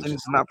getting benched.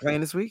 Jennings not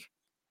playing this week?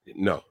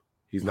 No,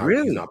 he's not.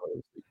 Really? He's not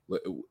playing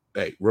this week.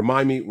 Hey,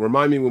 remind me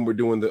when we're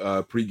doing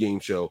the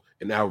pregame show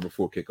an hour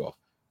before kickoff.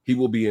 He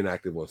will be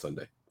inactive on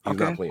Sunday. He's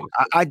not playing.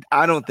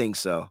 I don't think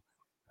so.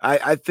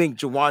 I think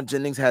Jauan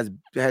Jennings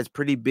has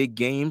pretty big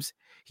games.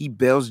 He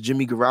bails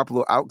Jimmy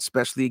Garoppolo out,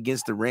 especially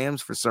against the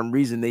Rams. For some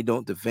reason, they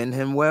don't defend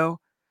him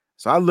well.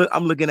 So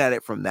I'm looking at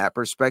it from that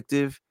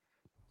perspective.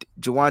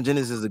 Jauan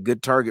Jennings is a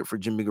good target for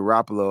Jimmy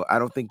Garoppolo. I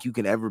don't think you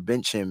can ever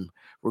bench him,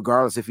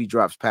 regardless if he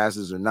drops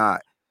passes or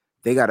not.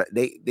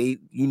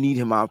 You need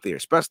him out there,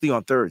 especially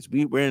on thirds.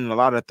 We're in a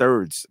lot of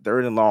third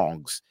and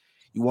longs.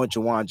 You want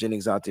Jauan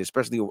Jennings out there,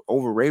 especially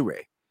over Ray.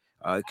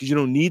 Because you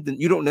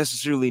don't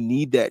necessarily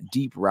need that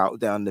deep route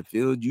down the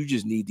field. You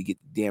just need to get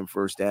the damn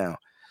first down.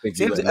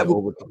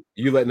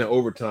 You letting that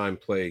overtime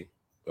play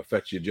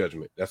affect your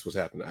judgment. That's what's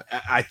happening.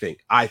 I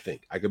think. I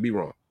could be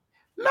wrong.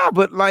 No,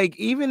 but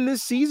even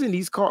this season,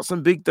 he's caught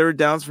some big third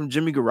downs from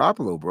Jimmy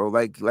Garoppolo, bro.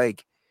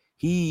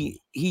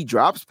 He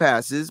drops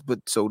passes,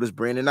 but so does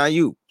Brandon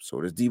Ayuk. So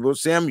does Deebo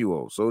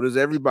Samuel. So does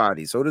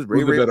everybody. So does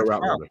Ray. Who's the better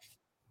route runner?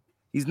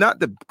 He's not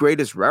the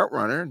greatest route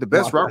runner. The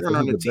best route runner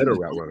on the team. Better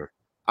route runner.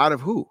 Out of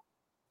who?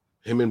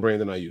 Him and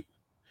Brandon Ayuk.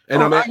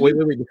 And wait.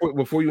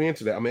 Before you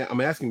answer that,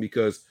 I'm asking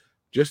because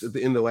just at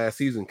the end of last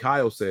season,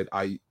 Kyle said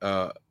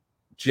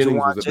Jennings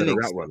was a better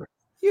route runner.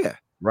 Yeah.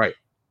 Right.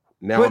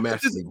 Now I'm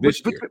asking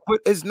this year. But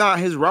it's not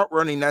his route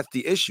running that's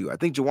the issue. I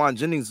think Jauan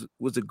Jennings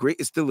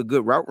is still a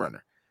good route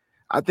runner.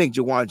 I think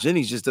Juwan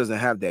Jennings just doesn't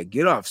have that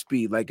get off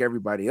speed like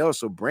everybody else.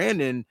 So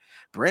Brent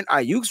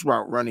Ayuk's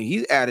route running,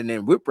 he's adding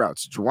in whip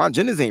routes. Juwan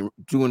Jennings ain't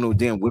doing no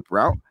damn whip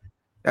route.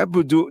 That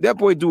boy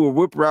do a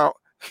whip route.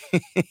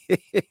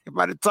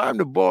 By the time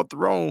the ball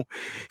thrown,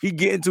 he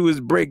get into his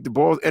break, the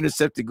ball's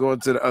intercepted going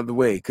to the other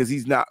way because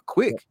he's not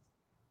quick.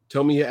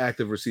 Tell me your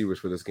active receivers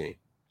for this game.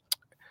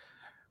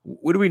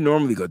 Where do we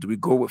normally go? Do we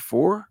go with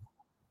 4?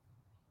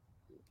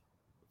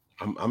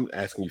 I'm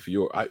asking you for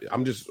your.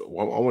 I'm just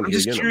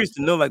curious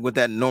to know like what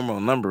that normal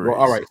number is.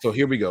 All right, so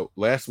here we go.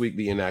 Last week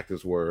the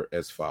inactives were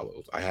as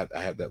follows. I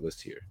have that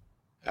list here.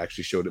 I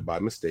actually showed it by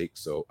mistake,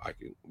 so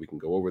we can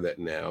go over that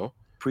now.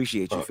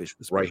 Appreciate you, Fish.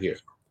 Right here.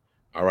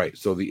 All right,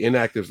 so the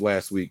inactives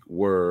last week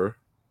were.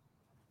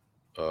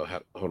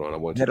 Hold on, I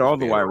want had all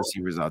the wide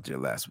receivers out there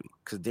last week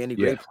because Danny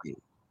Gray played.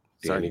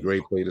 Danny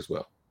Gray played as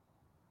well.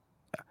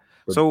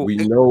 But so we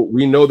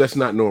know that's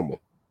not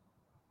normal.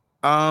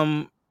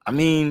 I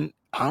mean,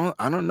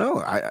 I don't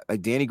know.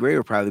 Like Danny Gray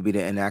would probably be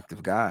the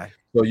inactive guy.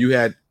 So you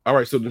had all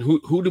right. So then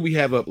who did we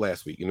have up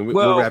last week? And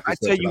I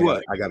tell you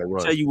what. I got to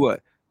run. Tell you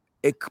what.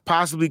 It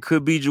possibly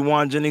could be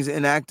Juwan Jennings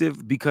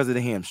inactive because of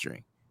the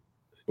hamstring.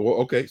 Well,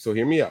 okay. So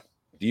hear me out.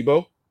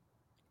 Debo,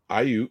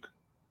 Ayuk,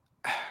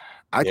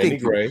 Danny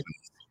Gray.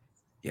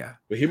 Yeah.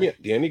 But hear me out.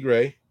 Danny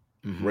Gray,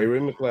 Ray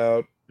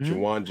McLeod,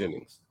 Juwan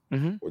Jennings.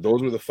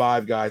 Those were the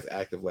 5 guys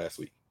active last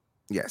week.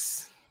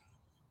 Yes.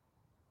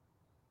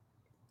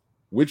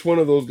 Which one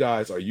of those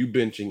guys are you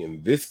benching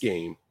in this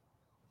game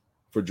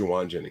for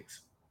Juwan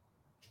Jennings?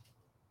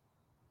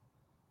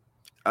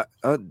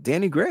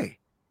 Danny Gray.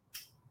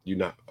 You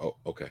not? Oh,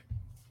 okay.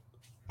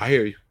 I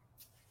hear you.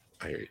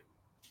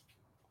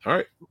 All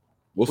right.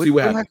 We'll see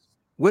what happens.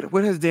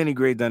 What has Danny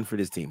Gray done for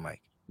this team,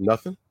 Mike?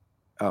 Nothing.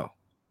 Oh,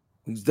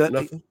 he's done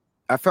nothing.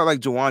 I felt like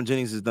Juwan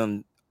Jennings has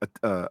done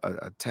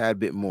a tad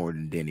bit more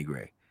than Danny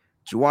Gray.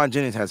 Juwan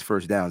Jennings has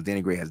first downs.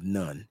 Danny Gray has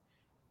none.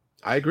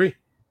 I agree.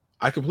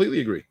 I completely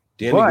agree.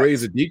 Danny Gray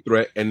is a deep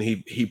threat, and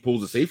he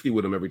pulls a safety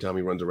with him every time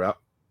he runs a route.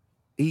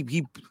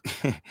 He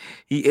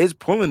is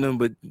pulling them,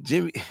 but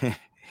Jimmy.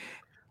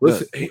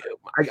 Listen,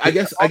 I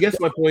guess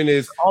my point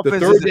is the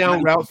third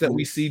down routes that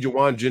we see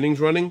Juwan Jennings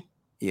running.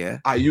 Yeah,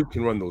 Ayuk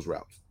can run those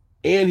routes,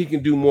 and he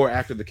can do more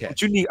after the catch.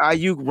 But you need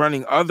Ayuk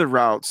running other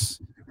routes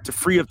to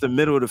free up the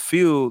middle of the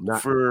field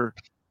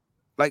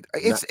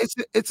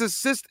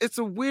it's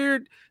a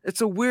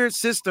weird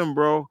system,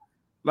 bro.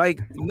 Like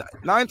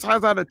 9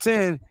 times out of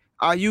 10,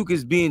 Ayuk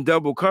is being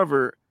double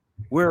covered,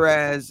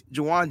 whereas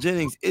Juwan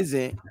Jennings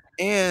isn't,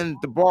 and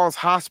the ball's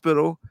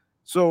hospital.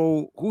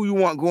 So who you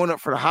want going up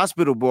for the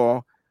hospital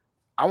ball?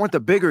 I want the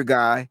bigger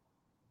guy,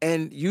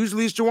 and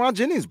usually it's Juwan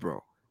Jennings,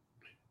 bro.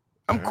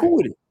 I'm cool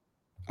with it.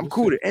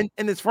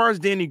 And as far as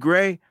Danny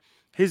Gray,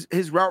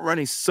 his route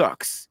running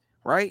sucks,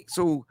 right?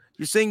 So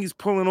you're saying he's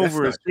pulling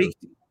over a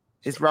safety.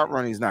 His route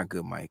running is not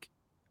good, Mike.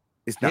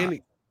 It's not.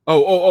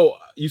 Oh!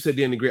 You said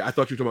Danny Gray. I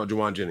thought you were talking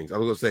about Juwan Jennings. I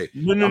was gonna say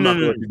no. I'm not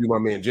going to do my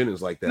man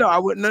Jennings like that. No, I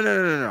would.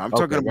 No. I'm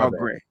talking about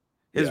Gray.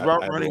 His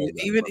route running,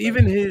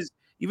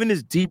 even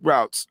his deep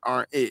routes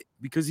aren't it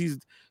because he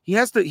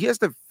has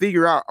to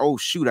figure out. Oh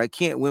shoot, I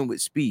can't win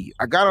with speed.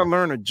 I gotta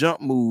learn a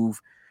jump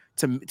move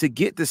to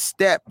get the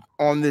step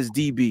on this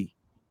DB.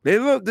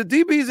 The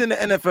DBs in the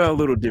NFL a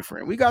little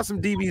different. We got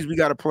some DBs we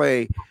got to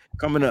play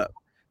coming up.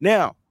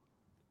 Now,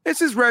 it's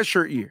his red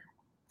shirt year,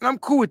 and I'm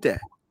cool with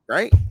that,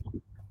 right?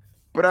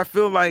 But I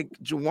feel like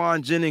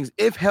Juwan Jennings,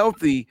 if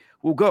healthy,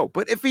 will go.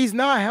 But if he's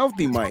not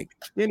healthy, Mike,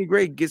 Danny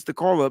Gray gets the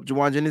call up.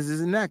 Juwan Jennings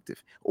is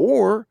inactive,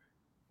 or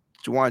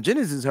Juwan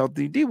Jennings is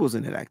healthy. Debo's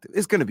inactive.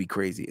 It's gonna be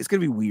crazy. It's gonna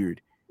be weird.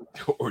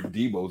 Or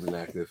Debo's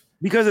inactive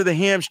because of the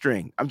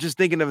hamstring. I'm just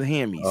thinking of the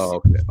hammies. Oh,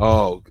 okay.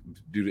 Oh,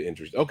 due to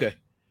injuries. Okay.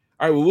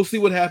 All right. Well, we'll see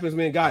what happens,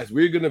 man. Guys,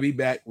 we're going to be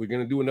back. We're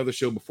going to do another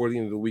show before the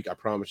end of the week. I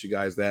promise you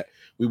guys that.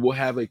 We will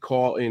have a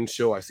call-in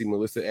show. I see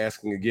Melissa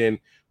asking again.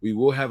 We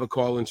will have a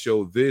call-in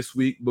show this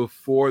week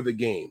before the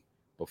game.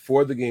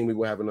 Before the game, we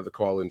will have another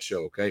call-in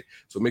show, okay?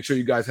 So make sure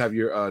you guys have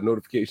your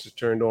notifications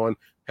turned on.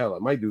 Hell, I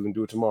might even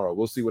do it tomorrow.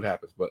 We'll see what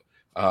happens. But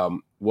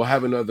we'll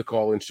have another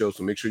call-in show,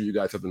 so make sure you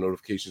guys have the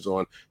notifications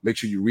on. Make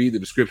sure you read the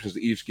descriptions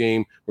of each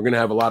game. We're going to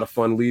have a lot of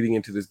fun leading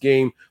into this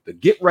game, the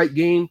get-right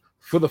game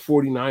for the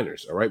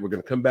 49ers, all right? We're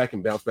going to come back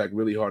and bounce back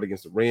really hard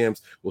against the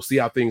Rams. We'll see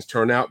how things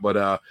turn out,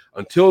 but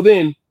until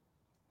then,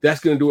 that's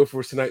going to do it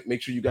for us tonight.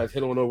 Make sure you guys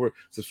head on over,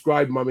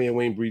 subscribe to my man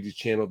Wayne Breezy's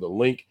channel. The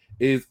link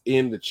is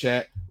in the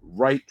chat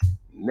right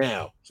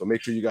now, so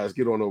make sure you guys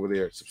get on over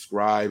there,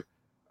 subscribe,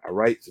 all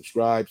right?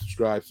 Subscribe.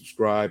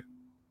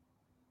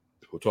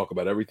 We'll talk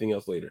about everything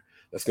else later.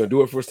 That's going to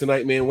do it for us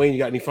tonight, man. Wayne, you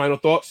got any final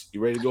thoughts?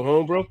 You ready to go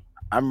home, bro?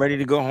 I'm ready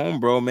to go home,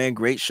 bro, man.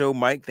 Great show,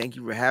 Mike. Thank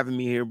you for having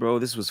me here, bro.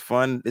 This was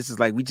fun. This is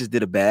like we just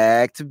did a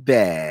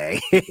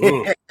back-to-back.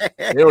 They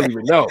don't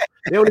even know.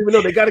 They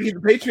got to get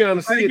the Patreon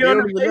to see it. They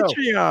don't even know.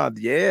 Patreon.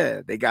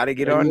 Yeah, they got to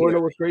get on. You want to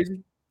know what's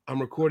crazy?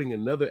 I'm recording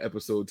another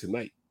episode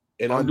tonight.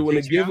 And I'm doing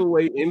a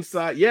giveaway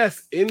inside.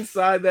 Yes,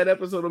 inside that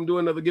episode, I'm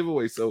doing another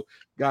giveaway. So,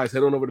 guys,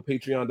 head on over to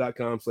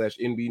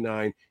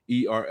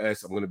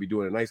patreon.com/NB9ERS. I'm going to be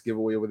doing a nice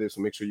giveaway over there.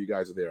 So make sure you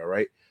guys are there. All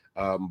right.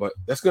 But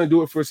that's going to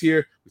do it for us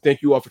here. We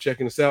thank you all for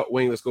checking us out.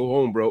 Wayne, let's go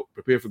home, bro.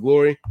 Prepare for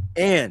glory.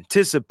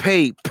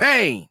 Anticipate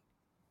pain.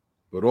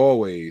 But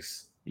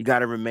always, you got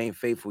to remain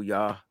faithful,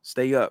 y'all.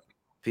 Stay up.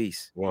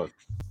 Peace. One.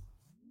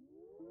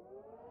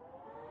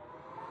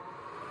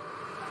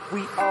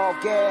 We all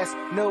gas,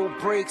 no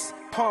brakes,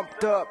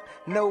 pumped up,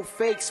 no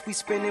fakes. We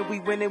spinning, we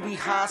winning, we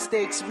high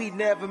stakes. We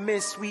never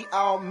miss, we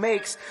all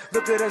makes.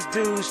 Look at us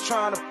dudes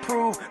trying to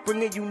prove,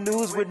 bringing you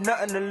news with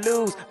nothing to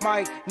lose.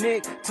 Mike,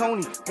 Nick,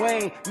 Tony,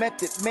 Wayne,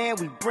 Method Man,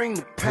 we bring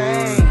the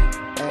pain.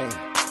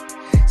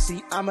 Hey,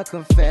 see, I'ma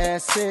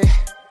confess it.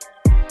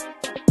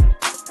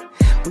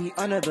 We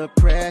under the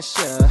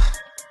pressure.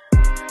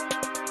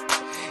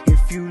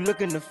 If you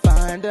looking to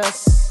find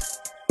us,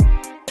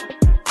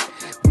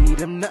 we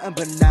them nothing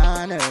but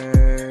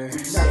Niners.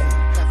 We nothing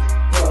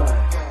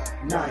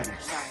but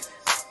Niners.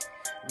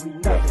 We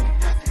nothing